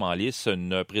consortium en lice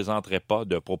ne présenterait pas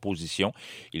de proposition.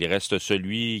 Il reste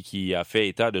celui qui a fait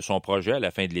état de son projet à la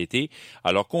fin de l'été.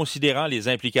 Alors, considérant les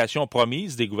implications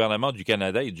promises des gouvernements du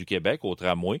Canada et du Québec au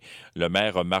tramway, le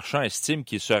maire Marchand estime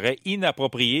qu'il serait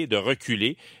inapproprié de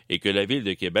reculer et que la Ville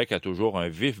de Québec a toujours un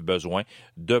vif besoin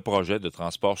de projets de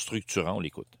transport structurants. On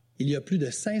l'écoute. Il y a plus de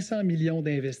 500 millions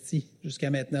d'investis jusqu'à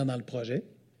maintenant dans le projet.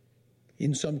 Et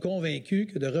nous sommes convaincus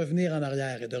que de revenir en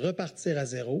arrière et de repartir à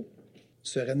zéro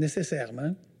serait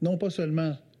nécessairement, non pas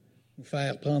seulement nous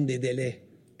faire prendre des délais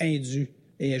indus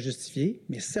et injustifiés,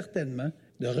 mais certainement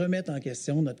de remettre en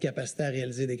question notre capacité à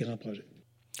réaliser des grands projets.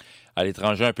 À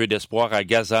l'étranger, un peu d'espoir à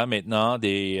Gaza maintenant.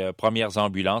 Des premières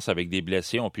ambulances avec des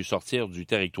blessés ont pu sortir du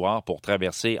territoire pour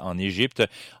traverser en Égypte.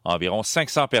 Environ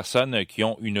 500 personnes qui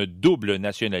ont une double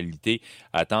nationalité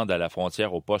attendent à la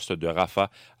frontière au poste de Rafah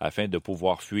afin de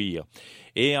pouvoir fuir.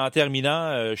 Et en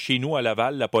terminant, chez nous à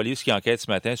Laval, la police qui enquête ce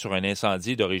matin sur un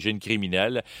incendie d'origine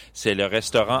criminelle. C'est le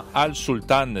restaurant Al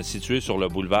Sultan situé sur le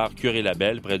boulevard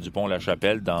Curé-Labelle près du pont La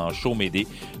Chapelle dans Chaumédé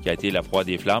qui a été la proie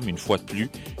des flammes une fois de plus.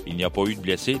 Il n'y a pas eu de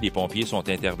blessés. Les pompiers sont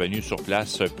intervenus sur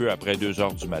place peu après 2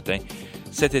 heures du matin.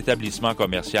 Cet établissement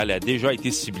commercial a déjà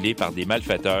été ciblé par des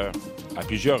malfaiteurs à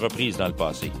plusieurs reprises dans le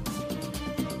passé.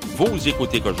 Vous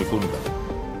écoutez Cogeco Nouvelles.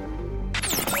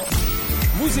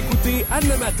 Vous écoutez Anne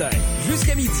le matin,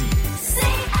 jusqu'à midi.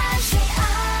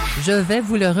 Je vais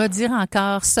vous le redire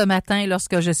encore ce matin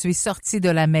lorsque je suis sortie de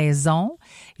la maison.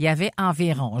 Il y avait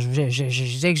environ,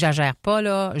 j'exagère pas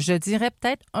là, je dirais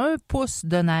peut-être 1 pouce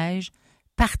de neige.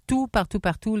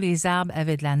 Partout, les arbres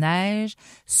avaient de la neige.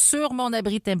 Sur mon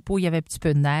abri tempo, il y avait un petit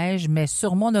peu de neige, mais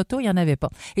sur mon auto, il n'y en avait pas.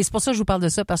 Et c'est pour ça que je vous parle de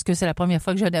ça, parce que c'est la première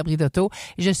fois que j'ai un abri d'auto.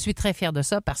 Je suis très fière de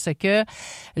ça, parce que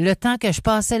le temps que je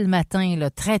passais le matin,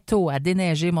 là, très tôt, à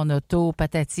déneiger mon auto,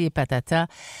 patati et patata,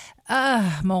 ah,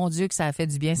 mon Dieu, que ça a fait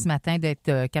du bien ce matin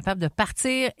d'être capable de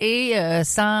partir et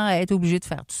sans être obligé de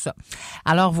faire tout ça.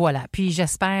 Alors voilà. Puis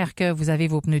j'espère que vous avez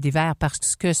vos pneus d'hiver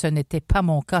parce que ce n'était pas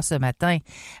mon cas ce matin.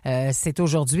 C'est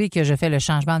aujourd'hui que je fais le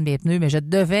changement de mes pneus, mais je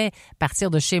devais partir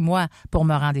de chez moi pour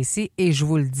me rendre ici et je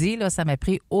vous le dis, là, ça m'a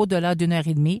pris au-delà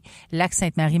d'1h30,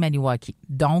 Lac-Sainte-Marie-Maniwaki.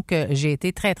 Donc, j'ai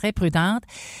été très, très prudente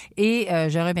et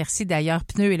je remercie d'ailleurs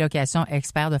Pneus et Location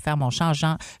Expert de faire mon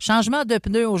changement de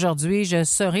pneus aujourd'hui. Je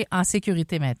serai en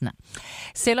sécurité maintenant.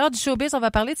 C'est l'heure du showbiz. On va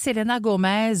parler de Selena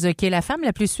Gomez, qui est la femme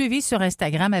la plus suivie sur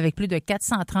Instagram avec plus de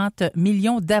 430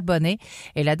 millions d'abonnés.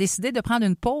 Elle a décidé de prendre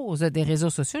une pause des réseaux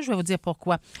sociaux. Je vais vous dire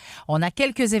pourquoi. On a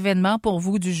quelques événements pour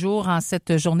vous du jour en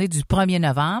cette journée du 1er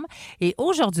novembre. Et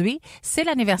aujourd'hui, c'est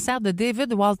l'anniversaire de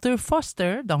David Walter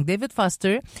Foster. Donc, David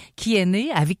Foster, qui est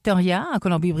né à Victoria, en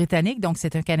Colombie-Britannique. Donc,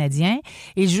 c'est un Canadien.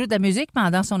 Il joue de la musique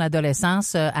pendant son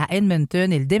adolescence à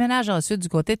Edmonton. Il déménage ensuite du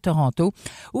côté de Toronto,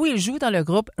 où il joue dans le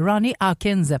groupe Ronnie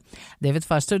Hawkins. David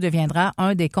Foster deviendra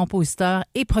un des compositeurs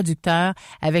et producteurs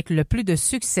avec le plus de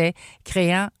succès,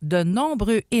 créant de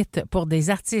nombreux hits pour des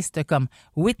artistes comme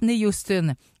Whitney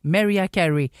Houston, Mariah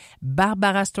Carey,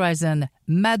 Barbara Streisand,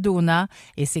 Madonna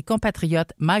et ses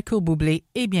compatriotes Michael Bublé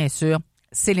et bien sûr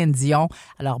Céline Dion.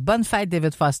 Alors, bonne fête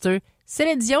David Foster.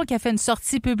 Céline Dion qui a fait une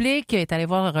sortie publique, est allée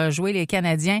voir jouer les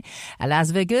Canadiens à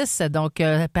Las Vegas. Donc,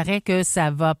 paraît que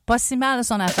ça va pas si mal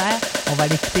son affaire. On va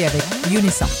l'écouter avec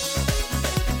Unison.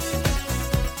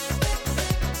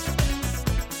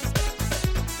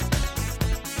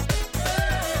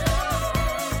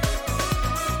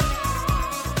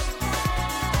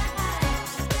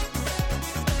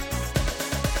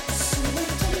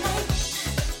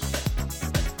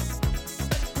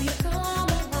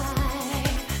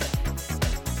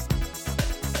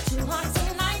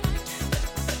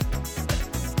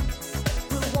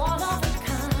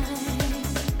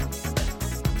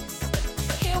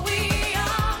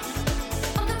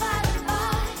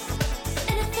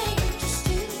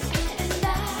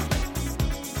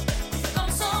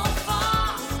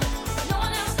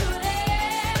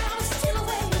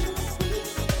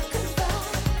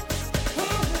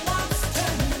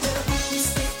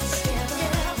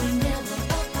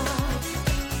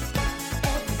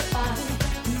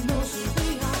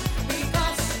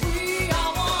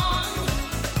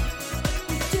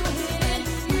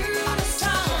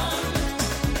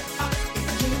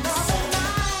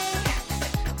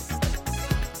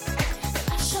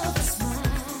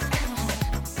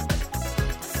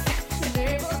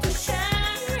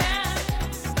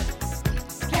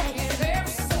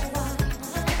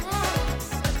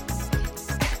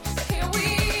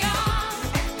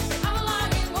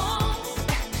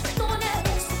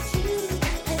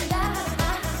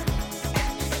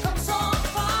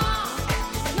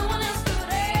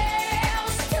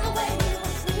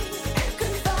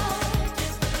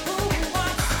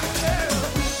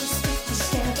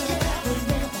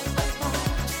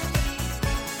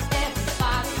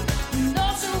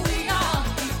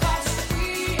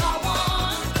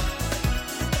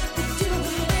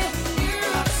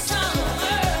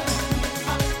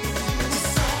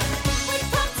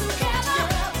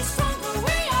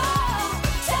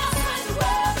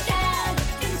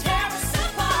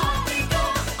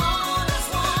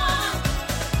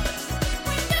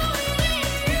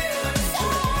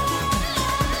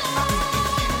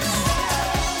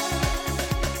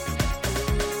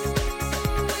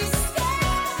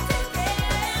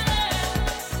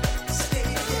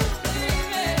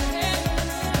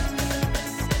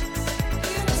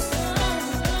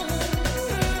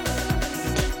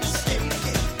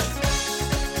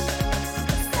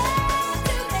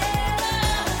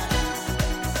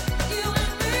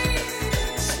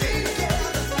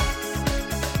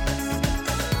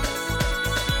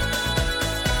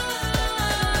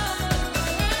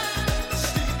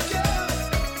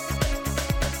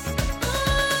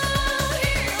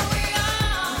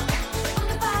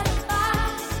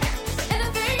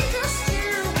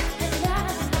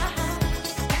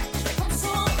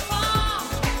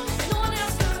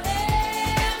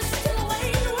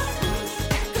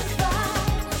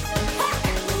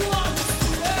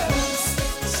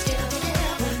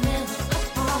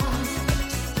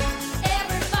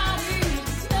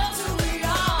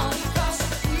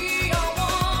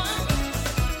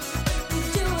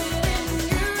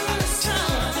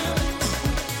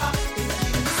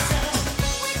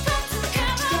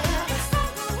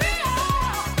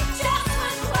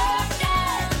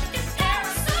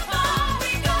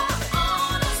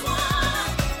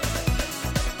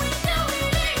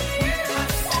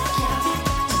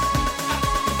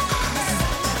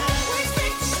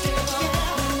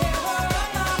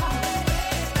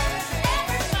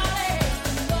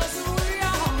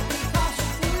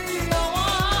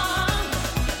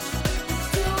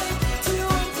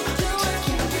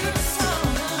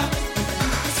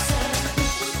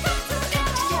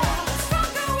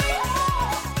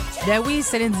 Ben oui,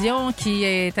 Céline Dion qui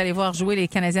est allée voir jouer les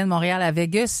Canadiens de Montréal à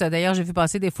Vegas. D'ailleurs, j'ai vu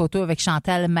passer des photos avec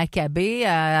Chantal Maccabé. Elle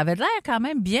avait l'air quand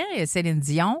même bien, Céline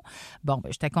Dion. Bon,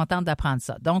 ben, j'étais contente d'apprendre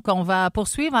ça. Donc, on va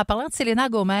poursuivre en parlant de Selena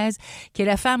Gomez, qui est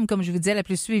la femme, comme je vous disais, la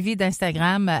plus suivie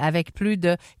d'Instagram avec plus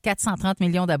de 430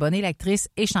 millions d'abonnés, l'actrice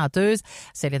et chanteuse.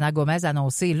 Selena Gomez a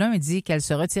annoncé lundi qu'elle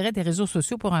se retirait des réseaux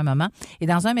sociaux pour un moment. Et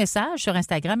dans un message sur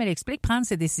Instagram, elle explique prendre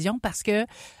ses décisions parce que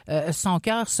son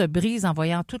cœur se brise en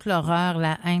voyant toute l'horreur,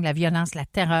 la haine, la violence, la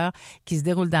terreur qui se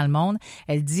déroule dans le monde.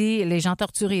 Elle dit « Les gens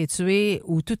torturés et tués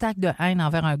ou tout acte de haine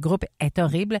envers un groupe est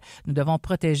horrible. Nous devons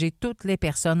protéger toutes les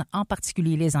personnes, en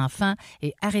particulier les enfants,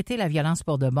 et arrêter la violence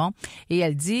pour de bon. » Et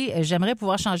elle dit « J'aimerais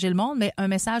pouvoir changer le monde, mais un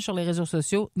message sur les réseaux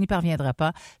sociaux n'y parviendra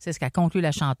pas. » C'est ce qu'a conclu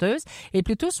la chanteuse. Et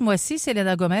plus tôt ce mois-ci,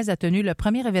 Selena Gomez a tenu le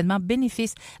premier événement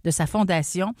bénéfice de sa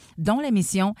fondation, dont la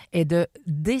mission est de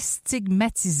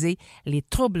déstigmatiser les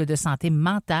troubles de santé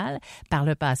mentale. Par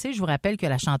le passé, je vous rappelle que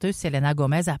la chanteuse Selena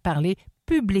Gomez a parlé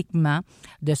publiquement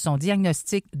de son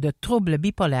diagnostic de trouble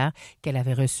bipolaire qu'elle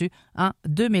avait reçu en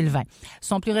 2020.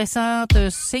 Son plus récent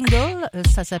single,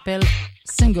 ça s'appelle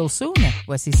Single Soon.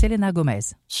 Voici Selena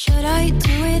Gomez. Should I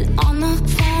do it on the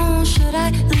phone? Should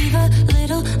I leave a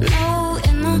little note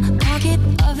in the pocket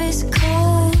of his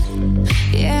coat?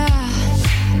 Yeah,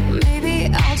 maybe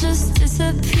I'll just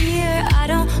disappear. I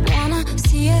don't wanna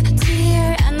see a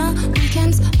tear, and the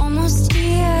weekend's almost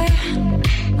here.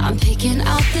 I'm picking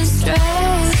out this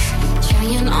dress,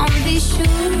 trying on these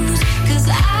shoes, 'cause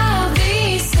I'll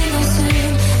be single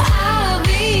soon. I'll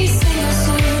be single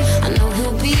soon. I know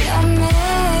he'll be a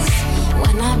mess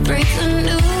when I break the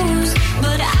news,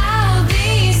 but I'll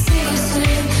be single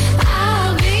soon.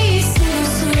 I'll be single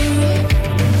soon.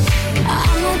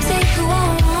 I'm gonna take who I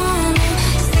wanna,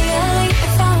 stay out late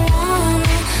if I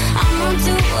wanna. I'm gonna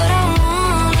do what I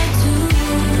wanna do.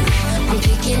 I'm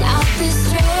picking out this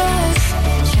dress,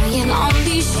 trying on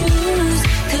these shoes,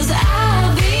 'cause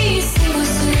I'll be single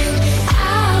soon.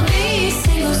 I'll be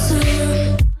single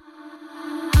soon.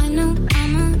 I know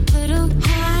I'm a little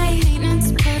high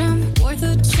maintenance, but I'm worth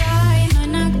a try.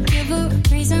 Might not give a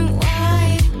reason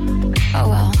why. Oh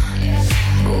well.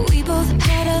 We both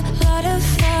had a lot of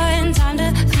fun. Time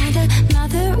to find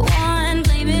another one.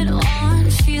 Blame it on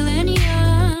feeling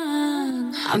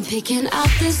young. I'm picking out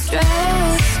this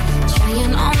dress,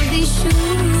 trying on these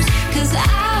shoes, 'cause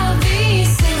I'll be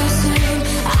single soon.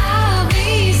 I'll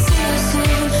be single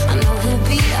soon. I know he'll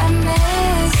be a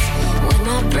mess when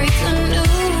I break the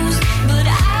news, but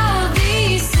I'll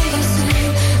be single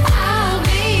soon. I'll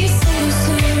be single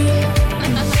soon.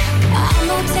 I'm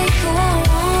gonna take who I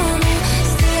wanna,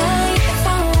 stay late if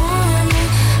I wanna.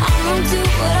 I'm gonna do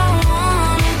what I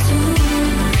wanna do.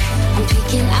 I'm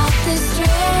picking out this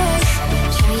dress,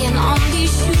 trying on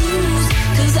these shoes,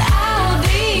 'cause I'll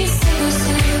be single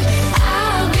soon.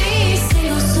 I'll be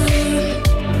single soon.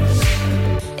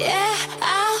 Yeah,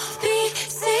 I'll be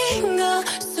single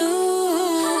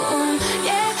soon.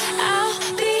 Yeah, I'll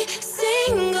be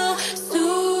single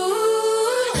soon.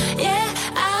 Yeah,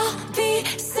 I'll be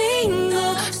single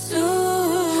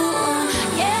soon.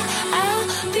 Yeah, I'll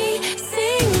be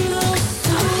single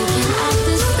soon. I'm picking out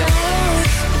this dress,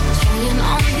 trying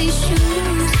on these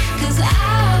shoes, 'cause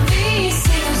I'll be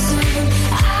single soon.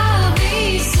 I'll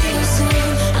be single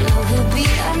soon. I know he'll be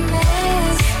a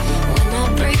mess when I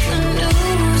break the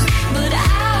news, but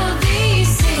I'll be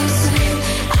single soon.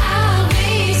 I'll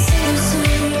be single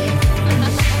soon.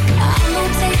 I'm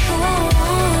gonna take who I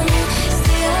wanna,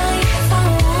 stay late if I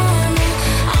wanna.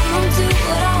 I'm gonna do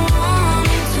what I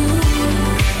wanna do.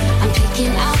 I'm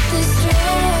picking out this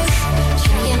dress,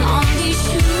 trying on these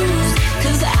shoes,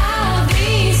 'cause I'll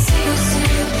be single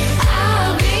soon.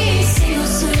 I'll be single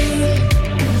soon.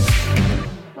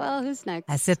 Well, who's next?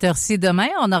 À cette heure-ci demain,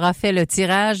 on aura fait le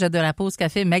tirage de la pause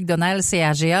café McDonald's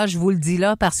CAGA. Je vous le dis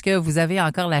là parce que vous avez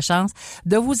encore la chance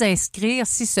de vous inscrire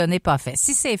si ce n'est pas fait.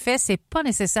 Si c'est fait, c'est pas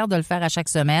nécessaire de le faire à chaque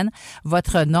semaine.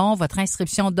 Votre nom, votre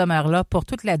inscription demeure là pour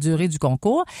toute la durée du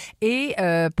concours. Et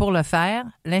pour le faire,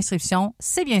 l'inscription,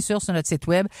 c'est bien sûr sur notre site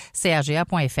web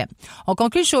caga.fm. On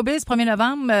conclut le showbiz 1er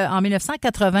novembre en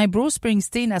 1980. Bruce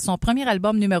Springsteen a son premier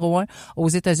album numéro 1 aux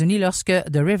États-Unis lorsque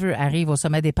The River arrive au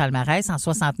sommet des palmarès. En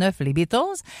 69, les Beatles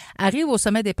arrivent au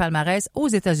sommet des palmarès aux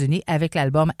États-Unis avec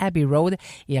l'album Abbey Road.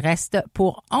 Il reste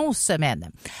pour 11 semaines.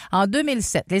 En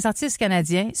 2007, les artistes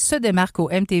canadiens se démarquent au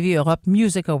MTV Europe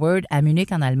Music Award à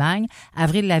Munich en Allemagne.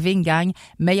 Avril Lavigne gagne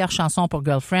meilleure chanson pour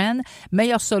Girlfriend.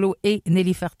 Meilleur solo et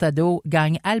Nelly Furtado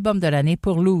gagne album de l'année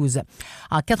pour Lose.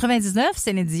 En 99,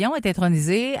 Céline Dion est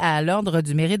intronisée à l'ordre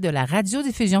du mérite de la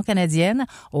radiodiffusion canadienne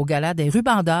au gala des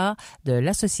Rubans d'or de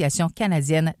l'Association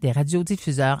canadienne des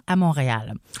radiodiffuseurs à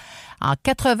Montréal. En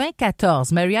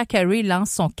 94, Mariah Carey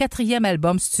lance son 4e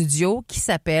album studio qui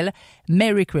s'appelle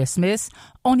Merry Christmas.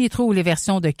 On y trouve les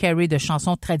versions de Carey de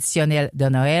chansons traditionnelles de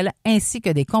Noël ainsi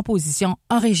que des compositions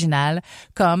originales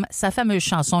comme sa fameuse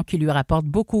chanson qui lui rapporte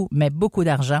beaucoup, mais beaucoup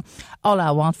d'argent, All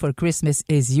I Want for Christmas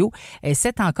Is You. Et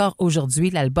c'est encore aujourd'hui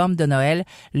l'album de Noël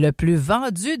le plus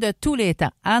vendu de tous les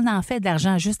temps. On en fait de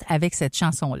l'argent juste avec cette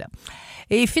chanson-là.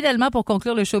 Et finalement, pour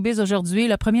conclure le showbiz aujourd'hui,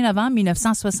 le 1er novembre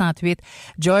 1968,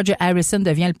 George Harrison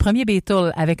devient le premier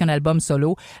Beatle avec un album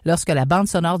solo lorsque la bande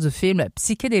sonore du film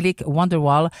psychédélique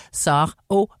Wonderwall sort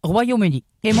au Royaume-Uni.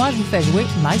 Et moi, je vous fais jouer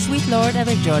My Sweet Lord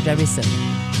avec George Harrison.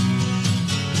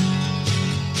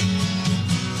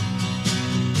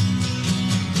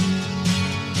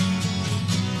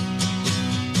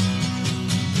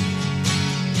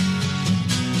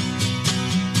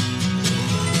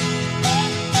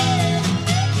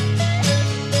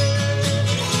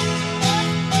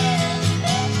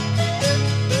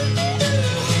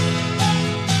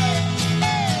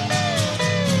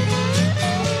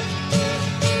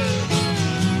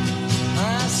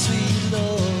 My sweet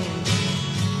Lord,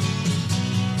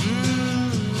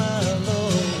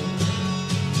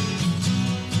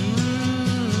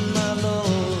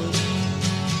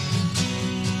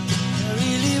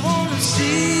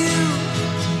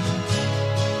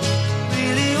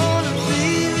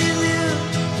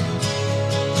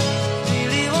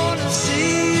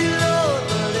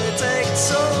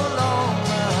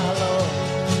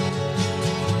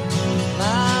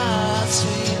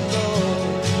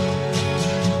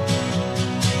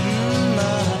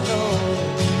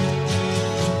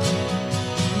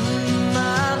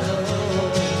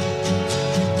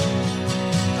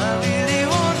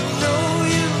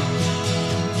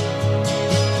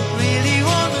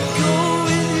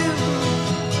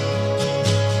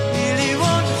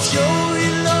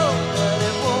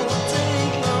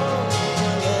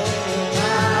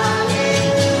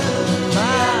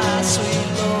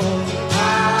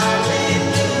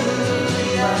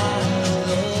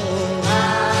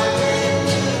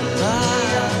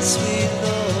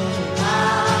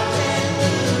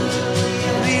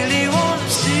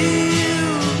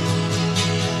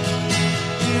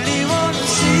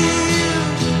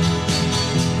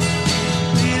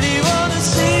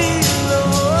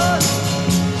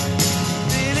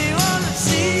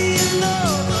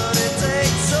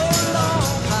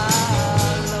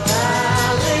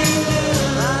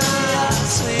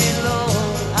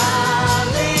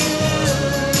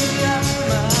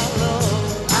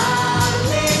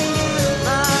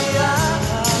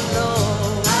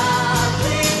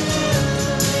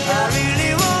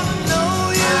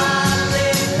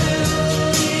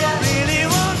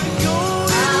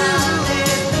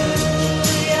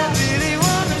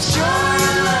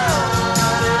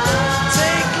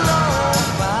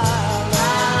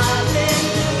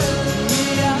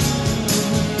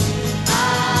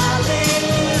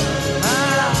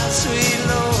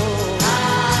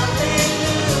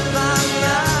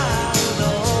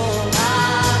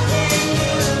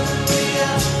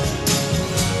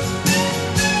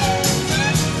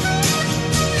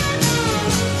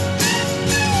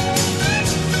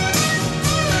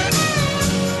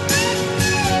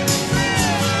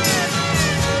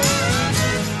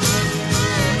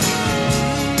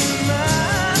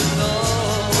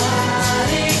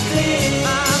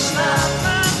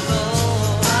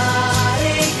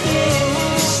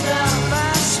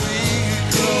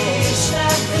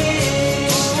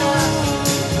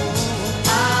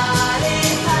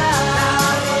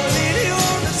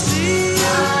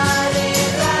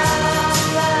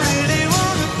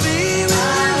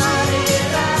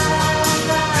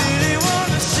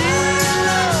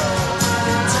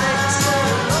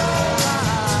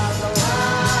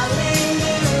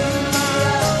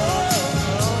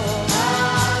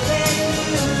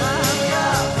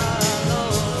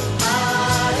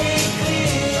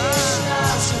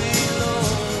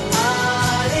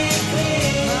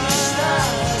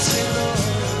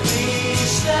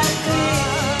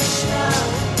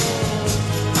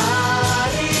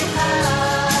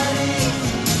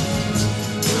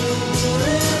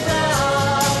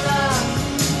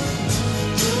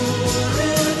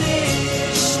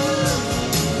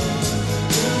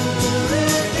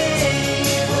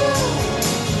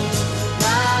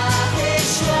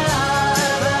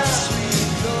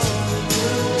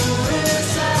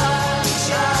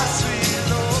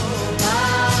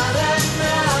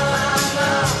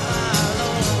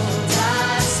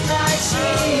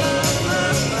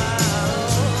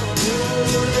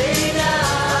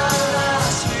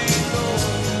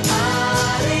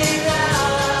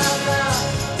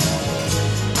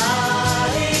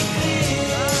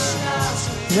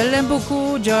 Je l'aime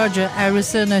beaucoup, George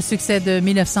Harrison, un succès de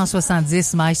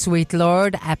 1970, My Sweet Lord.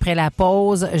 Après la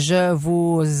pause, je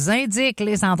vous indique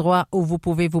les endroits où vous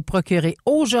pouvez vous procurer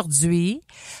aujourd'hui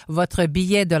votre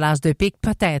billet de l'As de pique.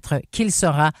 Peut-être qu'il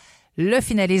sera le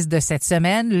finaliste de cette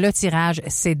semaine. Le tirage,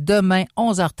 c'est demain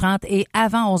 11h30 et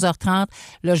avant 11h30,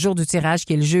 le jour du tirage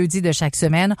qui est le jeudi de chaque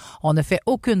semaine. On ne fait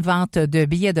aucune vente de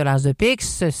billets de l'As de pique.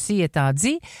 Ceci étant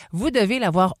dit, vous devez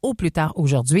l'avoir au plus tard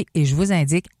aujourd'hui et je vous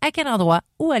indique à quel endroit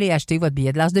où aller acheter votre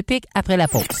billet de l'As de pique après la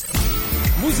pause.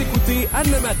 Vous écoutez Anne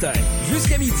le matin,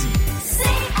 jusqu'à midi.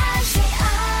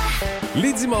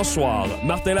 Les dimanches soirs,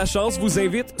 Martin Lachance vous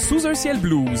invite sous un ciel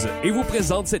blues et vous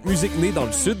présente cette musique née dans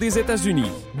le sud des États-Unis.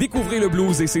 Découvrez le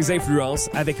blues et ses influences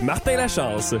avec Martin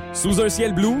Lachance. Sous un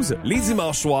ciel blues, les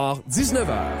dimanches soirs, 19h.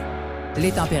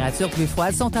 Les températures plus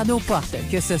froides sont à nos portes.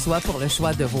 Que ce soit pour le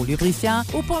choix de vos lubrifiants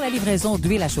ou pour la livraison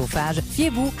d'huile à chauffage,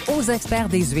 fiez-vous aux experts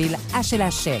des huiles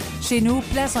HLH Shell. Chez nous,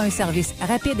 place à un service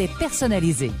rapide et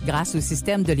personnalisé. Grâce au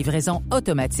système de livraison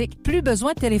automatique, plus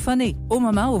besoin de téléphoner. Au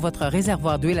moment où votre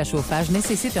réservoir d'huile à chauffage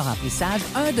nécessite un remplissage,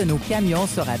 un de nos camions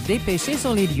sera dépêché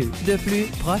sur les lieux. De plus,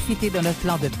 profitez de notre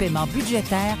plan de paiement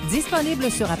budgétaire disponible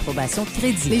sur approbation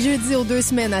crédit. Les jeudis aux 2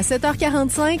 semaines à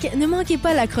 7h45, ne manquez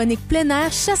pas la chronique plein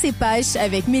air Chasse et pêche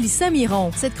avec Mélissa Miron.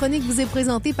 Cette chronique vous est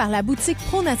présentée par la boutique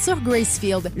Pro Nature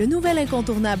Gracefield, le nouvel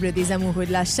incontournable des amoureux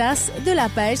de la chasse, de la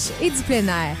pêche et du plein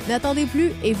air. N'attendez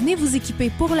plus et venez vous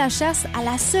équiper pour la chasse à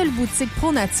la seule boutique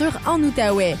Pro Nature en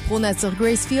Outaouais. Pro Nature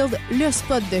Gracefield, le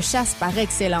spot de chasse par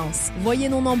excellence. Voyez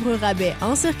nos nombreux rabais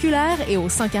en circulaire et au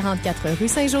 144 rue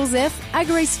Saint-Joseph à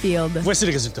Gracefield. Voici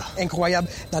le résultat. Incroyable.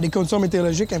 Dans des conditions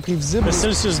météorologiques imprévisibles. Le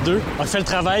Celsius 2 a fait le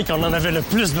travail quand on en avait le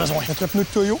plus besoin. Notre pneu de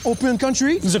Toyo Open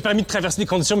Country nous a permis de traverser des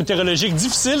conditions météorologiques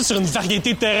difficiles sur une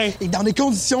variété de terrains. et dans des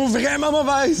conditions vraiment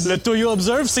mauvaises. Le Toyo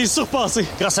Observe s'est surpassé.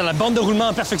 Grâce à la bande de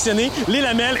roulement perfectionnée, les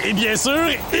lamelles et bien sûr,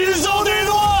 ils ont des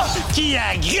doigts qui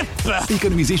agrippent.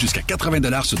 Économisez jusqu'à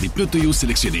 80 sur des pneus Toyo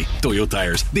sélectionnés. Toyo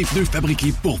Tires, des pneus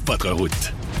fabriqués pour votre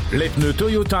route. Les pneus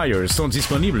Toyo Tires sont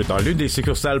disponibles dans l'une des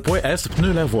succursales Point S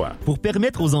Pneus Lavoie. Pour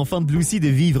permettre aux enfants de Blue Sea de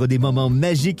vivre des moments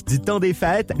magiques du temps des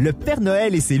fêtes, le Père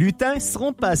Noël et ses lutins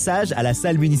seront de passage à la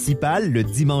salle municipale le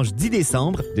dimanche 10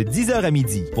 décembre de 10h à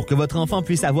midi. Pour que votre enfant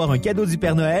puisse avoir un cadeau du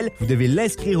Père Noël, vous devez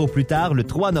l'inscrire au plus tard le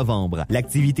 3 novembre.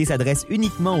 L'activité s'adresse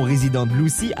uniquement aux résidents de Blue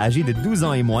Sea âgés de 12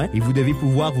 ans et moins et vous devez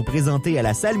pouvoir vous présenter à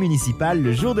la salle municipale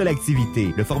le jour de l'activité.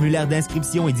 Le formulaire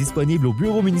d'inscription est disponible au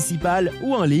bureau municipal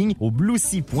ou en ligne au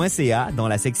bluesea.ca dans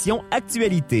la section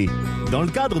Actualité. Dans le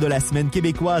cadre de la Semaine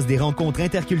québécoise des rencontres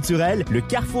interculturelles, le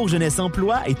Carrefour Jeunesse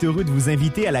Emploi est heureux de vous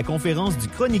inviter à la conférence du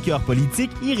chroniqueur politique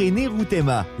Irénée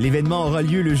Routema. L'événement aura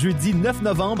lieu le jeudi 9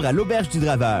 novembre à l'Auberge du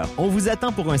Draveur. On vous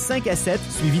attend pour un 5 à 7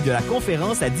 suivi de la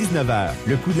conférence à 19h.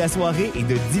 Le coût de la soirée est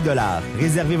de 10 $.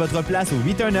 Réservez votre place au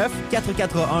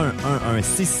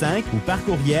 819-441-1165 ou par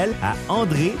courriel à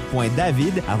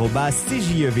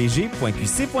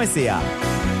andré.david@cjevg.qc.ca.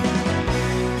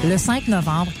 Le 5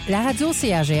 novembre, la radio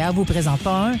CAGA vous présente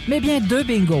pas un, mais bien 2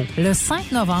 bingos. Le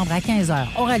 5 novembre à 15h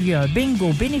aura lieu un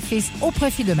bingo bénéfice au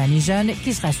profit de Mamie Jeune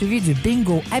qui sera suivi du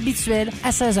bingo habituel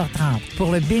à 16h30.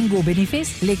 Pour le bingo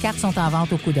bénéfice, les cartes sont en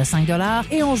vente au coût de 5 $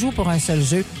 et on joue pour un seul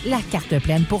jeu, la carte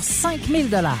pleine pour 5 000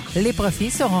 $. Les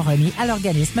profits seront remis à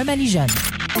l'organisme Mamie Jeune.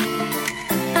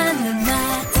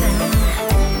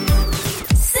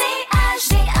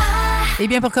 Eh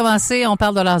bien, pour commencer, on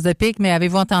parle de l'As de pique, mais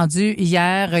avez-vous entendu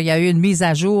hier, il y a eu une mise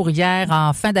à jour hier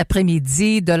en fin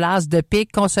d'après-midi de l'As de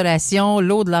pique, consolation,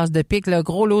 lot de l'As de pique, le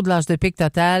gros lot de l'As de pique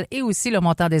total et aussi le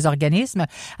montant des organismes.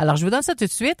 Alors, je vous donne ça tout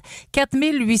de suite. 4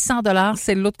 800 $,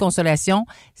 c'est le lot de consolation.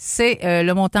 C'est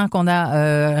le montant qu'on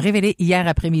a révélé hier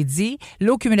après-midi.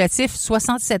 Lot cumulatif,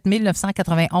 67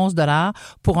 991 $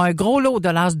 pour un gros lot de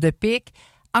l'As de pique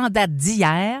en date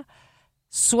d'hier.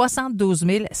 72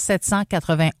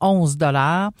 791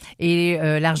 $ et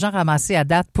l'argent ramassé à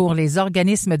date pour les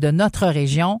organismes de notre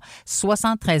région,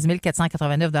 73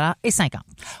 489 $ et 50.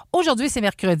 Aujourd'hui, c'est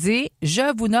mercredi.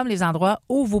 Je vous nomme les endroits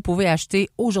où vous pouvez acheter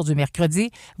aujourd'hui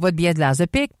mercredi votre billet de l'As de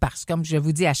pique parce que comme je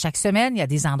vous dis à chaque semaine, il y a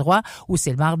des endroits où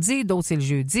c'est le mardi, d'autres c'est le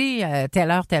jeudi, telle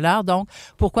heure. Donc,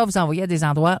 pourquoi vous envoyer à des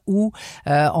endroits où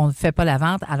on ne fait pas la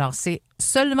vente? Alors, c'est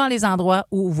seulement les endroits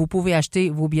où vous pouvez acheter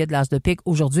vos billets de l'As de pique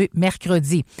aujourd'hui, mercredi.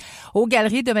 Aux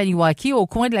Galeries de Maniwaki, au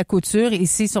coin de la Couture,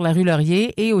 ici sur la rue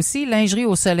Laurier, et aussi Lingerie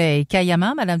au Soleil.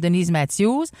 Kayama, Madame Denise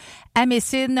Matthews, À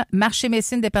Messine, Marché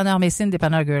Messine, dépanneur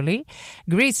Gurley.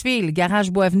 Gracefield,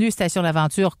 Garage Bois-Avenue, Station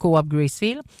L'Aventure, Coop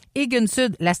Gracefield. Egan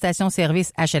Sud, la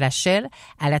station-service HLHL.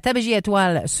 À la Tabagie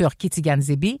Étoile sur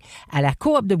Kitigan-Zibi. À la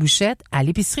Coop de Bouchette. À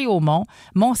l'épicerie Aumont.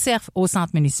 Montcerf au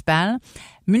centre municipal.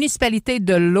 Municipalité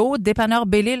de l'eau, dépanneur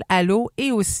Belle-Île à l'eau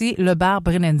et aussi le bar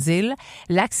Brennenzil.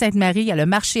 Lac-Sainte-Marie, il y a le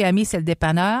marché Ami, c'est le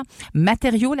dépanneur.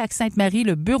 Matériaux Lac-Sainte-Marie,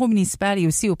 le bureau municipal et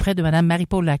aussi auprès de Mme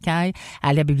Marie-Paul Lacaille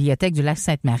à la bibliothèque du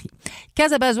Lac-Sainte-Marie.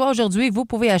 Casa-Bazois, aujourd'hui, vous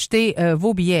pouvez acheter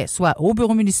vos billets soit au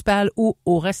bureau municipal ou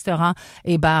au restaurant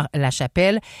et bar La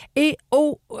Chapelle et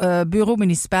au bureau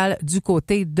municipal du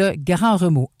côté de Grand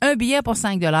Remous. Un billet pour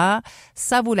 5 $,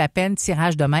 ça vaut la peine.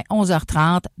 Tirage demain,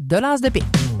 11h30, de l'As de Pique.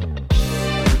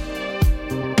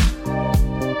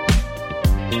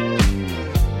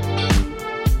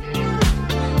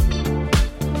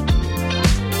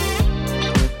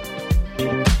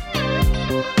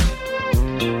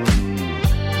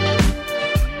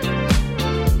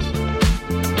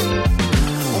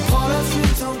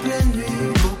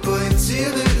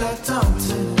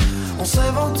 On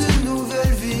s'invente une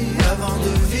nouvelle vie avant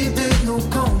de vider nos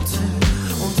comptes.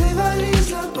 On dévalise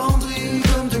la penderie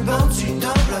comme des bandits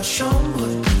dans la chambre.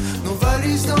 Nos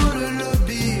valises dans le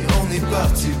lobby, on est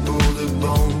parti pour de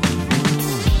bon.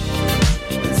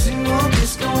 Dis-moi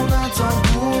qu'est-ce qu'on attend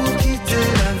pour quitter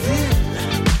la ville.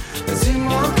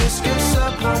 Dis-moi qu'est-ce que ça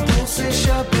prend pour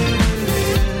s'échapper de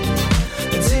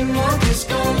l'île. Dis-moi qu'est-ce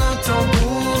qu'on attend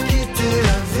pour quitter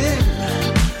la ville.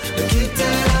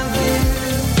 Quitter la ville.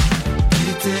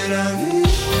 Quitter la ville.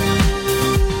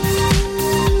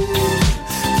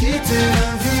 Quitter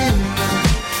la ville.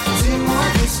 Dis-moi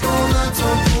qu'est-ce qu'on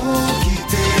attend pour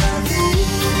quitter la ville.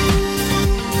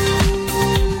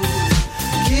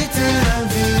 Quitter la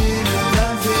ville, la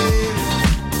ville.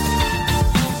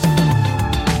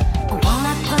 On prend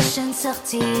la prochaine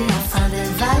sortie afin de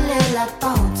valer la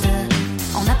pente.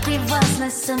 On apprivoise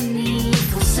l'insomnie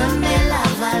pour semer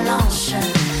l'avalanche.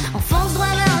 On fonce droit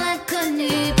vers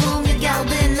l'inconnu pour mieux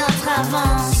garder notre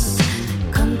avance.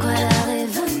 Comme quoi l'heure est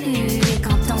venue et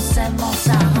quand on s'aime on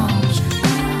s'arrange.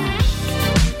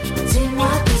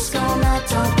 Dis-moi qu'est-ce qu'on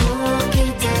attend pour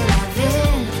quitter la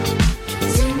ville.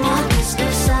 Dis-moi qu'est-ce que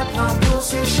ça prend pour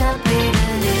s'échapper de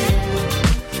l'île.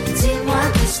 Dis-moi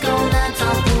qu'est-ce qu'on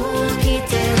attend pour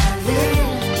quitter la ville.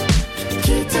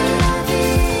 Quitter la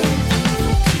ville.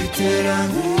 Quitter la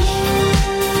ville.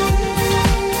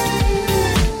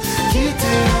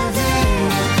 Quitter la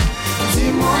ville.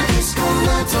 Dis-moi qu'est-ce qu'on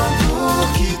attend pour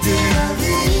quitter la ville.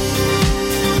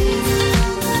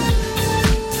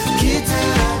 Quitter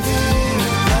la ville,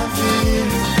 la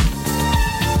ville.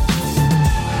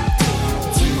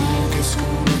 Dis-moi qu'est-ce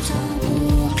qu'on attend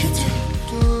pour quitter.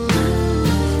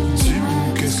 Dis-moi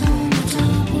qu'est-ce qu'on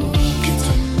attend pour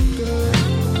quitter.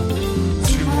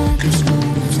 Dis-moi qu'est-ce qu'on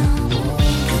attend pour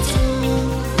quitter.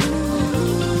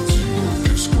 Dis-moi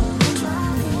qu'est-ce qu'on attend pour quitter.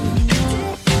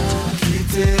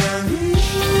 Quitter la ville.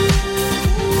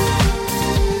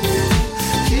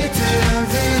 Quitter la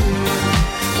ville.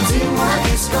 Dis-moi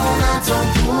qu'est-ce qu'on attend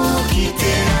pour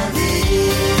quitter la ville.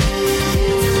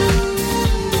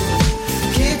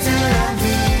 Quitter la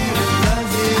ville, la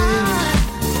ville. Dis-moi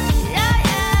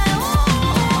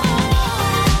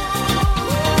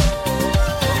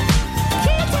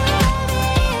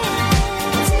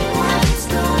qu'est-ce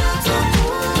qu'on attend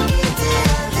pour quitter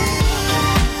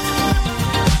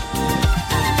la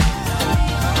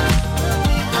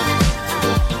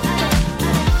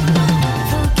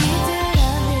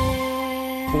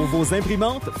Pour vos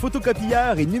imprimantes,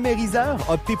 photocopieurs et numériseurs,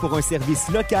 optez pour un service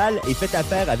local et faites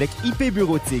affaire avec IP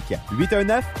Bureautique.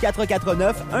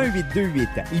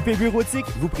 819-449-1828. IP Bureautique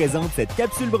vous présente cette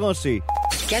capsule branchée.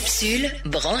 Capsule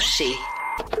branchée.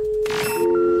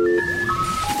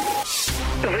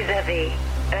 Vous avez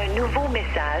un nouveau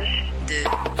message de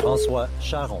François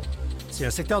Charon. C'est un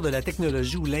secteur de la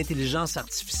technologie où l'intelligence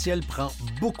artificielle prend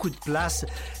beaucoup de place.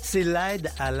 C'est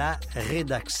l'aide à la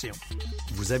rédaction.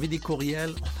 Vous avez des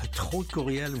courriels, on a trop de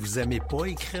courriels, vous aimez pas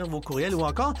écrire vos courriels ou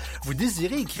encore vous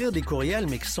désirez écrire des courriels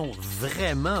mais qui sont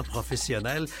vraiment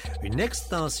professionnels. Une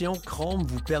extension Chrome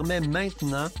vous permet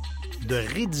maintenant de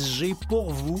rédiger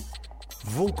pour vous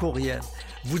vos courriels.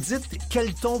 Vous dites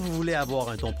quel ton vous voulez avoir,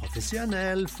 un ton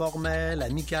professionnel, formel,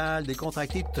 amical,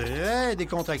 décontracté, très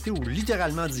décontracté ou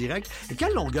littéralement direct. Et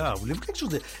quelle longueur? Voulez-vous quelque chose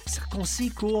de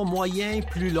circoncis, court, moyen,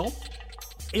 plus long?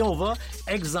 Et on va,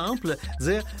 exemple,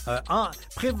 dire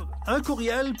un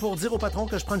courriel pour dire au patron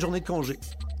que je prends une journée de congé.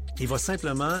 Il va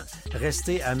simplement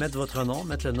rester à mettre votre nom,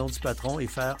 mettre le nom du patron et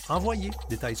faire envoyer.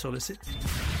 Détail sur le site.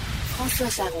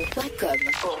 françoischaron.com.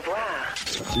 Au revoir.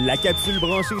 La capsule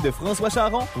branchée de François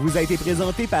Charon vous a été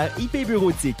présentée par IP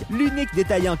Bureautique, l'unique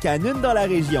détaillant Canon dans la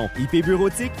région. IP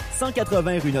Bureautique,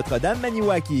 180 rue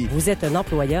Notre-Dame-Maniwaki. Vous êtes un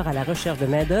employeur à la recherche de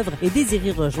main-d'œuvre et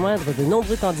désirez rejoindre de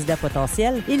nombreux candidats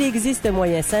potentiels? Il existe un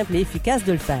moyen simple et efficace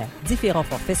de le faire. Différents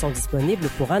forfaits sont disponibles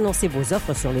pour annoncer vos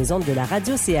offres sur les ondes de la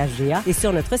radio CHGA et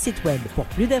sur notre site web. Pour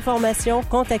plus d'informations,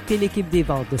 contactez l'équipe des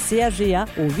ventes de CHGA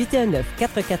au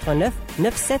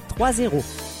 819-449-9730.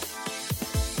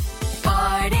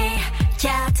 Party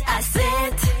 4 à 7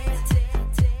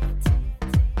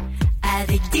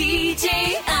 avec DJ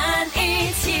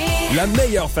Anne-Étienne. La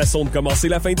meilleure façon de commencer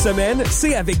la fin de semaine,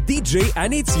 c'est avec DJ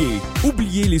Anne-Étienne.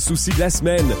 Oubliez les soucis de la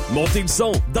semaine. Montez le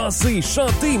son, dansez,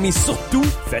 chantez, mais surtout,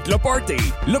 faites le party.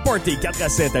 Le Party 4 à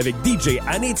 7 avec DJ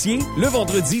Anne-Étienne, le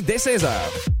vendredi dès 16h.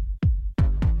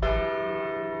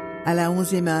 À la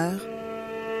 11e heure,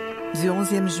 du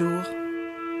 11e jour,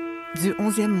 du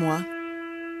 11e mois,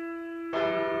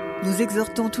 nous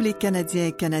exhortons tous les Canadiens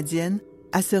et Canadiennes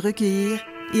à se recueillir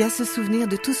et à se souvenir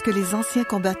de tout ce que les anciens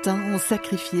combattants ont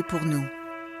sacrifié pour nous.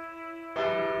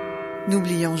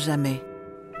 N'oublions jamais.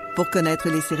 Pour connaître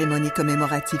les cérémonies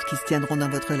commémoratives qui se tiendront dans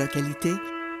votre localité,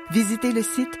 visitez le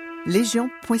site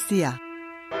légion.ca.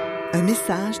 Un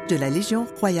message de la Légion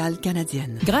royale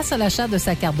canadienne. Grâce à l'achat de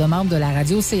sa carte de membre de la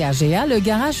radio CHGA, le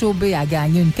Garage OB a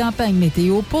gagné une campagne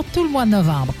météo pour tout le mois de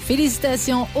novembre.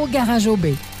 Félicitations au Garage OB.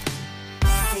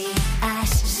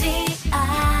 CHGA,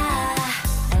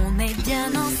 on est bien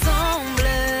ensemble.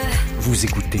 Vous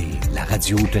écoutez la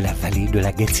radio de la vallée de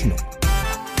la Gatineau.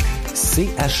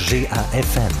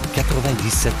 CHGA-FM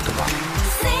 97.3.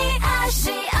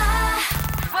 CHGA,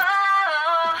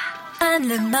 Anne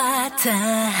le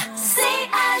matin.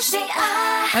 CHGA.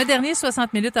 Un dernier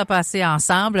 60 minutes à passer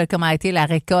ensemble. Comment a été la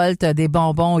récolte des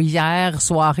bonbons hier,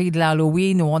 soirée de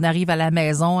l'Halloween, où on arrive à la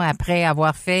maison après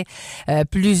avoir fait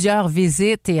plusieurs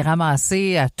visites et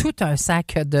ramassé tout un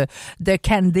sac de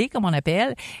candy, comme on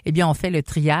appelle. Eh bien, on fait le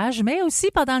triage, mais aussi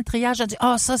pendant le triage, on dit «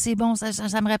 Ah, ça c'est bon,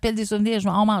 ça me rappelle des souvenirs,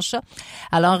 on mange ça. »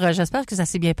 Alors, j'espère que ça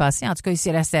s'est bien passé. En tout cas, ici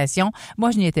à la station,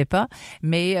 moi, je n'y étais pas,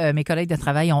 mais mes collègues de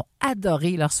travail ont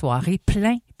adoré leur soirée.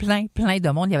 Plein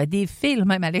de monde. Il y avait des files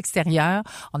même à l'extérieur.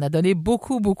 On a donné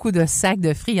beaucoup de sacs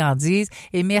de friandises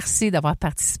et merci d'avoir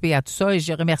participé à tout ça. Et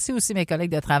je remercie aussi mes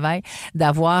collègues de travail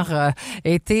d'avoir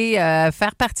été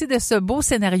faire partie de ce beau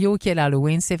scénario qui est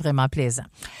l'Halloween. C'est vraiment plaisant.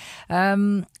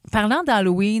 Parlant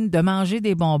d'Halloween, de manger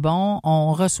des bonbons,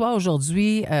 on reçoit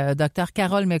aujourd'hui Dr.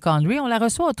 Carole McConry. On la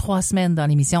reçoit aux 3 semaines dans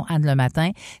l'émission Anne le matin.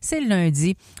 C'est le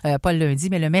lundi, pas le lundi,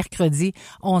 mais le mercredi,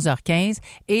 11h15.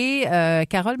 Et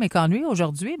Carole McConry,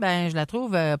 aujourd'hui, ben je la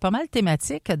trouve pas mal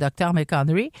thématique, Dr.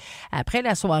 McConry. Après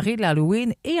la soirée de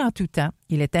l'Halloween et en tout temps,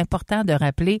 il est important de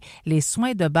rappeler les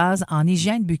soins de base en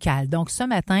hygiène buccale. Donc, ce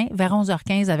matin, vers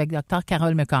 11h15, avec Dr.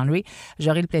 Carole McConry,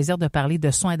 j'aurai le plaisir de parler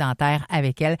de soins dentaires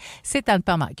avec elle. C'est à ne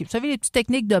pas manquer. Vous savez, les petites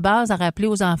techniques de base à rappeler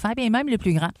aux enfants, bien même les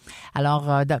plus grands.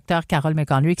 Alors, Dr. Carole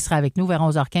McConry qui sera avec nous vers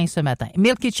 11h15 ce matin.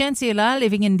 Milk Kitchen, c'est là,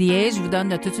 Living in the Age. Je vous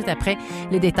donne tout de suite après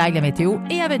les détails de la météo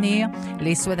et à venir,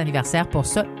 les souhaits d'anniversaire pour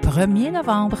ce 1er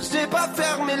novembre. J'ai pas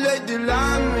fermé l'œil de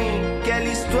la nuit, quelle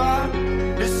histoire.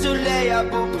 Le soleil a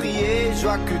beau briller, je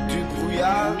vois que du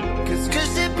brouillard. Qu'est-ce que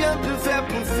j'ai bien pu faire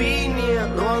pour finir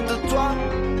loin de toi?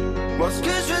 Moi ce que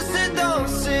je veux c'est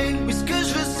danser, oui ce que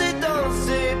je veux c'est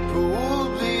danser pour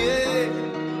oublier.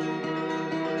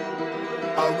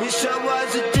 I wish I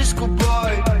was a disco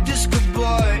boy,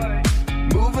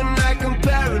 moving like I'm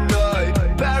paranoid.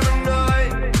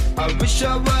 I wish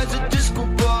I was a disco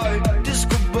boy.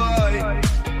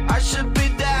 I should be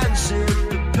dancing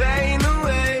the pain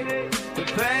away.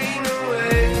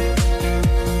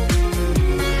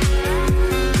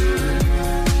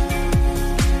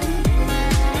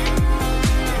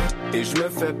 Et je me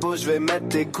fais beau, je vais mettre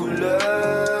des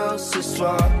couleurs ce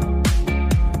soir.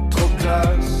 Trop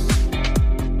classe.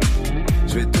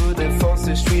 Je vais tout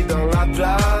défoncer, je suis dans la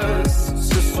place.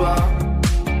 Ce soir,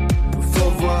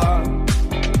 faut voir.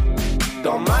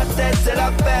 Dans ma tête c'est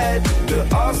la fête,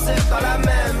 dehors c'est pas la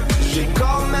même. J'ai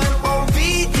quand même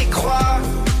envie d'y croire.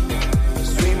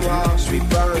 Suis-moi, je suis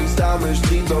pas une star mais je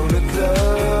vis dans le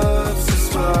club ce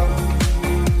soir.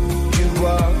 Tu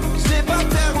vois, j'ai pas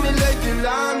fermé l'œil de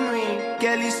la nuit.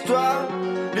 Quelle histoire,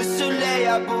 le soleil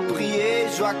a beau briller,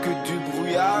 je vois que du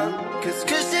brouillard. Qu'est-ce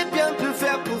que j'ai bien pu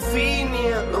faire pour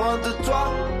finir loin de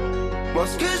toi? Moi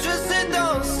ce que je veux c'est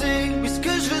danser, oui ce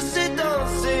que je veux c'est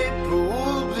danser pour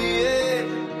oublier.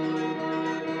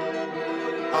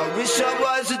 I wish I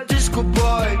was a disco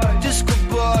boy,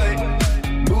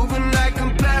 moving like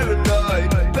I'm paranoid.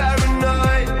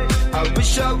 I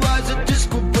wish I was a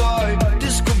disco boy.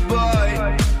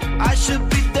 I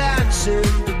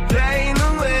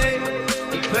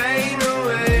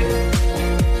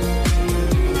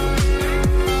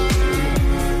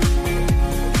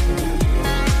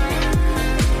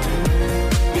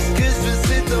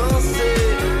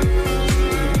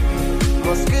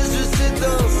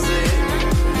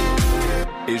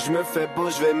Et je me fais beau,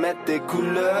 je vais mettre des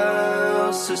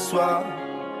couleurs ce soir.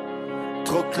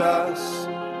 Trop classe.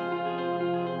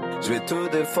 Je vais tout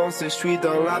défoncer, je suis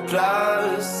dans la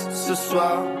place ce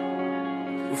soir.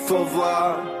 Faut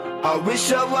voir. I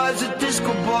wish I was a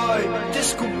disco boy,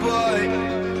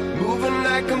 moving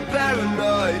like I'm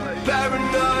paranoid,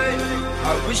 paranoid.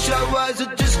 I wish I was a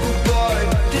disco boy.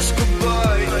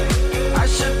 I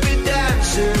should be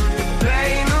dancing,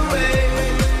 pain away,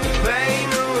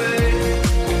 pain away.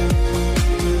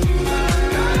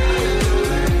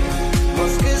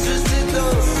 Parce que je sais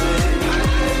danser,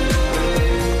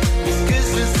 parce que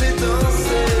je sais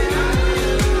danser,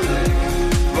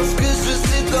 parce que je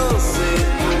sais danser.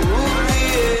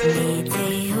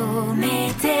 Météo,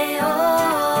 météo,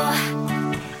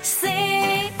 C-A-G-A.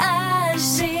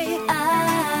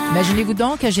 Imaginez-vous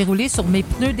donc que j'ai roulé sur mes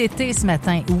pneus d'été ce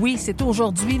matin. Oui, c'est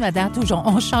aujourd'hui ma date où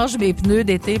on change mes pneus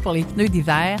d'été pour les pneus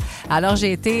d'hiver. Alors,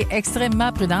 j'ai été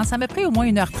extrêmement prudente. Ça m'a pris au moins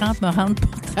 1h30 me rendre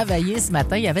pour travailler ce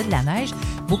matin. Il y avait de la neige.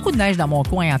 Beaucoup de neige dans mon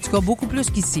coin, en tout cas, beaucoup plus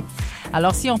qu'ici.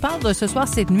 Alors, si on parle de ce soir,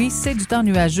 cette nuit, c'est du temps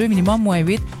nuageux, minimum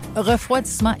 -8,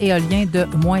 refroidissement éolien de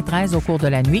 -13 au cours de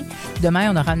la nuit.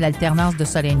 Demain, on aura une alternance de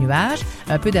soleil-nuage,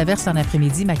 un peu d'averse en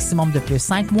après-midi, maximum de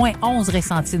 +5, -11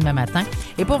 ressenti demain matin.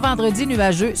 Et pour vendredi,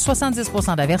 nuageux,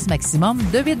 70% d'averse, maximum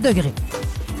de 8 degrés.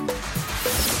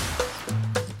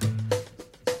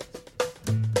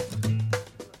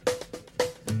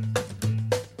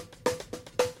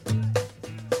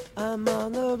 I'm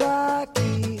on the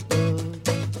rocky road,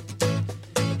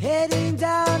 heading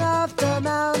down off the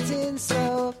mountain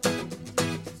slope.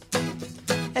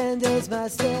 And as my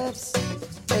steps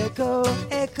echo,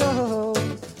 echo,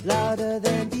 louder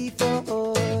than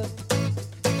before.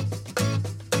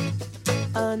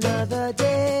 Another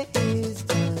day is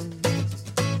done.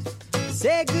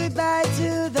 Say goodbye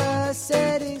to the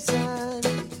setting sun.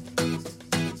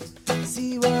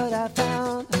 See what I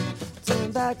found.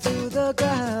 Turn back to the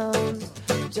ground,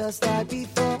 just like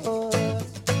before.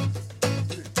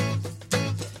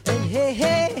 And hey,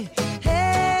 hey, hey,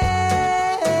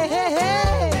 hey, hey,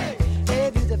 hey,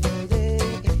 hey, beautiful day,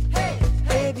 hey,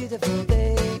 hey, beautiful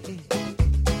day.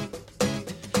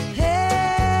 Hey,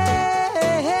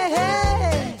 hey, hey,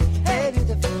 hey, hey,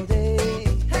 beautiful day,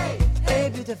 hey, hey,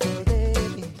 beautiful day.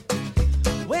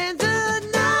 When the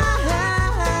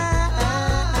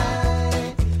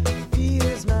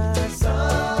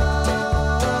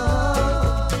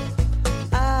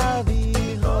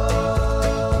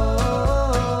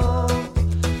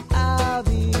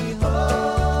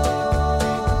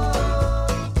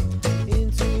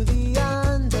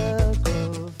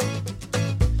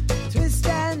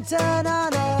turn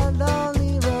on a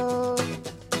lonely road.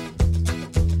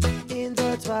 In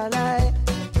the twilight,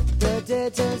 the day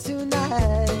turns to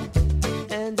night,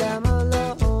 and I'm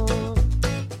alone.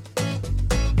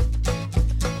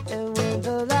 And when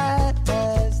the light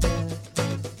has left,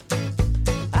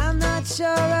 I'm not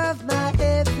sure of my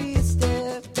every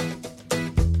step.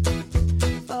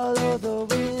 Follow the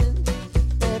wind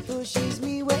that pushes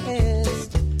me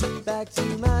west, back to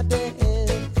my bed.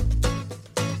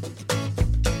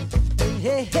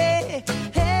 Hey, hey,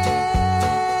 hey,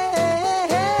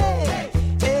 hey,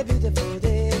 hey, beautiful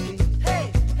day, hey,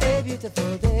 hey,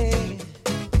 beautiful day.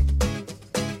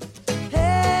 Hey,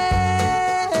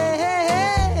 hey,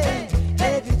 hey,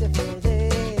 hey, beautiful day,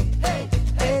 hey,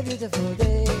 hey, beautiful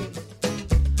day.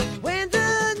 When the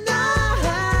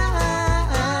night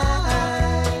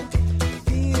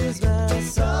feels my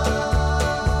soul,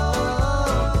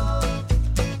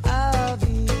 I'll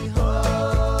be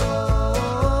home.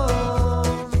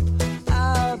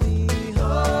 I'll be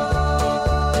home.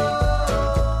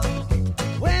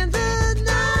 When the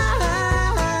night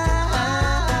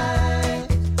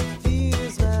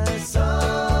feels my soul,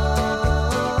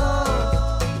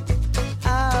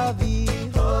 I'll be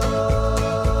home.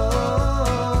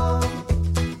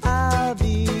 I'll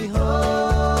be home.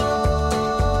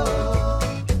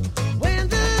 When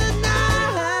the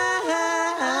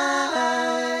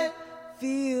night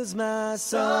feels my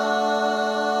soul,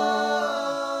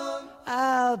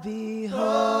 I'll be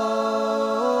home.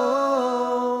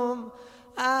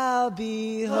 I'll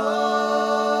be home.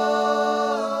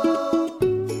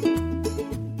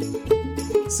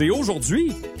 C'est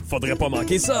aujourd'hui. Faudrait pas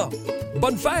manquer ça.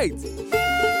 Bonne fête!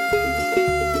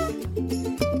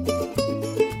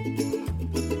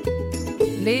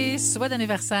 Les souhaits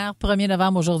d'anniversaire, 1er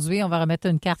novembre aujourd'hui. On va remettre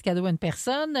une carte cadeau à une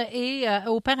personne. Et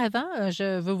auparavant,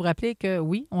 je veux vous rappeler que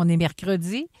oui, on est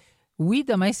mercredi. Oui,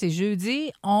 demain, c'est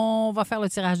jeudi. On va faire le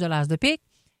tirage de l'as de pique.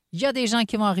 Il y a des gens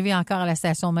qui vont arriver encore à la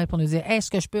station de main pour nous dire « Est-ce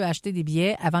que je peux acheter des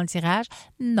billets avant le tirage? »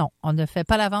 Non, on ne fait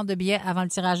pas la vente de billets avant le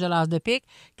tirage de l'as de pique.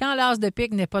 Quand l'as de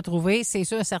pique n'est pas trouvé, c'est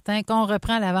sûr et certain qu'on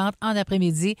reprend la vente en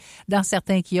après-midi dans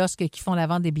certains kiosques qui font la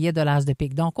vente des billets de l'as de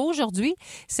pique. Donc aujourd'hui,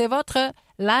 c'est votre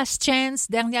last chance,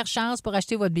 dernière chance pour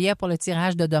acheter votre billet pour le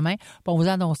tirage de demain, pour vous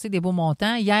annoncer des beaux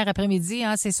montants. Hier après-midi,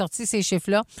 c'est sorti ces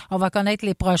chiffres-là. On va connaître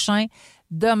les prochains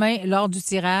demain lors du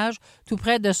tirage, tout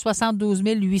près de 72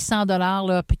 800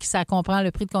 $, puis ça comprend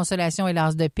le prix de consolation et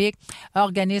l'as de pique.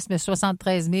 Organisme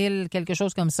 73 000, quelque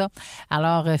chose comme ça.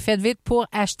 Alors, faites vite pour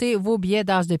acheter vos billets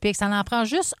d'as de pique. Ça en prend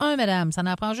juste un, madame. Ça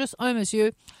en prend juste un,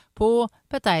 monsieur, pour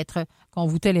peut-être qu'on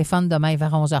vous téléphone demain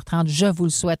vers 11h30. Je vous le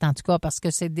souhaite en tout cas parce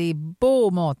que c'est des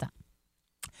beaux montants.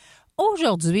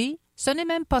 Aujourd'hui, ce n'est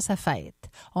même pas sa fête.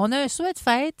 On a un souhait de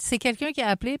fête. C'est quelqu'un qui a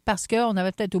appelé parce qu'on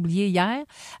avait peut-être oublié hier.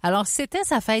 Alors, c'était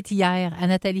sa fête hier à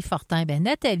Nathalie Fortin. Bien,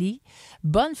 Nathalie,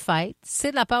 bonne fête.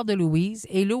 C'est de la part de Louise.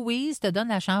 Et Louise te donne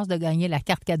la chance de gagner la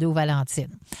carte cadeau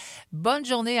Valentine. Bonne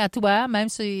journée à toi. Même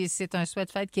si c'est un souhait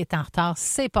de fête qui est en retard,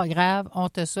 c'est pas grave. On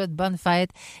te souhaite bonne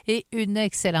fête et une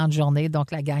excellente journée.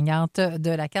 Donc, la gagnante de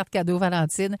la carte cadeau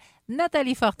Valentine,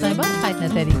 Nathalie Fortin. Bonne fête,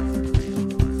 Nathalie.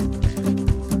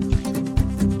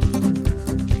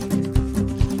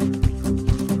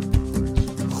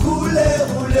 Roulez,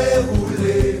 roulez,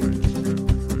 roulez.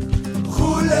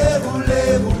 Roulez,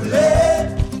 roulez, roulez.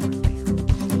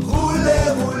 Roulez,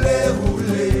 roulez,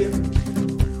 roulez.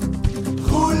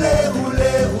 Roulez,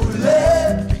 roulez,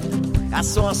 roulez. À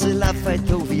soir, c'est la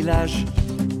fête au village.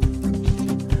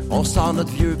 On sort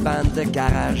notre vieux band de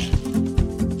garage.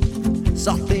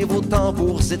 Sortez vos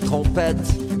tambours et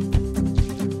trompettes.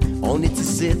 On est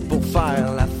ici pour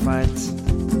faire la fête.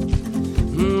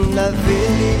 La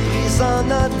ville est prise en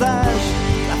otage,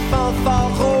 la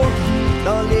fanfare rôde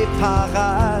dans les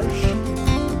parages.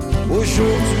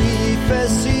 Aujourd'hui il fait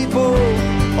si beau,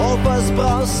 on va se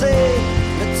brasser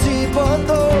le petit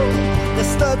poteau.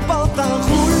 Reste pas en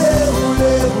rouler,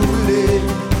 rouler, rouler.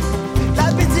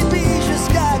 La BTB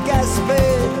jusqu'à Gaspé.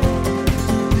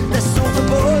 Laisse sur le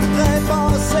beau le train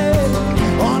passer.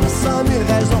 On a 100 000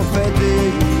 raisons de fêter.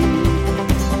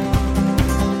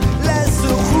 Laisse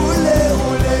rouler,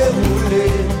 rouler,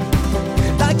 rouler.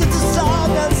 Tant que tu sors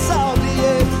dans le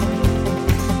sablier,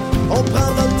 on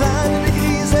prendra le temps de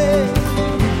l'égriser.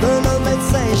 Un lendemain de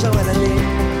Saint-Jean à l'année.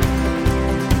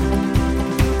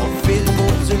 On fait le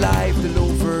mot du live, de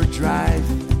l'overdrive.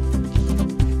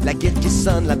 La guitare qui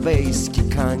sonne, la bass qui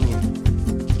cogne.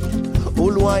 Au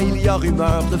loin il y a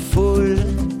rumeur de foule.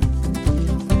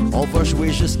 On va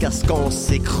jouer jusqu'à ce qu'on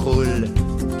s'écroule.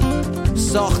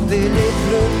 Sortez les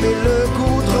plumes et le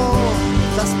goudron.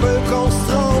 Ça se peut qu'on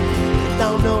se trompe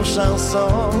dans nos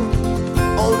chansons.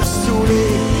 On a saoulé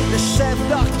le chef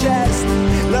d'orchestre,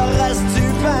 le reste du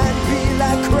band, puis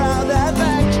la crowd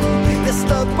avec. Laisse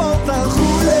le bon temps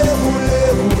rouler, rouler,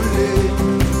 rouler.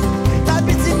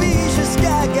 Abitibi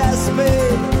jusqu'à Gaspé.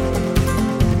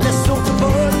 Laisse surtout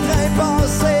pas le train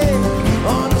passer.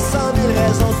 On a 100 000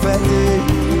 raisons de fêter.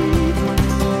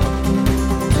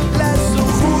 Laisse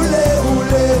rouler,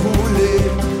 rouler, rouler.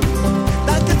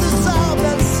 Tant que tu sors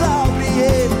dans le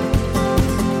sablier,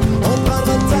 on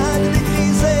prendra le temps de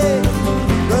l'égriser.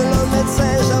 De l'homme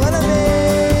médecin, j'en vais l'année.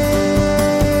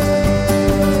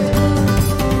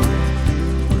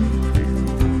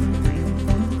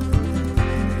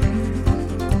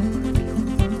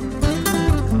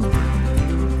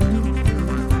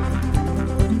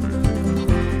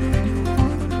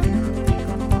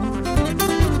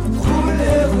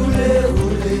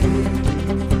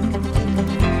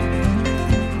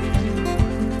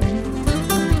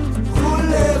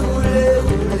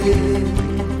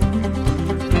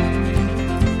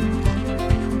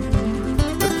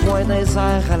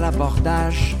 À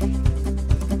l'abordage,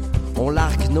 on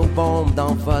largue nos bombes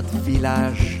dans votre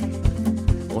village.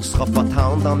 On sera pas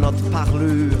tendre dans notre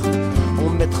parlure, on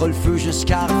mettra le feu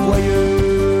jusqu'à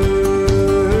Royeux.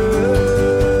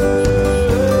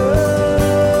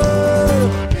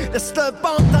 Laisse le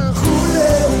bon temps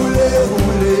rouler, rouler,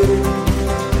 rouler.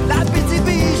 La BTB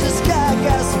jusqu'à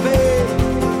Gaspé.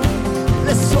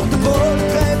 Laisse surtout pas le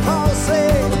train passer.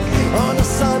 On a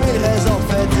 100 000 raisons de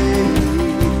fêter.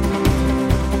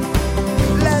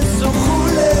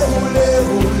 Rouler,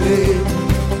 rouler.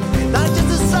 Tant que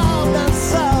tu sors dans le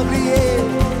sablier,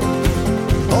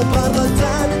 on prendra le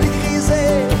temps de l'égriser.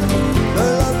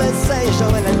 Un lendemain de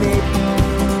Saint-Jean à l'année.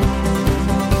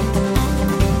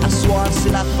 À soir,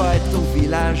 c'est la fête au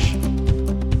village.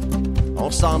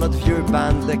 On sort notre vieux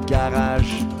band de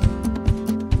garage.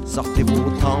 Sortez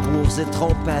vos tambours et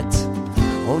trompettes.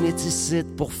 On est ici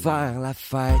pour faire la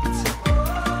fête.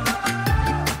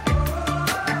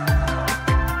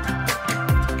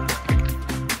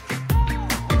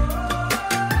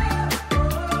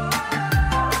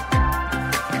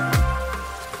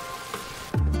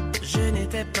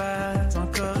 n'avais pas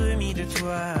encore remis de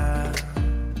toi.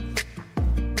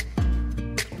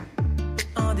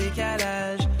 En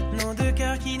décalage, nos deux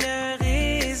cœurs qui ne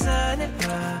résonnaient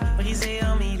pas, brisés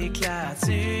en mille éclats.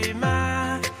 Tu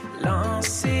m'as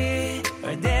lancé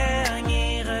un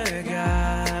dernier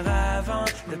regard avant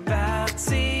de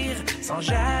partir sans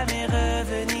jamais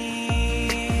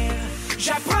revenir.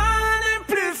 J'apprends à ne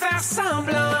plus faire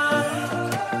semblant,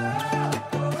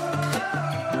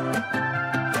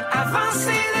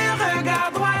 avancer le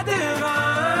regard droit devant.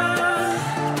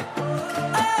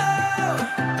 Oh,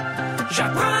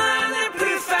 j'apprends à ne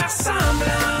plus faire semblant,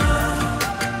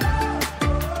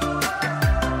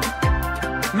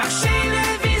 marcher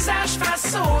le visage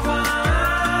face au vent.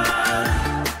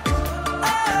 Oh,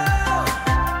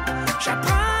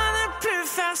 j'apprends à ne plus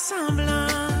faire semblant.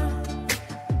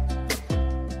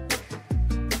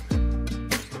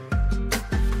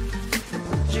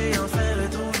 J'ai enfin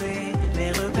retrouvé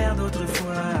les repères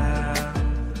d'autrefois,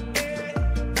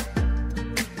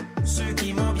 ceux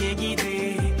qui m'ont bien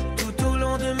guidé tout au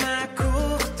long de ma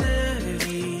courte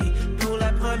vie. Pour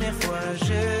la première fois,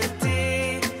 je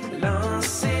t'ai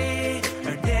lancé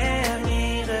un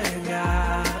dernier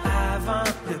regard avant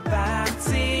de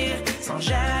partir sans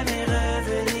jamais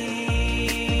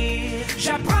revenir.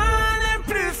 J'apprends à ne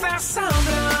plus faire semblant,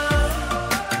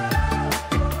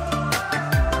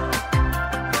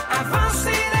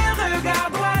 avancer le regard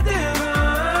droit devant.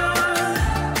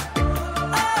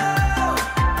 Oh,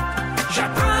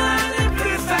 j'apprends à ne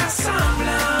plus faire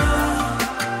semblant,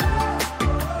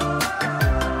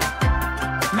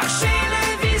 marcher le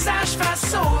visage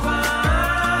face au vent.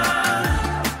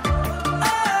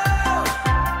 Oh,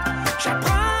 j'apprends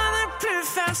à ne plus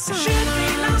faire semblant. Je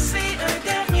t'ai lancé un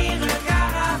dernier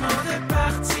regard avant de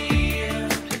partir.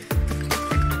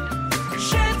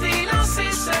 Je t'ai lancé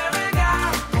ce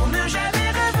regard pour ne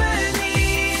jamais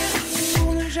revenir,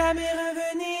 pour ne jamais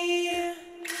revenir.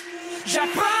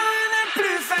 J'apprends à ne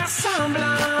plus faire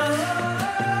semblant,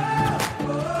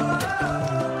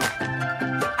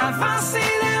 avancer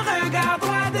le regard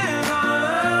droit devant.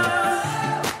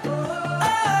 Oh,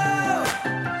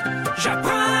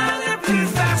 j'apprends à ne plus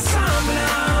faire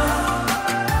semblant,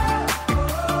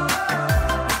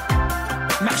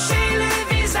 marcher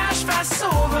le visage face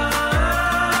au vent.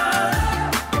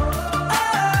 Oh,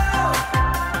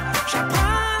 j'apprends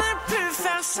à ne plus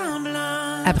faire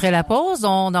semblant. Après la pause,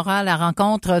 on aura la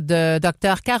rencontre de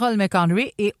Dr. Carole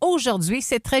McHenry et aujourd'hui,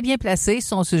 c'est très bien placé.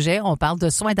 Son sujet, on parle de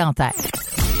soins dentaires.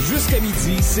 Jusqu'à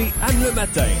midi, c'est Anne le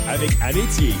matin avec Anne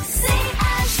Etier.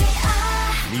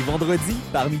 Les vendredis,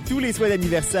 parmi tous les soins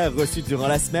d'anniversaire reçus durant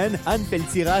la semaine, Anne fait le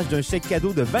tirage d'un chèque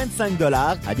cadeau de 25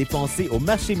 $ à dépenser au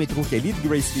marché Métro-Cali de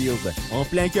Gracefield. En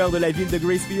plein cœur de la ville de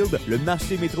Gracefield, le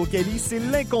marché Métro-Cali, c'est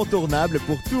l'incontournable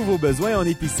pour tous vos besoins en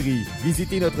épicerie.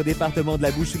 Visitez notre département de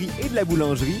la boucherie et de la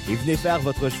boulangerie et venez faire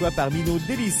votre choix parmi nos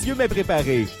délicieux mets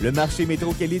préparés. Le marché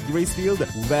Métro-Cali de Gracefield,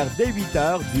 ouvert dès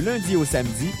 8h du lundi au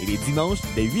samedi et les dimanches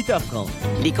dès 8h30.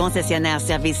 Les concessionnaires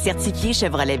services certifiés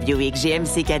Chevrolet Buick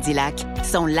GMC Cadillac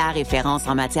sont la référence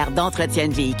en matière d'entretien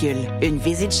de véhicules. Une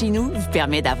visite chez nous vous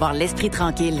permet d'avoir l'esprit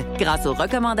tranquille grâce aux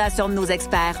recommandations de nos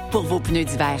experts pour vos pneus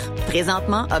d'hiver.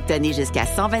 Présentement, obtenez jusqu'à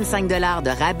 125 $ de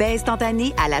rabais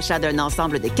instantané à l'achat d'un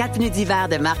ensemble de 4 pneus d'hiver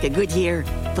de marque Goodyear.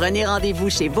 Prenez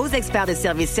rendez-vous chez vos experts de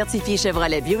services certifiés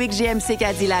Chevrolet Buick GMC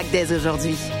Cadillac dès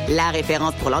aujourd'hui. La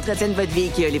référence pour l'entretien de votre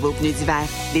véhicule et vos pneus d'hiver.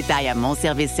 Détails à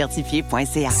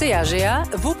monservicecertifié.ca. CAGA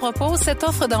vous propose cette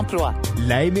offre d'emploi.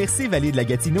 La MRC Vallée de la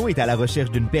Gatineau est à la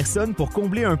recherche d'une personne pour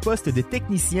combler un poste de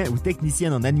technicien ou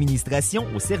technicienne en administration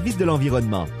au service de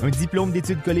l'environnement. Un diplôme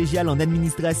d'études collégiales en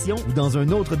administration ou dans un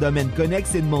autre domaine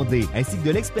connexe est demandé, ainsi que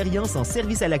de l'expérience en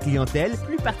service à la clientèle,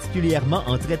 plus particulièrement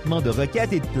en traitement de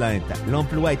requêtes et de plaintes.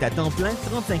 L'emploi est à temps plein,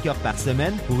 35 heures par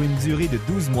semaine, pour une durée de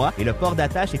 12 mois et le port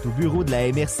d'attache est au bureau de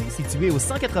la MRC situé au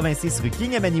 186 rue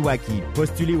King à Maniwaki.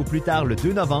 Postulez au plus tard le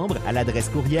 2 novembre à l'adresse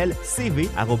courriel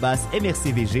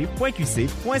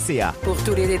cv@mrcvg.qc.ca. Pour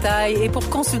tous les détails et pour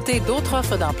consulter d'autres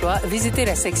offres d'emploi, visitez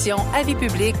la section Avis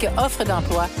public, offres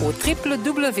d'emploi au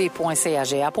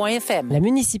www.caga.fm. La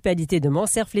municipalité de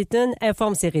Montserrat-Fléton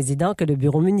informe ses résidents que le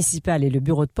bureau municipal et le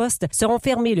bureau de poste seront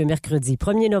fermés le mercredi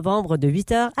 1er novembre de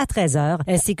 8h à 13h,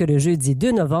 ainsi que le jeudi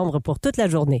 2 novembre pour toute la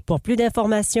journée. Pour plus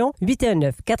d'informations,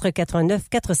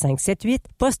 819-449-4578,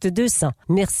 poste 200.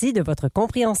 Merci de votre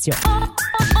compréhension.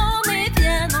 On est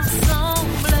bien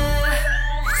ensemble.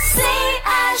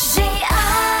 CAGA.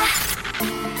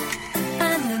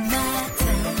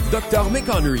 Dr.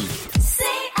 McHenry.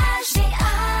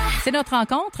 C'est notre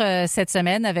rencontre cette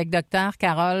semaine avec Dr.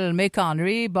 Carole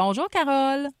McHenry. Bonjour,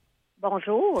 Carole.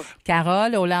 Bonjour.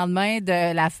 Carole, au lendemain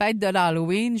de la fête de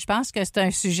l'Halloween, je pense que c'est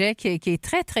un sujet qui est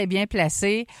très, très bien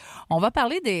placé. On va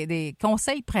parler des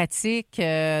conseils pratiques,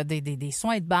 des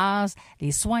soins de base,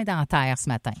 les soins dentaires ce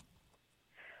matin.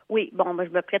 Oui, bon, moi,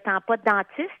 je me prétends pas de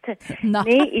dentiste, Non.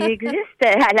 mais il existe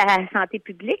à la santé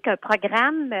publique un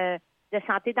programme de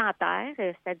santé dentaire,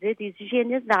 c'est-à-dire des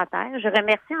hygiénistes dentaires. Je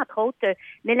remercie, entre autres,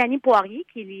 Mélanie Poirier,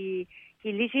 qui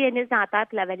est l'hygiéniste dentaire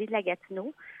pour la vallée de la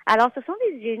Gatineau. Alors, ce sont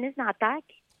des hygiénistes dentaires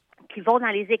qui vont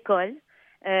dans les écoles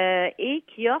et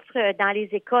qui offrent dans les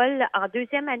écoles en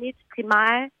deuxième année du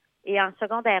primaire et en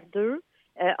secondaire 2,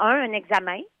 un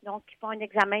examen. Donc, ils font un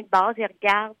examen de base, ils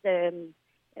regardent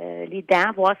les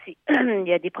dents, voir s'il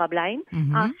y a des problèmes.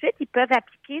 Mm-hmm. Ensuite, ils peuvent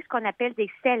appliquer ce qu'on appelle des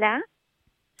scellants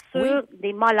sur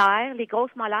des molaires. Les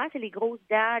grosses molaires, c'est les grosses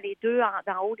dents, les deux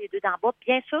d'en haut, les deux d'en bas.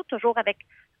 Bien sûr, toujours avec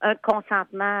un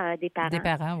consentement des parents. Des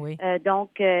parents, oui.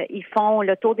 Donc, ils font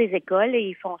le tour des écoles et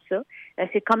ils font ça.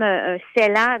 C'est comme un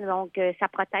scellant, donc ça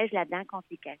protège la dent contre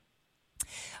les caries.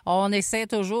 On essaie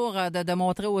toujours de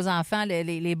montrer aux enfants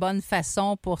les bonnes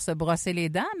façons pour se brosser les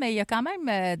dents, mais il y a quand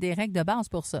même des règles de base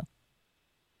pour ça.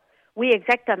 Oui,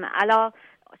 exactement. Alors,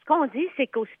 ce qu'on dit, c'est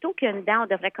qu'aussitôt qu'il y a une dent, on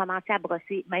devrait commencer à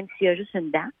brosser, même s'il y a juste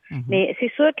une dent. Mm-hmm. Mais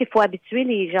c'est sûr qu'il faut habituer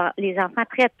les enfants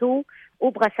très tôt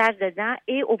au brossage de dents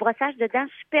et au brossage de dents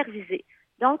supervisé.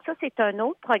 Donc, ça, c'est un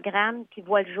autre programme qui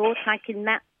voit le jour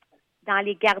tranquillement dans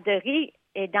les garderies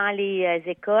et dans les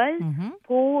écoles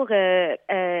pour faire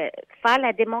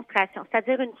la démonstration,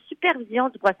 c'est-à-dire une supervision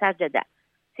du brossage de dents.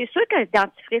 C'est sûr que le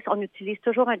dentifrice, on utilise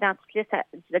toujours un dentifrice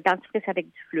avec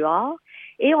du fluor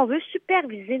et on veut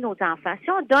superviser nos enfants.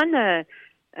 Si on donne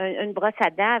une brosse à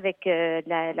dents avec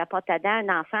la pâte à dents à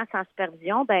un enfant sans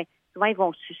supervision, ben souvent ils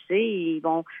vont sucer.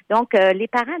 Donc, les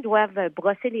parents doivent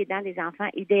brosser les dents des enfants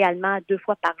idéalement 2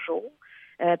 fois par jour.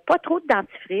 Pas trop de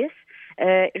dentifrice,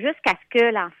 jusqu'à ce que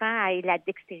l'enfant ait la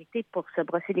dextérité pour se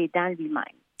brosser les dents lui-même.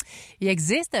 Il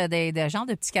existe des genres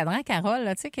de petits cadrans, Carole,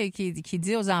 là, tu sais, qui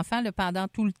dit aux enfants là, pendant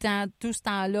tout ce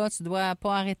temps-là, tu dois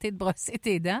pas arrêter de brosser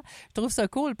tes dents. Je trouve ça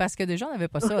cool parce que déjà, on n'avait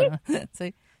pas ça.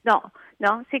 Là,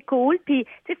 Non, c'est cool. Puis,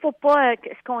 tu sais, faut pas.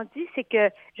 Ce qu'on dit, c'est que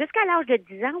jusqu'à l'âge de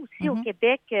 10 ans aussi, au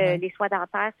Québec, les soins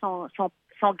dentaires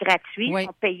sont gratuits,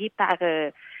 sont payés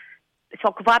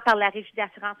sont couverts par la Régie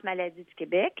d'assurance maladie du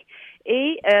Québec.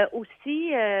 Et aussi,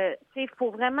 tu sais, il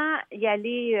faut vraiment y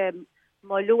aller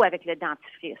mollo avec le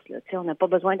dentifrice. Là. On n'a pas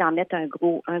besoin d'en mettre un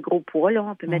gros poids. Là.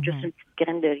 On peut mettre juste une petite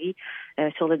graine de riz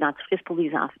sur le dentifrice pour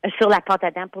les enfants, sur la pâte à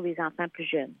dents pour les enfants plus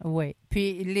jeunes. Oui.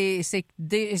 Puis c'est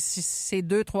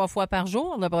 2-3 fois par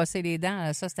jour, de brosser les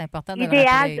dents. Ça, c'est important de le rappeler.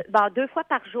 L'idéal, 2 fois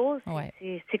par jour,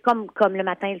 c'est comme le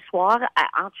matin et le soir,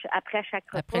 après chaque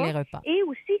repas. Après les repas. Et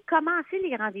aussi, commencer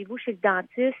les rendez-vous chez le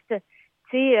dentiste,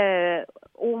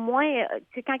 au moins,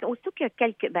 aussitôt qu'il y a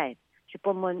quelques... je sais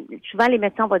pas moi, souvent les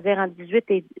médecins, on va dire entre 18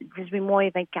 et 18 mois et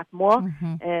 24 mois,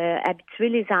 habituer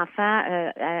les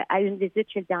enfants à une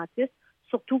visite chez le dentiste,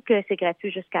 surtout que c'est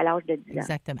gratuit jusqu'à l'âge de 10 ans.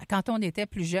 Exactement. Quand on était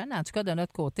plus jeune, en tout cas de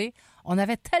notre côté, on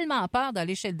avait tellement peur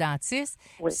d'aller chez le dentiste.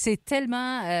 Oui. C'est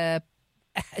tellement...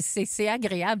 c'est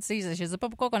agréable, tu sais. Je ne sais pas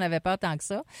pourquoi on avait peur tant que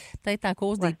ça. Peut-être à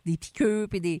cause des piqûres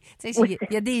puis des. Tu sais,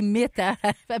 il y a des mythes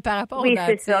par rapport au dentiste.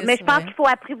 Oui, c'est ça. Mais je pense qu'il faut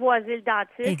apprivoiser le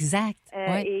dentiste. Exact.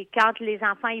 Et quand les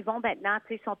enfants y vont maintenant,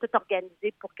 tu sais, ils sont tous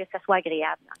organisés pour que ça soit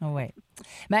agréable. Oui.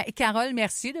 Bien, Carole,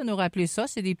 merci de nous rappeler ça.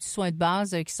 C'est des petits soins de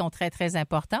base qui sont très, très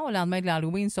importants. Au lendemain de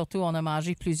l'Halloween, surtout, on a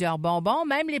mangé plusieurs bonbons.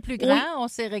 Même les plus grands, on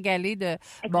s'est régalé de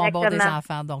bonbons des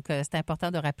enfants. Donc, c'est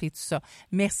important de rappeler tout ça.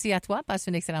 Merci à toi. Passe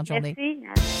une excellente journée. Merci.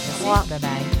 Merci.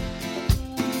 Bye-bye.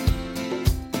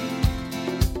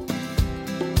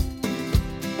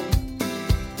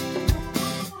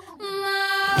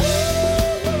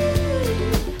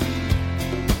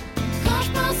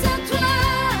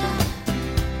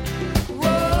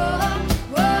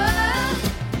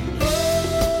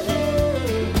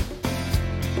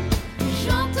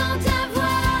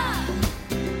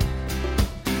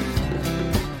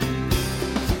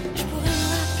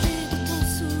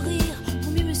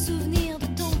 Souvenir de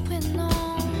ton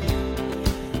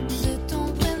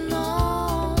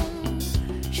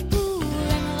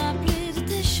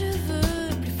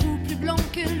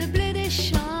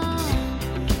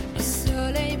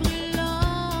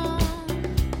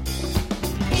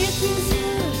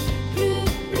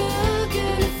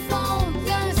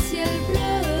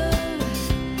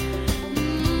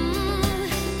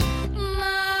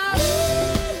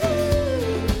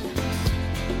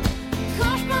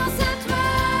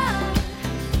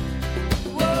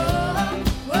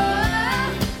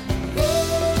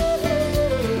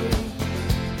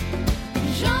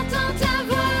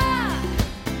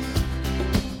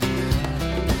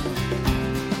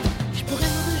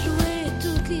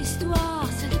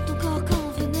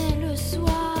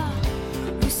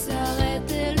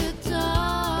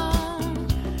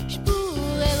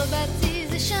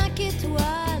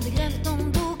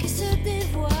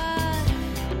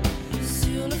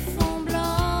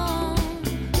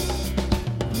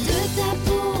ta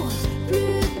peau,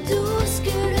 plus douce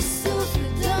que le souffle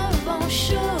d'un vent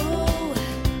chaud.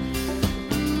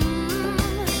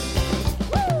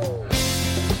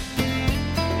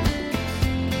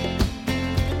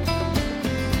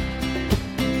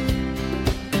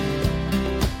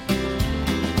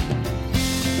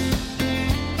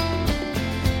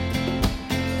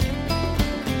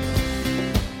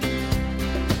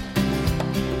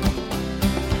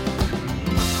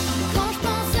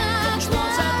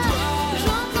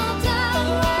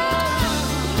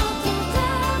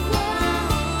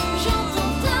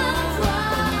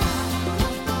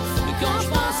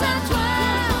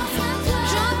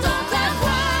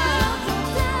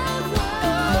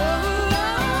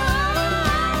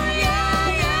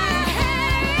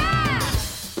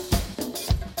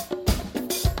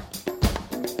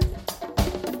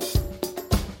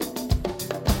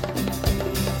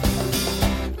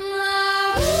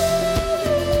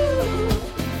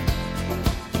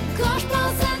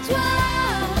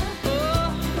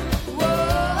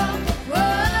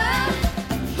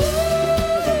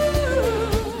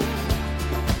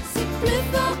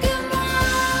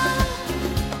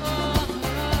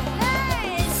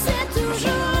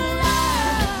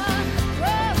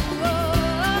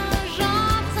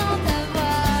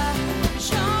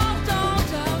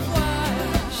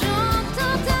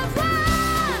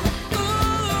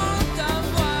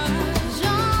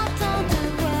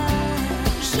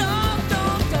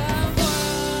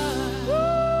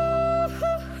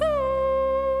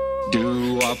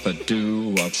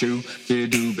 Shoo, be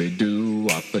doo be doo,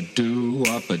 wop a doo,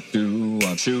 wop a doo,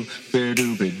 wop shoo, be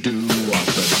doo be doo, wop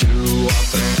a doo,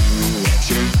 wop a doo, wop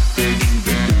shoo, be doo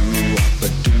be doo, wop a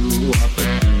doo, wop a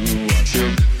doo, wop shoo,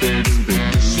 be doo be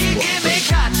doo. She give me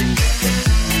cotton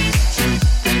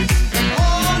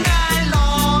all night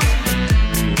long.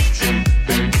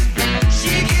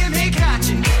 She give me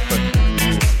cotton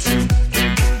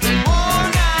all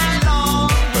night long.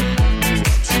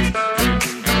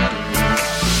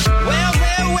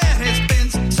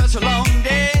 Such a long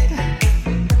day.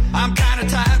 I'm kinda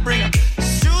tired, bring her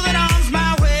soothing arms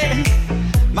my way.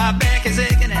 My back is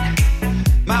aching and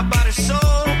my body's sore.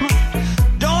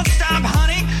 Don't stop,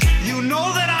 honey, you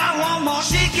know that I want more.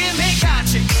 She give me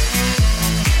cotton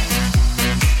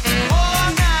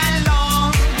all night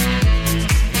long.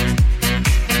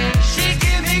 She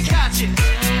give me cotton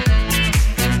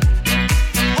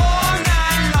all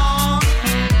night long.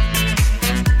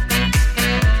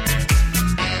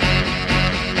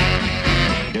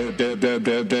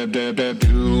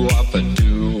 Do wop a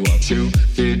do wop shoo,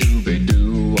 be doo be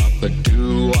doo wop a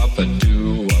do wop a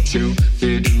do wop shoo,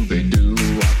 be doo be doo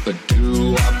wop a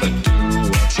do wop a do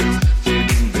wop shoo, be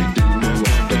doo be doo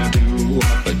wop a do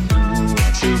wop a do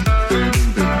wop shoo, be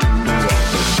doo be doo wop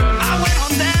a do. I went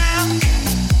on down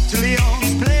to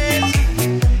Leon's place.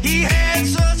 He had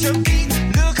such a beat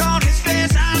look on his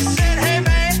face. I said, hey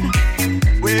man,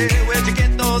 where'd you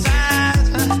get those eyes?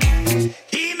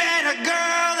 He met a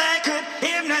girl that could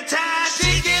hypnotize.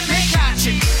 She give me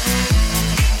cotton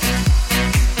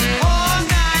all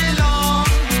night long.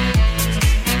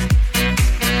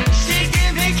 She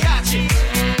give me cotton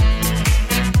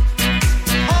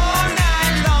all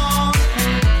night long.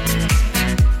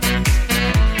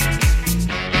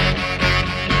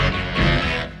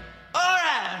 All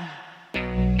right.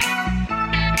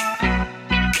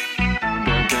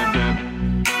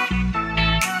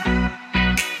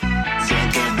 She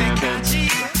give me cotton.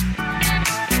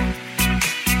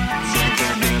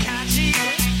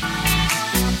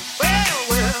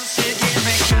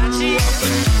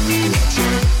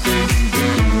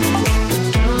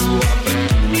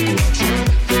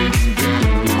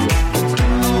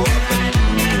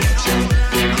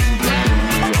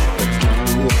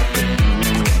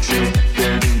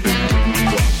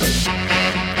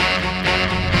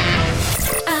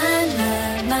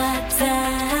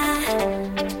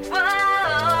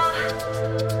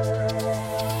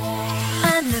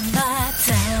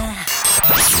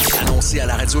 À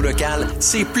la radio locale,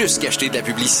 c'est plus qu'acheter de la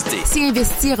publicité. C'est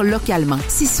investir localement.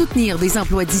 C'est soutenir des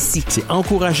emplois d'ici. C'est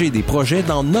encourager des projets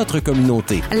dans notre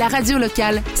communauté. La radio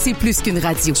locale, c'est plus qu'une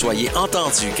radio. Soyez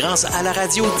entendus grâce à la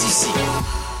radio d'ici.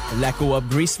 La coop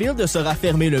Gracefield sera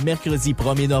fermée le mercredi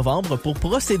 1er novembre pour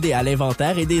procéder à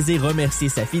l'inventaire et désire remercier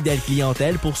sa fidèle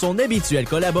clientèle pour son habituelle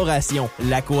collaboration.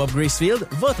 La coop Gracefield,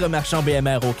 votre marchand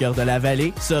BMR au cœur de la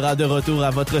vallée, sera de retour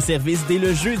à votre service dès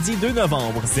le jeudi 2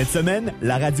 novembre. Cette semaine,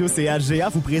 la radio CHGA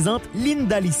vous présente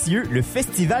Lindalicieux, le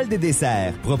festival des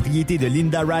desserts. Propriété de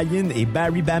Linda Ryan et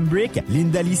Barry Bambrick,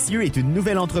 Lindalicieux est une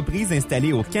nouvelle entreprise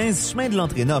installée au 15 chemin de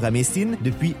l'Entrée Nord à Messine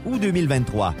depuis août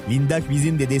 2023. Linda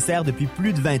cuisine des desserts depuis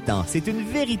plus de 20 27 ans. C'est une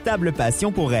véritable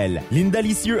passion pour elle. Linda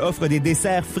Licieux offre des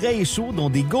desserts frais et chauds dont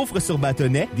des gaufres sur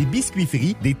bâtonnet, des biscuits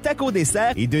frits, des tacos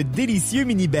desserts et de délicieux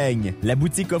mini-beignes. La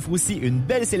boutique offre aussi une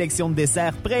belle sélection de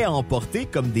desserts prêts à emporter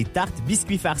comme des tartes,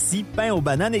 biscuits farcis, pain aux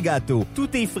bananes et gâteaux.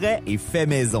 Tout est frais et fait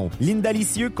maison. Linda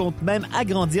Licieux compte même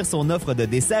agrandir son offre de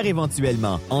desserts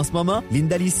éventuellement. En ce moment,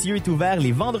 Linda Licieux est ouvert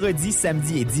les vendredis,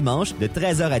 samedis et dimanches de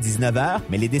 13h à 19h,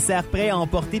 mais les desserts prêts à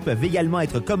emporter peuvent également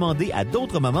être commandés à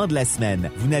d'autres moments de la semaine.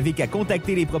 Vous n'avez qu'à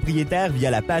contacter les propriétaires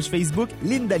via la page Facebook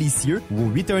Linda Licieux ou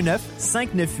au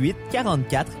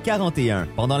 819-598-4441.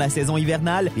 Pendant la saison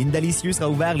hivernale, Linda Licieux sera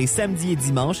ouvert les samedis et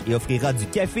dimanches et offrira du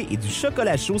café et du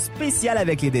chocolat chaud spécial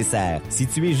avec les desserts.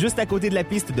 Situé juste à côté de la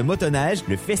piste de motoneige,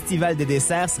 le Festival des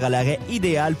desserts sera l'arrêt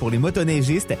idéal pour les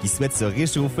motoneigistes qui souhaitent se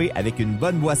réchauffer avec une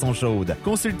bonne boisson chaude.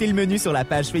 Consultez le menu sur la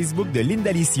page Facebook de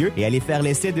Linda Licieux et allez faire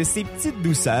l'essai de ces petites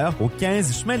douceurs au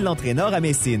 15 chemin de l'Entrée Nord à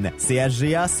Messine.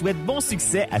 CHGA souhaite bon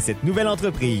succès à cette nouvelle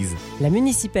entreprise. La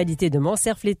municipalité de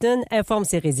Montserrat-Fléton informe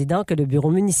ses résidents que le bureau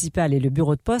municipal et le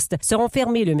bureau de poste seront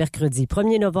fermés le mercredi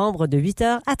 1er novembre de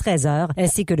 8h à 13h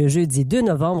ainsi que le jeudi 2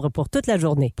 novembre pour toute la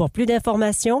journée. Pour plus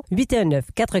d'informations,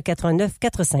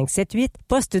 819-489-4578,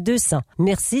 poste 200.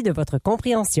 Merci de votre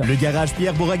compréhension. Le garage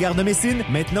Pierre Beauregard de Messine,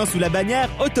 maintenant sous la bannière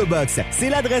Autobox. C'est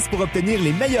l'adresse pour obtenir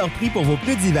les meilleurs prix pour vos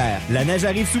pneus d'hiver. La neige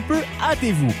arrive sous peu,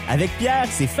 hâtez-vous. Avec Pierre,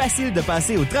 c'est facile de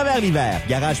passer au travers l'hiver.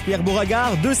 Garage Pierre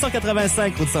Beauregard,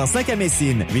 285 route 105 à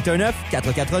Messine.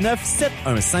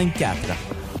 819-489-7154.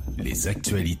 Les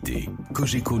actualités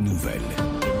Cogeco Nouvelles.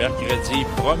 Mercredi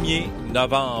 1er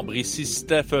novembre, ici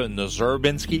Stephen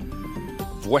Zerbinski.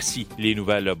 Voici les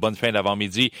nouvelles. Bonne fin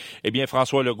d'avant-midi. Eh bien,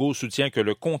 François Legault soutient que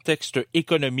le contexte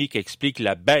économique explique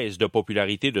la baisse de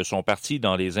popularité de son parti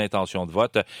dans les intentions de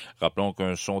vote. Rappelons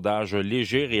qu'un sondage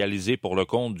léger réalisé pour le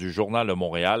compte du Journal de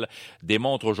Montréal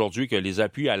démontre aujourd'hui que les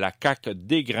appuis à la CAQ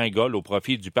dégringolent au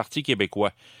profit du Parti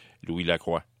québécois. Louis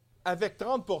Lacroix. Avec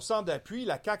 30 % d'appui,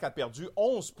 la CAQ a perdu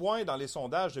 11 points dans les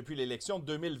sondages depuis l'élection de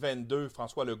 2022.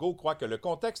 François Legault croit que le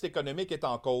contexte économique est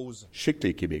en cause. Je sais que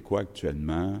les Québécois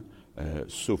actuellement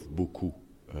souffrent beaucoup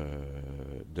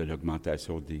de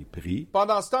l'augmentation des prix.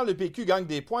 Pendant ce temps, le PQ gagne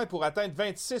des points pour atteindre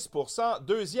 26 %,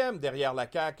 deuxième derrière la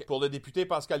CAQ. Pour le député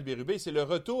Pascal Bérubé, c'est le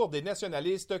retour des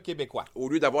nationalistes québécois. Au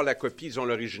lieu d'avoir la copie, ils ont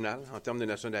l'original en termes de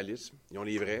nationalisme. Ils ont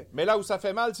les vrais. Mais là où ça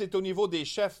fait mal, c'est au niveau des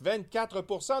chefs. 24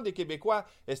 % des Québécois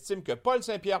estiment que Paul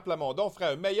Saint-Pierre Plamondon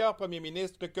ferait un meilleur premier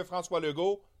ministre que François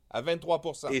Legault, à 23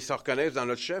 %. Et ils se reconnaissent dans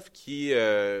notre chef qui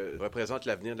représente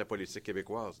l'avenir de la politique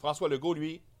québécoise. François Legault,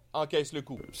 lui, encaisse le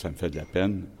coup. Ça me fait de la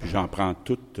peine. J'en prends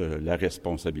toute la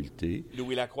responsabilité.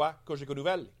 Louis Lacroix, Cogeco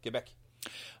Nouvelles, Québec.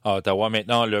 À Ottawa,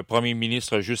 maintenant, le premier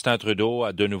ministre Justin Trudeau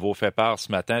a de nouveau fait part ce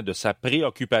matin de sa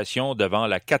préoccupation devant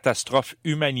la catastrophe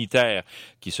humanitaire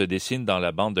qui se dessine dans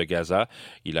la bande de Gaza.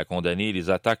 Il a condamné les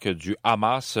attaques du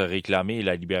Hamas, réclamé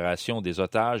la libération des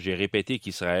otages et répété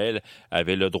qu'Israël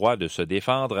avait le droit de se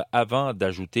défendre avant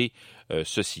d'ajouter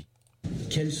ceci.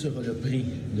 Quel sera le prix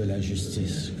de la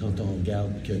justice quand on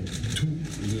regarde que tous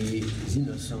les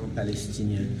innocents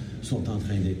palestiniens sont en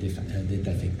train d'être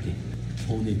affectés?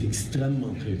 On est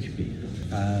extrêmement préoccupé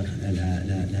par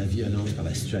la violence, par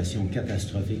la situation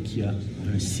catastrophique qui a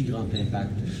un si grand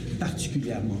impact,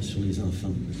 particulièrement sur les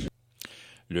enfants.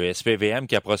 Le SPVM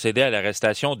qui a procédé à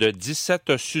l'arrestation de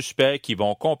 17 suspects qui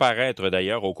vont comparaître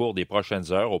d'ailleurs au cours des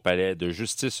prochaines heures au Palais de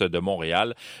justice de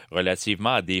Montréal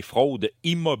relativement à des fraudes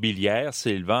immobilières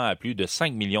s'élevant à plus de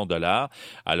 5 millions de dollars.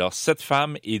 Alors, 7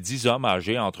 femmes et 10 hommes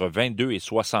âgés entre 22 et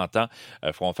 60 ans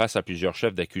feront face à plusieurs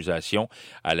chefs d'accusation.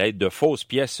 À l'aide de fausses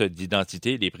pièces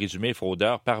d'identité, les présumés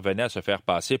fraudeurs parvenaient à se faire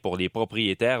passer pour les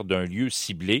propriétaires d'un lieu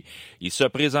ciblé. Ils se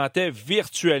présentaient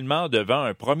virtuellement devant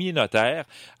un premier notaire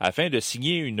afin de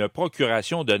signer une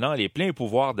procuration donnant les pleins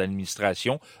pouvoirs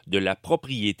d'administration de la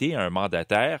propriété à un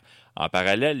mandataire. En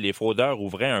parallèle, les fraudeurs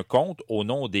ouvraient un compte au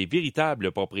nom des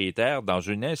véritables propriétaires dans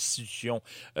une institution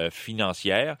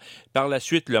financière. Par la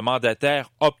suite, le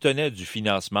mandataire obtenait du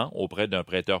financement auprès d'un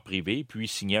prêteur privé, puis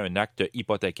signait un acte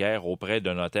hypothécaire auprès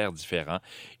d'un notaire différent.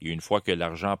 Et une fois que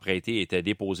l'argent prêté était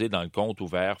déposé dans le compte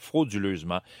ouvert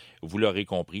frauduleusement, vous l'aurez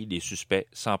compris, les suspects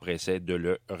s'empressaient de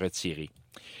le retirer.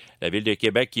 La Ville de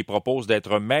Québec qui propose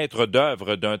d'être maître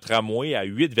d'œuvre d'un tramway à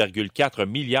 8,4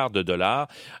 milliards de dollars.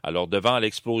 Alors, devant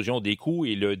l'explosion des coûts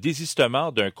et le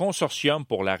désistement d'un consortium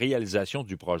pour la réalisation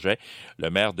du projet,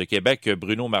 le maire de Québec,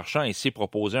 Bruno Marchand, a ainsi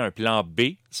proposé un plan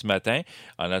B ce matin,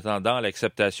 en attendant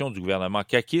l'acceptation du gouvernement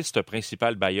caquiste,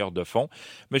 principal bailleur de fonds.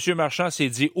 M. Marchand s'est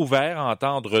dit ouvert à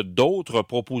entendre d'autres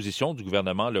propositions du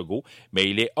gouvernement Legault, mais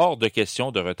il est hors de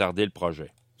question de retarder le projet.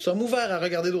 Nous sommes ouverts à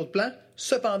regarder d'autres plans.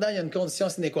 Cependant, il y a une condition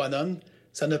sine qua non.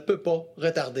 Ça ne peut pas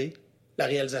retarder la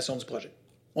réalisation du projet.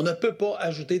 On ne peut pas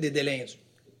ajouter des délais indus.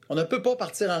 On ne peut pas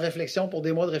partir en réflexion pour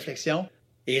des mois de réflexion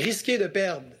et risquer de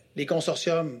perdre les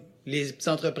consortiums, les petites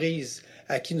entreprises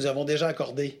avec qui nous avons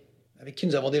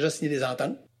déjà signé des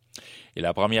ententes. Et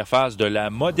la première phase de la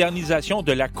modernisation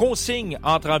de la consigne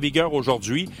entre en vigueur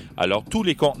aujourd'hui. Alors, tous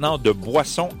les contenants de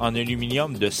boissons en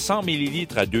aluminium de 100 ml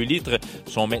à 2 litres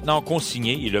sont maintenant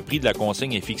consignés et le prix de la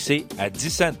consigne est fixé à 10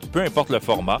 cents, peu importe le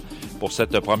format. Pour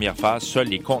cette première phase, seuls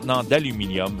les contenants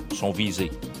d'aluminium sont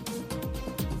visés.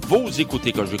 Vous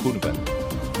écoutez Cogeco Nouvelles.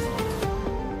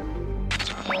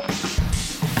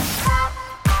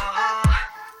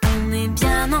 On est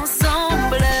bien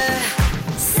ensemble.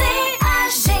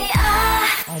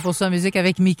 On poursuit en musique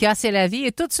avec Mika, c'est la vie.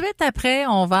 Et tout de suite après,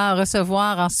 on va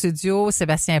recevoir en studio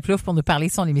Sébastien Plouffe pour nous parler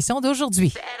de son émission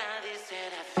d'aujourd'hui.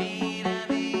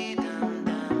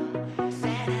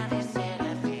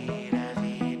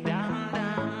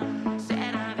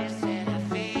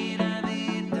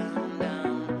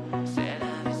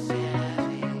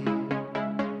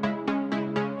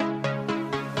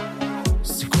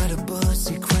 C'est quoi le beau,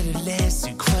 c'est quoi le laid,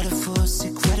 c'est quoi le faux,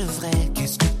 c'est quoi le vrai?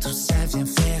 Qu'est-ce que tout ça vient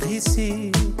faire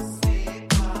ici?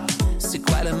 C'est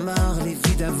quoi la mort, les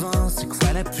vies d'avant? C'est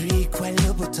quoi la pluie, quoi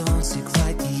le beau temps? C'est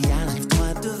quoi qui arrive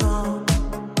droit devant?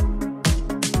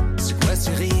 C'est quoi ce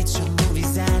ride sur mon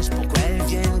visage? Pourquoi elles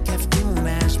viennent cafeter mon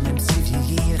âge? Même si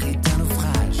vieillir est un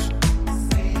naufrage.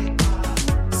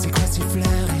 C'est quoi ces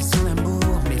fleurs et son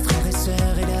amour? Mes frères et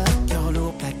sœurs et leur cœur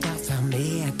lourd, placard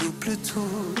fermé à double tour.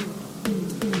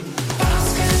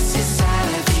 Parce que c'est ça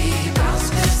la vie, parce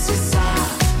que c'est ça.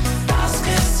 Parce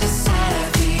que c'est ça la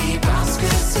vie, parce que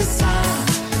c'est ça.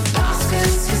 Parce que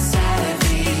c'est ça la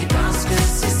vie, parce que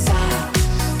c'est ça.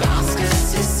 Parce que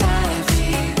c'est ça la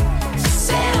vie.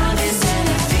 C'est la vie, c'est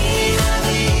la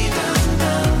vie, dum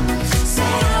dum.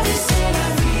 C'est la vie, c'est la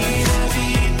vie,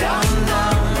 dum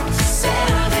dum. C'est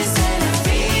la vie, c'est la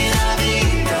vie,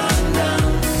 dum dum.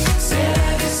 C'est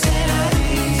la vie, c'est la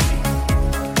vie.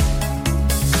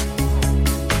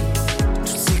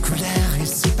 Toutes ces couleurs et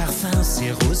ces parfums,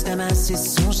 ces roses damas et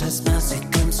son jasmin, c'est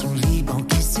comme son Liban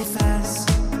qui s'efface.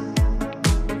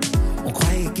 On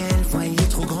croyait qu'elle voyait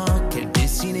trop grand, qu'elle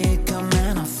dessinait comme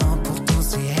un enfant, pourtant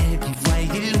c'est elle qui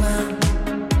voyait loin.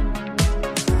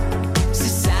 C'est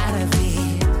ça la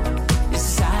vie, et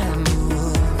c'est ça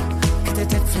l'amour, que tes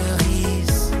têtes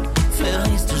fleurissent,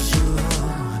 fleurissent toujours.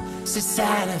 C'est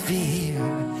ça la vie,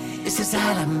 et c'est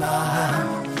ça la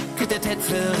mort, que tes têtes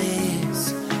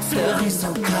fleurissent, fleurissent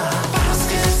encore. Parce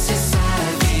que c'est ça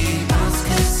la vie, parce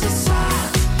que c'est ça.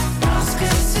 Parce que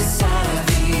c'est ça la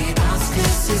vie, parce que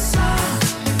c'est ça.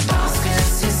 Parce que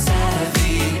c'est ça la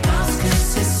vie, parce que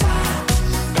c'est ça.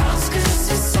 Parce que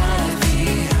c'est ça la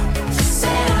vie. C'est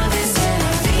la vie, c'est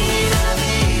la vie,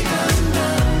 dum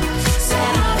dum.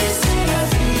 C'est la vie, c'est la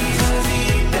vie,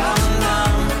 dum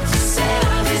dum. C'est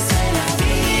la vie, c'est la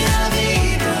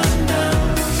vie, dum dum.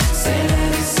 C'est la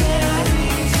vie, c'est la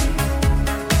vie.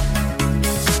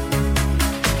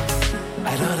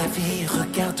 Alors la vie,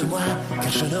 regarde-moi,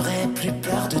 car je n'aurai plus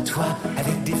peur de toi.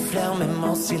 Avec des fleurs, même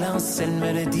en silence, elle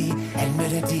me le dit, elle me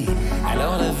le dit.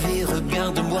 Alors la vie,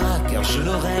 regarde-moi, car je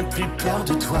n'aurai plus peur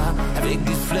de toi. Avec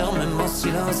des fleurs, même en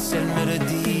silence, elle me le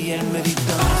dit, elle me dit.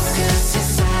 Parce que c'est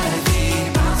ça la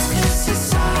vie, parce que c'est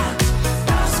ça.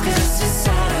 Parce que c'est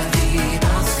ça la vie,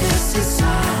 parce que c'est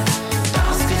ça.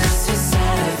 Parce que c'est ça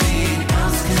la vie,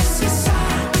 parce que c'est ça.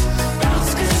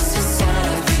 Parce que c'est ça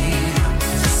la vie.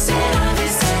 C'est la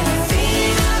vie, c'est la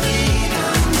vie,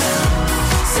 dum dum.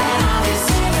 C'est la vie,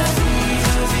 c'est la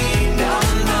vie,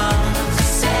 dum dum.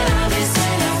 C'est la vie,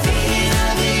 c'est la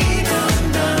vie, dum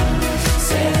dum.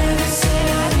 C'est la vie, c'est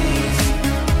la vie.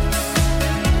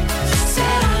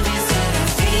 C'est la vie, c'est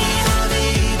la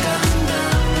vie, dum dum.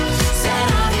 C'est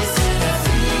la vie, c'est la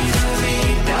vie,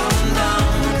 dum dum.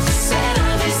 C'est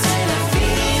la vie, c'est la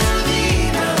vie,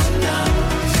 dum dum.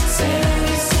 C'est la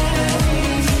vie, c'est la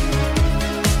vie.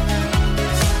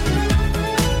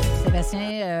 Sébastien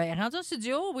est rendu au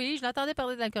studio, oui, je l'entendais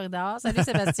parler dans le corridor. Salut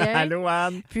Sébastien. Allô,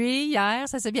 Anne. Puis hier,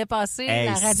 ça s'est bien passé,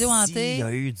 la radio hantée. Il y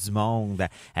a eu du monde.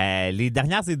 Les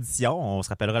dernières éditions, on se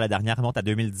rappellera, la dernière remonte à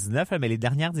 2019, mais les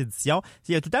dernières éditions,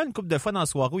 il y a tout le temps une couple de fois dans le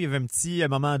soir où il y avait un petit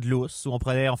moment de lousse, où on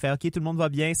fait OK, tout le monde va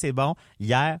bien, c'est bon.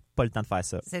 Hier, pas le temps de faire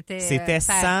ça. C'était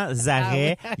sans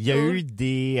arrêt. Ah oui, il y a eu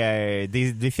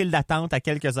des files d'attente à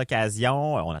quelques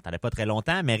occasions. On n'attendait pas très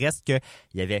longtemps, mais reste que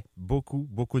il y avait beaucoup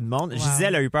de monde. Wow.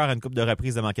 Gisèle a eu peur à une couple de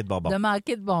reprises de manquer de bonbons. De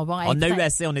manquer de bonbons. On a eu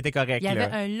assez, on était correct. Il y avait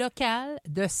là. un local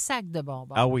de sacs de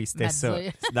bonbons. Ah oui, c'était ça.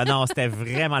 Non, c'était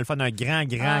vraiment le fun. Un grand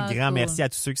cool. merci à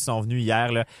tous ceux qui sont venus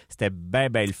hier. Là. C'était bien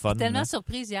le fun. J'étais tellement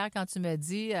surprise hier quand tu me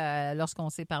dis, lorsqu'on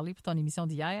s'est parlé pour ton émission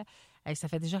d'hier, Hey, ça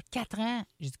fait déjà 4 ans.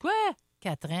 J'ai dit quoi?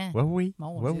 4 ans? Oui.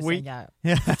 Mon Dieu Seigneur.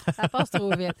 Ça passe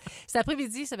trop vite. Cet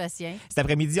après-midi, Sébastien. Cet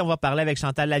après-midi, on va parler avec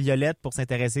Chantal Laviolette pour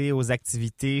s'intéresser aux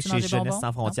activités chez Jeunesse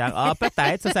sans frontières. Ah,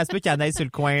 peut-être. Ça se peut qu'il y en ait sur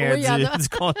le coin du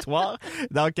comptoir.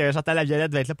 Donc, Chantal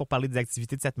Laviolette va être là pour parler des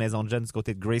activités de cette maison de jeunes du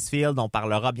côté de Gracefield. On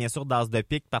parlera bien sûr d'As de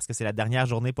pique parce que c'est la dernière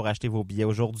journée pour acheter vos billets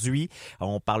aujourd'hui.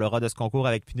 On parlera de ce concours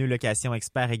avec Pneu Location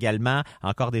Expert également.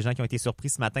 Encore des gens qui ont été surpris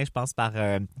ce matin, je pense, par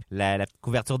la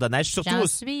couverture de neige.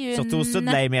 Surtout au sud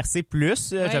de la MRC+.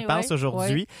 Je pense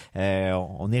aujourd'hui.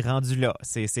 On est rendu là.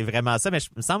 C'est vraiment ça. Mais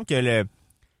il me semble que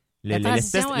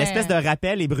l'espèce de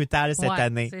rappel est brutal cette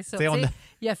année. C'est ça.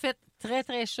 Il a fait très,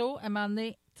 très chaud. À un moment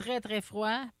donné, très, très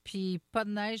froid. Puis pas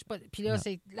de neige. Puis là,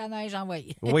 c'est la neige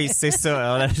envoyée. Oui, c'est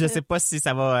ça. Je ne sais pas si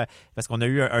ça va... Parce qu'on a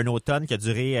eu un automne qui a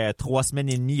duré 3 semaines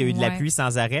et demie. Il y a eu de la pluie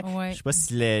sans arrêt. Je ne sais pas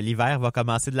si l'hiver va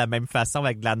commencer de la même façon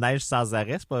avec de la neige sans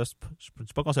arrêt. Je ne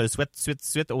dis pas qu'on se le souhaite tout de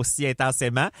suite aussi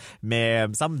intensément. Mais il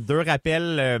me semble 2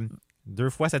 rappels...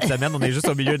 2 fois cette semaine, on est juste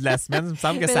au milieu de la semaine. Il me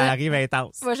semble que ça arrive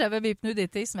intense. Moi, j'avais mes pneus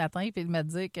d'été ce matin, puis il m'a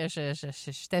dit que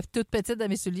j'étais toute petite dans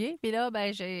mes souliers. Puis là,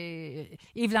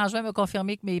 Yves Langevin m'a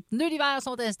confirmé que mes pneus d'hiver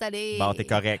sont installés. Bon, t'es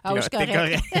correct. Ah, oui, t'es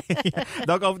correct.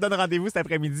 Donc, on vous donne rendez-vous cet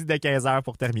après-midi de 15h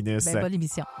pour Terminus. Bonne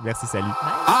émission. Merci, salut.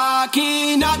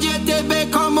 Aquí nadie te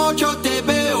ve como yo te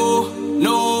veo.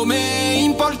 No me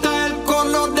importa el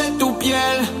color de tu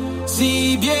piel.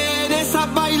 Si vienes a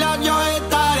bailar, yo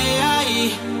estaré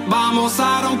ahí. Vamos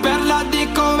a romper la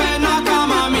disco, ven acá,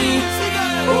 mami.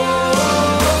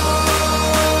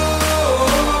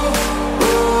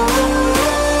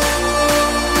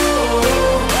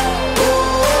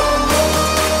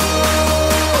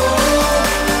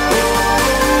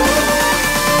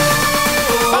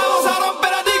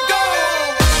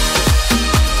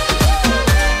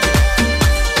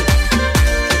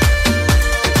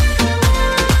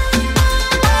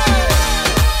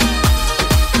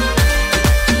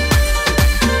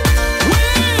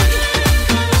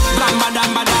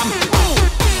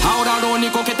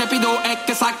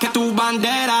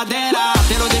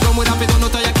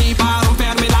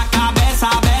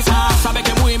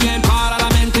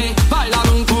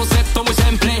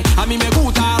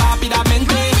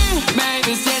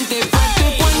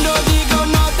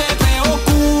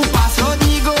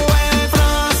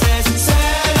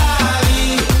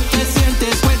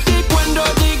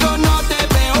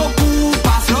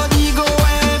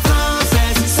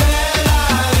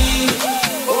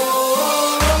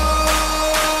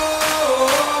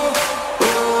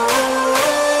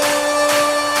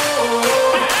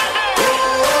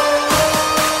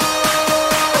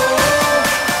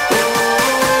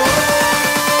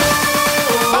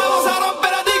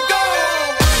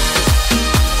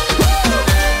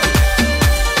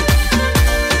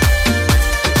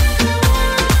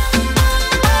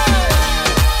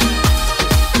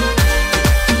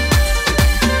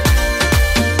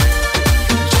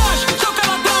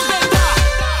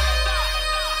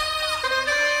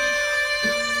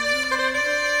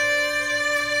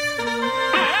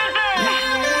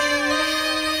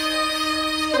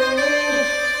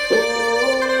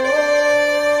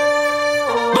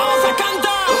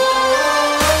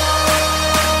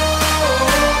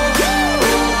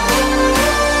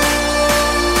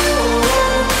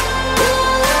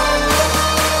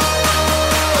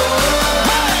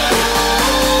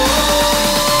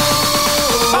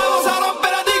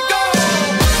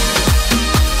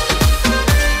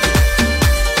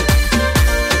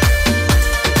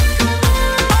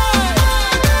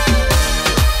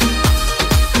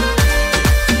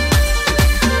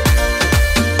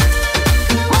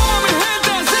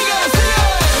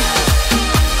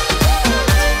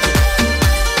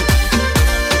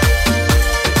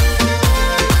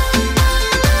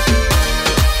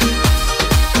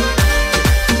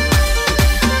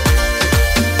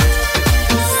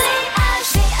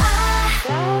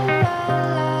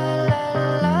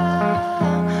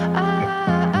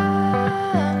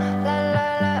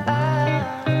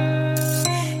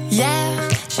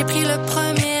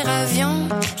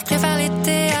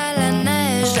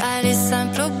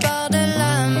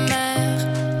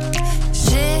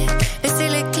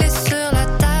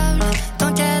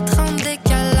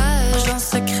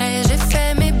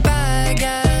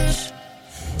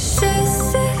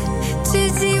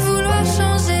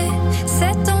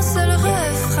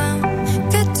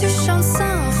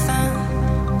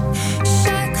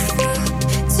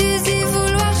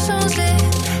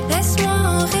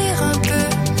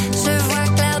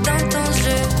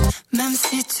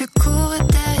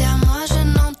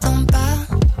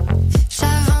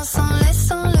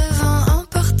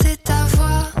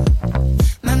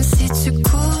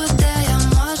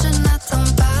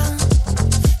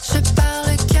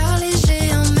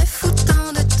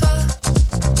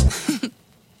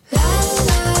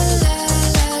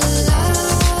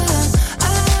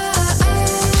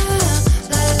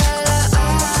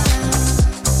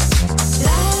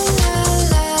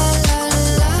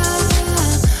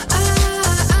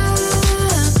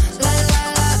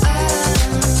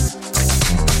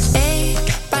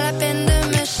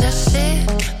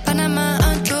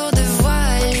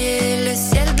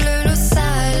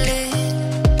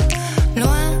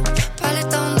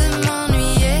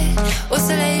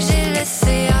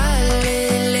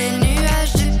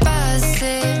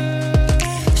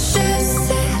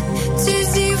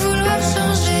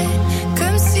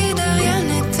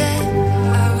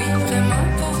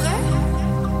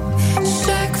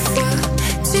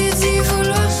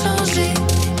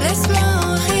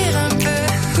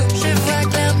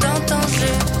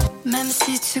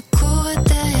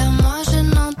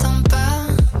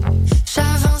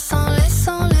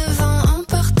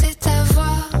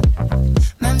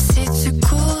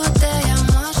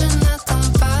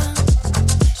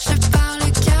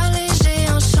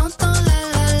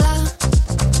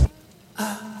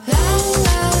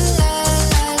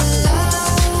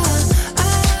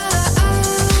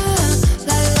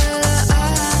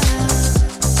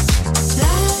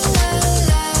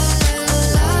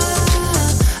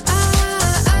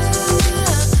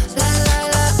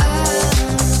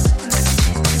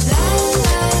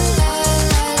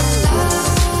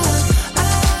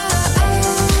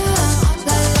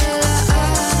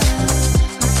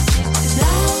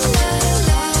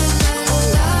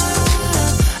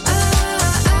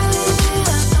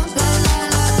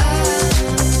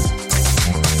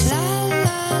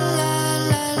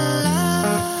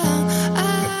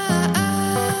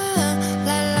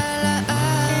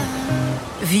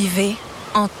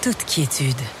 en toute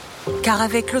quiétude. Car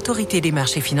avec l'Autorité des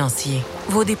marchés financiers,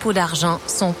 vos dépôts d'argent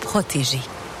sont protégés.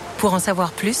 Pour en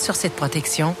savoir plus sur cette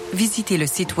protection, visitez le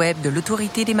site web de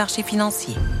l'Autorité des marchés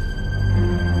financiers.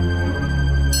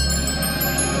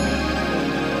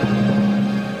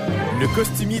 Le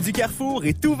costumier du Carrefour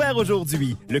est ouvert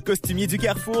aujourd'hui. Le costumier du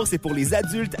Carrefour, c'est pour les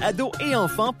adultes, ados et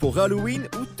enfants pour Halloween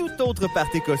ou toute autre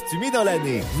party costumée dans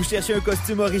l'année. Vous cherchez un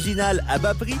costume original à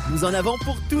bas prix? Nous en avons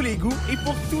pour tous les goûts et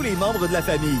pour tous les membres de la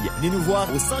famille. Venez nous voir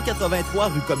au 183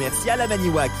 rue Commerciale à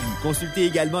Maniwaki. Consultez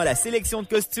également la sélection de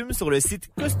costumes sur le site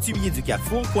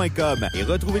costumierducarrefour.com et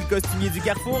retrouvez le costumier du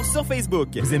Carrefour sur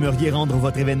Facebook. Vous aimeriez rendre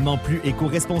votre événement plus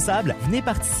éco-responsable? Venez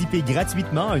participer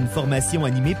gratuitement à une formation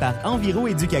animée par Enviro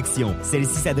Éducation.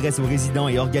 Celle-ci s'adresse aux résidents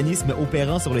et organismes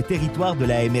opérant sur le territoire de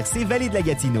la MRC Vallée de la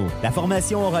Gatineau. La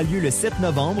formation aura lieu le 7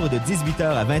 novembre de 18h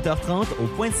à 20h30 au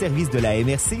point de service de la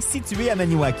MRC situé à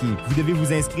Maniwaki. Vous devez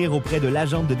vous inscrire auprès de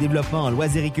l'agente de développement en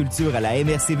loisirs-et-culture à la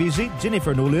MRCVG,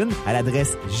 Jennifer Nolan, à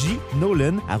l'adresse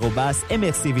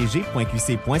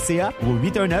jnolan@mrcvg.qc.ca ou au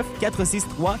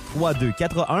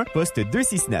 819-463-3241, poste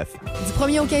 269. Du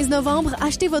 1er au 15 novembre,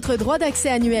 achetez votre droit d'accès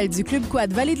annuel du Club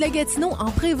Quad Vallée de la Gatineau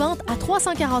en pré-vente à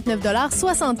 349,75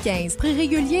 $. Prix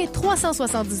régulier,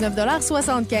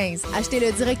 379,75 $.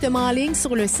 Achetez-le directement en ligne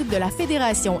sur le site de la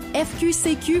Fédération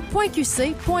fqcq.qc.ca.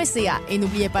 Et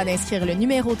n'oubliez pas d'inscrire le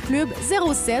numéro de club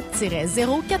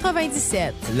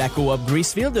 07-097. La coop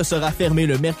Gracefield sera fermée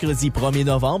le mercredi 1er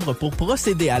novembre pour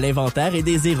procéder à l'inventaire et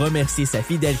désire remercier sa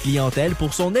fidèle clientèle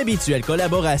pour son habituelle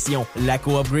collaboration. La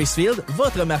coop Gracefield,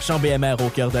 votre marchand BMR au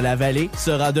cœur de la vallée,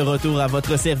 sera de retour à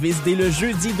votre service dès le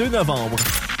jeudi 2 novembre.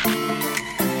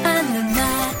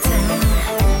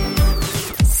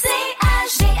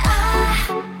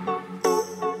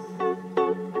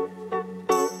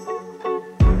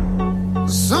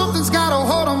 Something's got a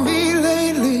hold on me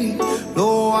lately.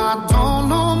 No, I don't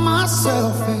know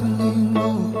myself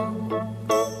anymore.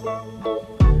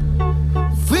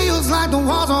 Feels like the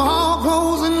walls are all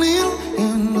closing in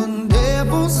and the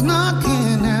devil's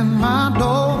knocking at my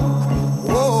door.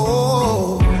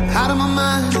 Whoa, out of my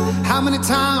mind. How many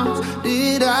times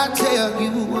did I tell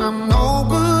you I'm no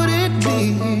good at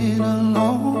being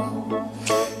alone?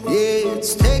 Yeah,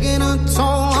 it's taking a toll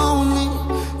on me.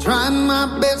 Trying my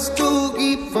best to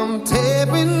keep from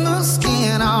tearing the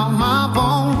skin off my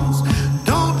bones.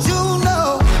 Don't you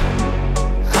know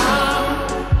I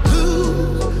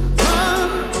lose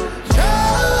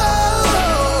control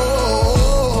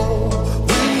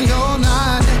when you're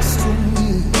not next to me?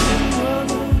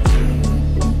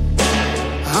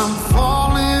 I'm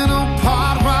falling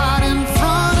apart right in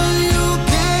front of you.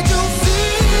 Can't you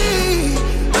see?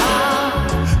 I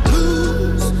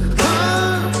lose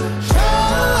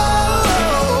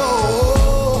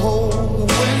control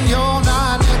when you're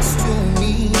not next to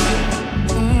me.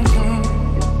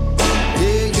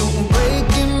 Yeah, you're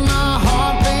breaking my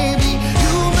heart, baby.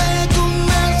 You make a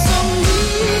mess of me.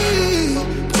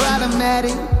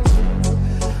 Problematic.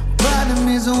 Problem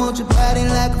is I want your body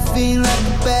like a fiend, like a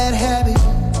bad habit.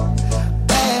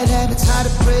 Bad habits hard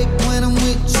to break when I'm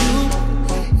with you.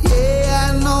 Yeah, I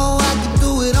know I can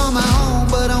do it on my own,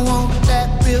 but I want that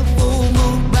real full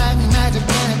moon, black magic,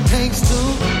 and it takes two.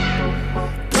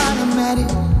 Problematic.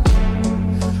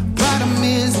 Problem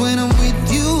is when I'm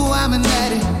with you, I'm an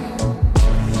addict,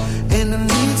 and I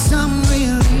need some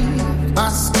relief. My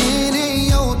skin and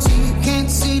your teeth can't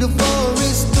see the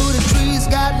forest through the trees.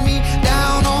 Got me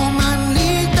down on my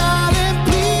knees, darling,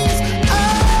 please.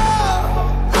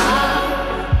 Oh, I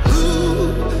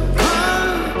lose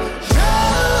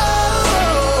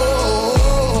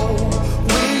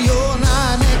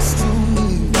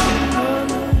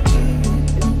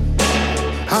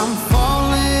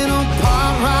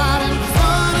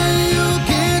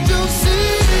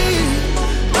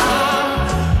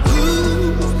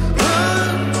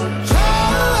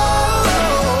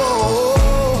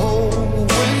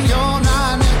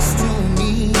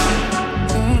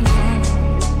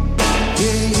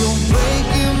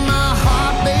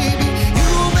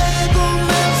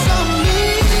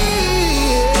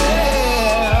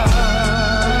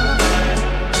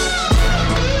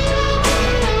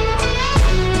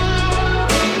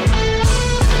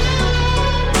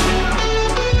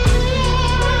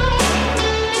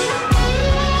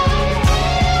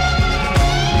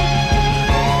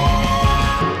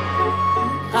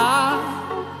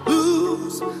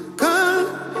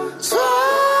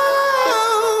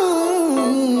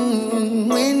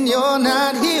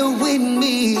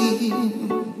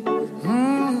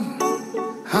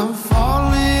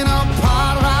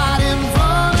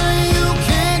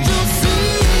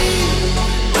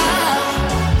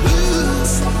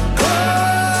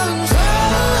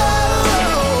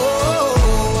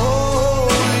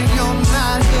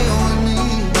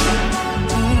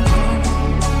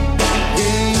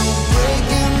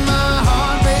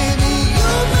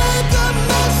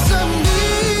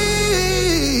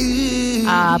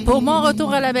pour mon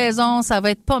retour à la maison, ça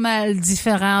va être pas mal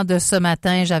différent de ce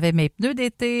matin. J'avais mes pneus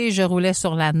d'été, je roulais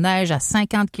sur la neige à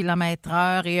 50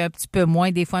 km/h et un petit peu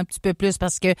moins, des fois un petit peu plus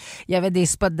parce que il y avait des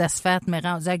spots d'asphalte, mais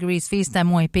rendu à Greasefest, c'était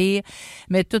moins pire.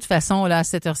 Mais de toute façon, là, à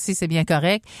cette heure-ci, c'est bien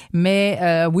correct.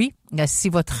 Mais oui, si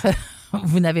votre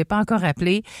vous n'avez pas encore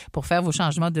appelé pour faire vos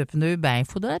changements de pneus, ben il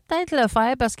faudrait peut-être le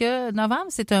faire parce que novembre,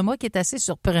 c'est un mois qui est assez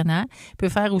surprenant. Il peut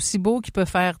faire aussi beau qu'il peut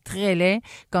faire très laid,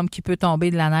 comme qu'il peut tomber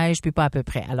de la neige, puis pas à peu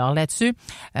près. Alors là-dessus,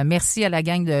 merci à la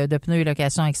gang de Pneus et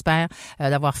Location Expert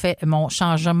d'avoir fait mon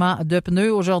changement de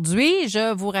pneus aujourd'hui.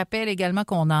 Je vous rappelle également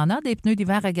qu'on en a des pneus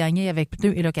d'hiver à gagner avec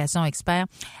Pneus et Location Expert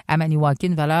à Maniwaki,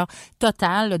 une valeur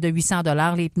totale de 800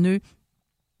 $. Les pneus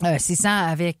 600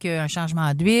 avec un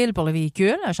changement d'huile pour le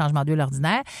véhicule, un changement d'huile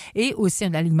ordinaire et aussi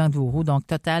un alignement de vos roues. Donc,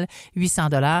 total 800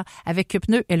 $ avec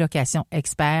Pneus et Location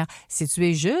Expert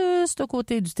situé juste aux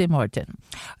côtés du Tim Hortons.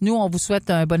 Nous, on vous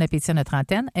souhaite un bon appétit à notre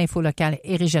antenne. Info locale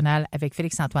et régionale avec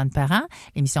Félix-Antoine Parent.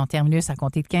 L'émission terminus à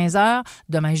compter de 15 heures.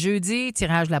 Demain jeudi,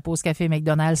 tirage de la pause café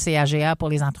McDonald's CAGA pour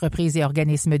les entreprises et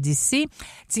organismes d'ici.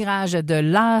 Tirage de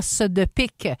l'as de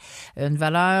pique. Une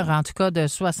valeur, en tout cas, de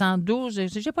 72.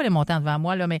 J'ai pas les montants devant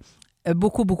moi, là, mais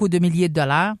beaucoup de milliers de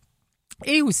dollars.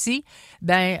 Et aussi,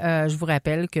 je vous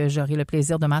rappelle que j'aurai le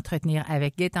plaisir de m'entretenir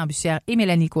avec Gaëtan Bussière et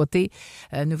Mélanie Côté,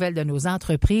 nouvelles de nos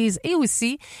entreprises et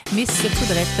aussi Miss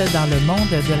Poudrette dans le monde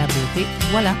de la beauté.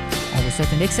 Voilà, on vous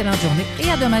souhaite une excellente journée et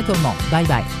à demain tout le monde. Bye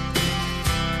bye.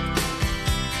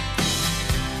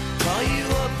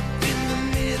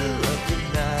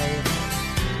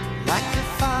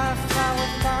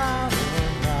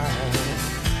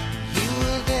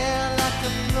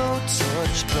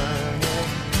 Torch burning.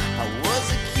 I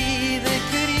was a key that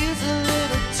could use a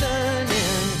little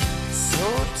turning. So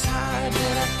tired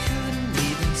that I couldn't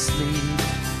even sleep.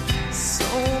 So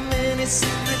many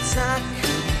secrets I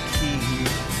couldn't keep.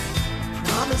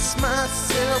 Promised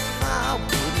myself I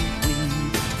wouldn't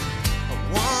weep.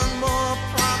 One more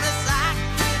promise I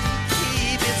couldn't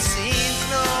keep. It seems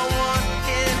no one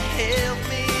can help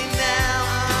me now.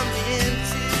 I'm in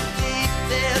too deep.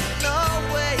 There's no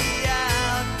way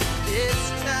out. This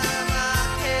time I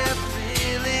have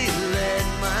really let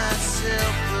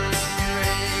myself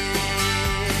astray.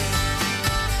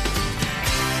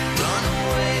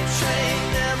 Runaway train,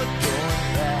 never going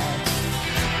back.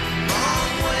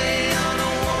 Long way on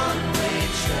a one-way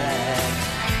track.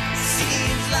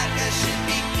 Seems like I should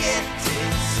be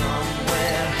getting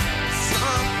somewhere.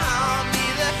 Somehow I'm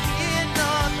neither here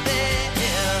nor there.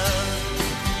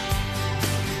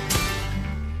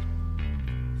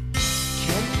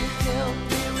 Can you help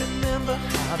me remember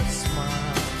how to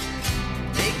smile?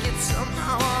 Make it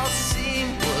somehow all seem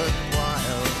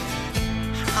worthwhile.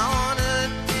 How on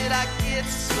earth did I get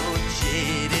so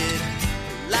jaded?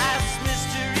 Life's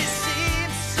mystery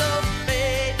seems so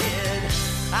faded.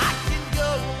 I can go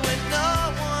when no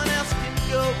one else can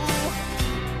go.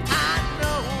 I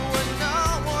know when no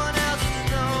one else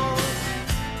knows.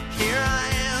 Here I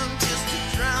am, just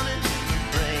drowning in the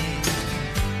rain,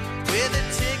 with a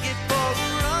ticket for a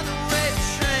runaway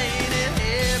train, and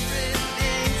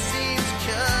everything seems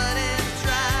cut and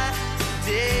dry.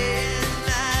 Day and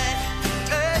night,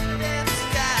 earth and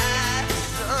sky.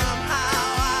 Somehow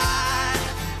I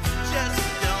just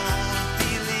don't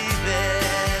believe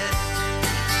it.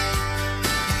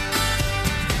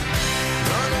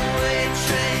 Runaway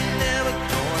train, never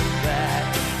going back.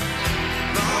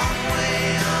 Wrong way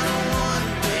on a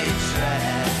one-way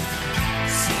track.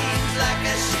 Seems like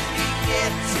I should be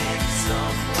getting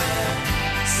somewhere.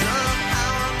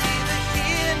 Somehow I'm neither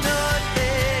here nor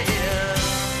there.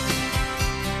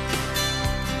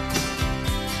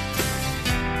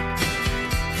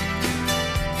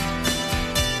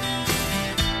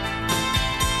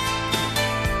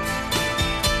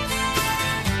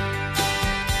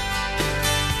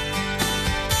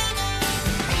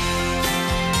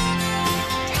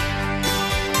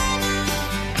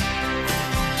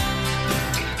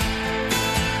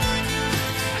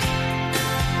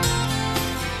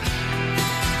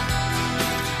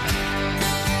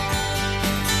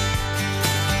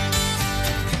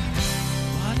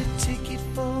 Bought a ticket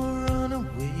for a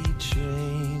runaway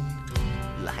train,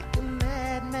 like a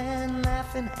madman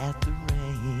laughing at the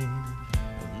rain.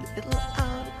 A little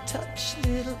out of touch,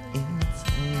 little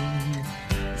insane.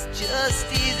 It's just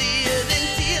easier than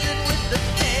dealing with the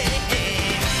pain.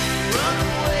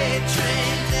 Runaway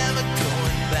train, never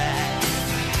going back.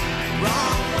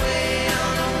 Wrong way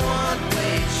on a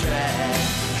one-way track.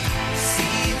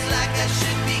 Seems like I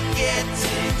should be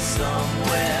getting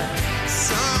somewhere.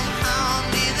 Somehow I'm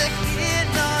neither here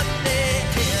nor there.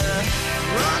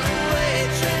 Runaway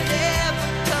train, never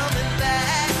coming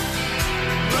back.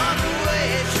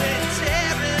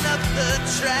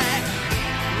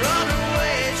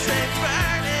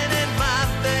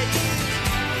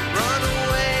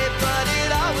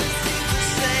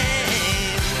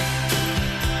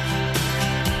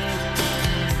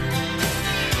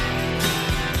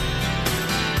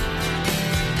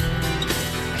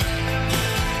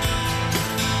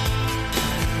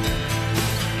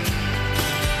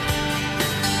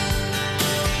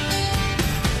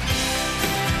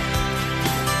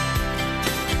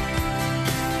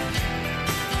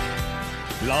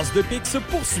 l'As de pique se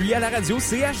poursuit à la radio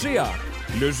CHGA.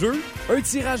 Le jeu, un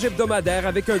tirage hebdomadaire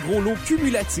avec un gros lot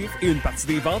cumulatif et une partie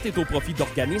des ventes est au profit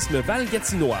d'organismes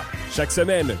Val-Gatinois. Chaque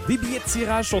semaine, des billets de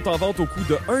tirage sont en vente au coût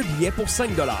de 1 billet pour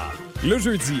 5 $. Le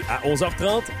jeudi, à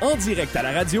 11h30, en direct à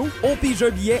la radio, on pige un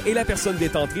billet et la personne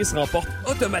détentrice remporte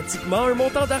automatiquement un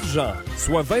montant d'argent,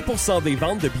 soit 20% des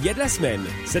ventes de billets de la semaine.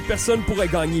 Cette personne pourrait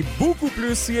gagner beaucoup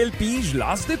plus si elle pige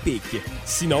l'As de pique.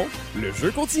 Sinon, le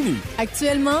jeu continue.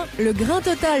 Actuellement, le grand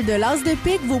total de l'As de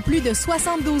pique vaut plus de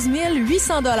 72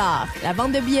 800 $. La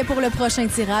vente de billets pour le prochain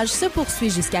tirage se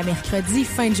poursuit jusqu'à mercredi,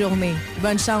 fin de journée.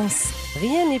 Bonne chance!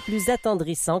 Rien n'est plus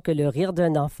attendrissant que le rire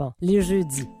d'un enfant. Les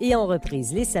jeudis et en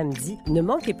reprise les samedis, ne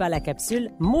manquez pas la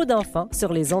capsule Mots d'enfant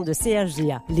sur les ondes de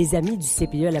CHGA. Les amis du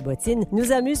CPE La Bottine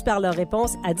nous amusent par leurs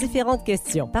réponses à différentes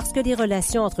questions. Parce que les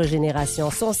relations entre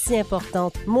générations sont si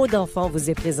importantes, Mots d'enfant vous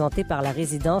est présenté par la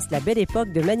résidence La Belle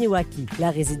Époque de Maniwaki.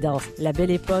 La résidence La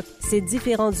Belle Époque, c'est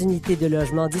différentes unités de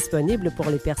logement disponibles pour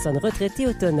les personnes retraitées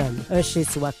autonomes. Un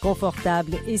chez-soi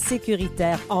confortable et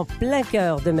sécuritaire en plein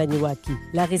cœur de Maniwaki.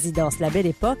 La résidence La Belle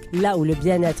Époque, là où le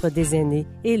bien-être des aînés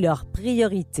est leur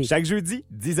priorité. Chaque jeudi,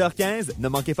 10h15, ne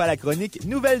manquez pas la chronique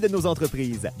Nouvelles de nos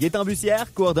entreprises. Gaétan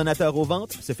Bussière, coordonnateur aux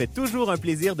ventes, se fait toujours un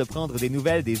plaisir de prendre des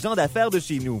nouvelles des gens d'affaires de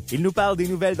chez nous. Il nous parle des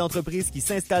nouvelles d'entreprises qui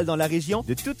s'installent dans la région,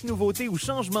 de toutes nouveautés ou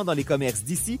changements dans les commerces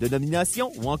d'ici, de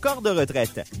nominations ou encore de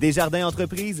retraite. Desjardins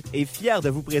Entreprises est fier de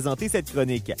vous présenter cette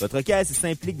chronique. Votre caisse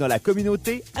s'implique dans la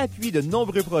communauté, appuie de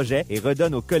nombreux projets et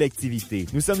redonne aux collectivités.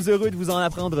 Nous sommes heureux de vous en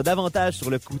apprendre davantage sur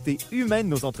le côté humain de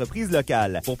nos entreprises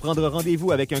locales. Pour prendre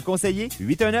rendez-vous avec un conseiller,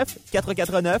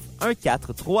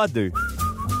 819-449-1432.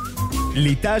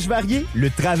 Les tâches variées, le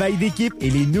travail d'équipe et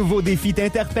les nouveaux défis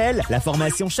t'interpellent? La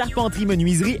formation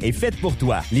Charpenterie-Menuiserie est faite pour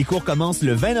toi. Les cours commencent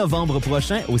le 20 novembre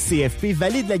prochain au CFP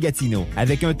Vallée de la Gatineau.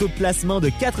 Avec un taux de placement de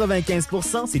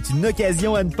 95%, c'est une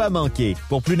occasion à ne pas manquer.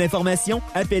 Pour plus d'informations,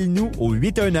 appelle-nous au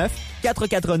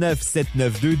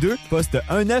 819-449-7922, poste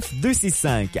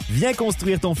 19265. Viens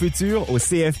construire ton futur au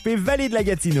CFP Vallée de la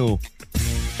Gatineau.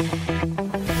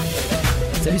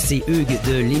 Salut, c'est Hugues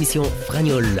de l'émission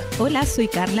Fragnol. Hola, soy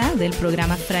Carla del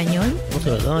programa Fragnol.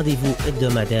 Votre rendez-vous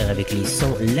hebdomadaire avec les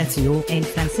sons latinos en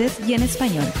francés y en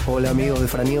español. Hola amigos de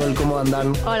Fragnol, ¿cómo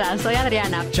andan? Hola, soy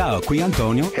Adriana. Ciao, qui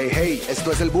Antonio. Hey, hey,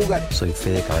 esto es el Bugat. Soy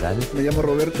Fede Cabral. Me llamo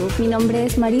Roberto. Mi nombre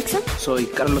es Marixa. Soy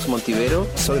Carlos Montivero.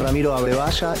 Soy Ramiro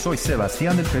Abrevaya. Soy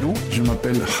Sebastián del Perú. Je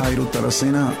m'appelle Jairo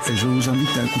Taracena et je vous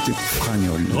invite à écouter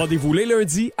Fragnol. Rendez-vous les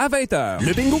lundis à 20h.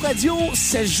 Le bingo radio,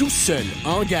 ça joue seul,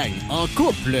 en gang, en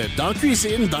couple, dans la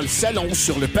cuisine, dans le salon,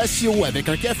 sur le patio, avec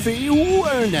un café ou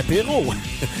un apéro.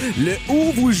 Le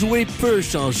où vous jouez peut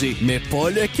changer, mais pas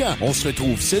le quand. On se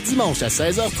retrouve ce dimanche à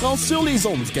 16h30 sur les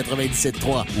ondes du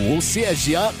 97.3 ou au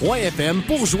CHGA.FM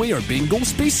pour jouer un bingo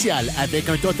spécial avec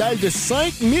un total de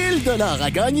 5 000 $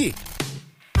 à gagner.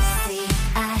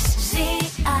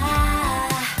 CHGA,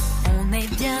 on est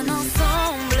bien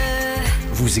ensemble.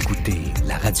 Vous écoutez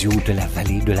la radio de la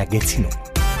Vallée de la Gatineau.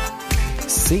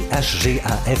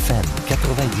 CHGA-FM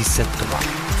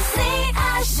 97.3.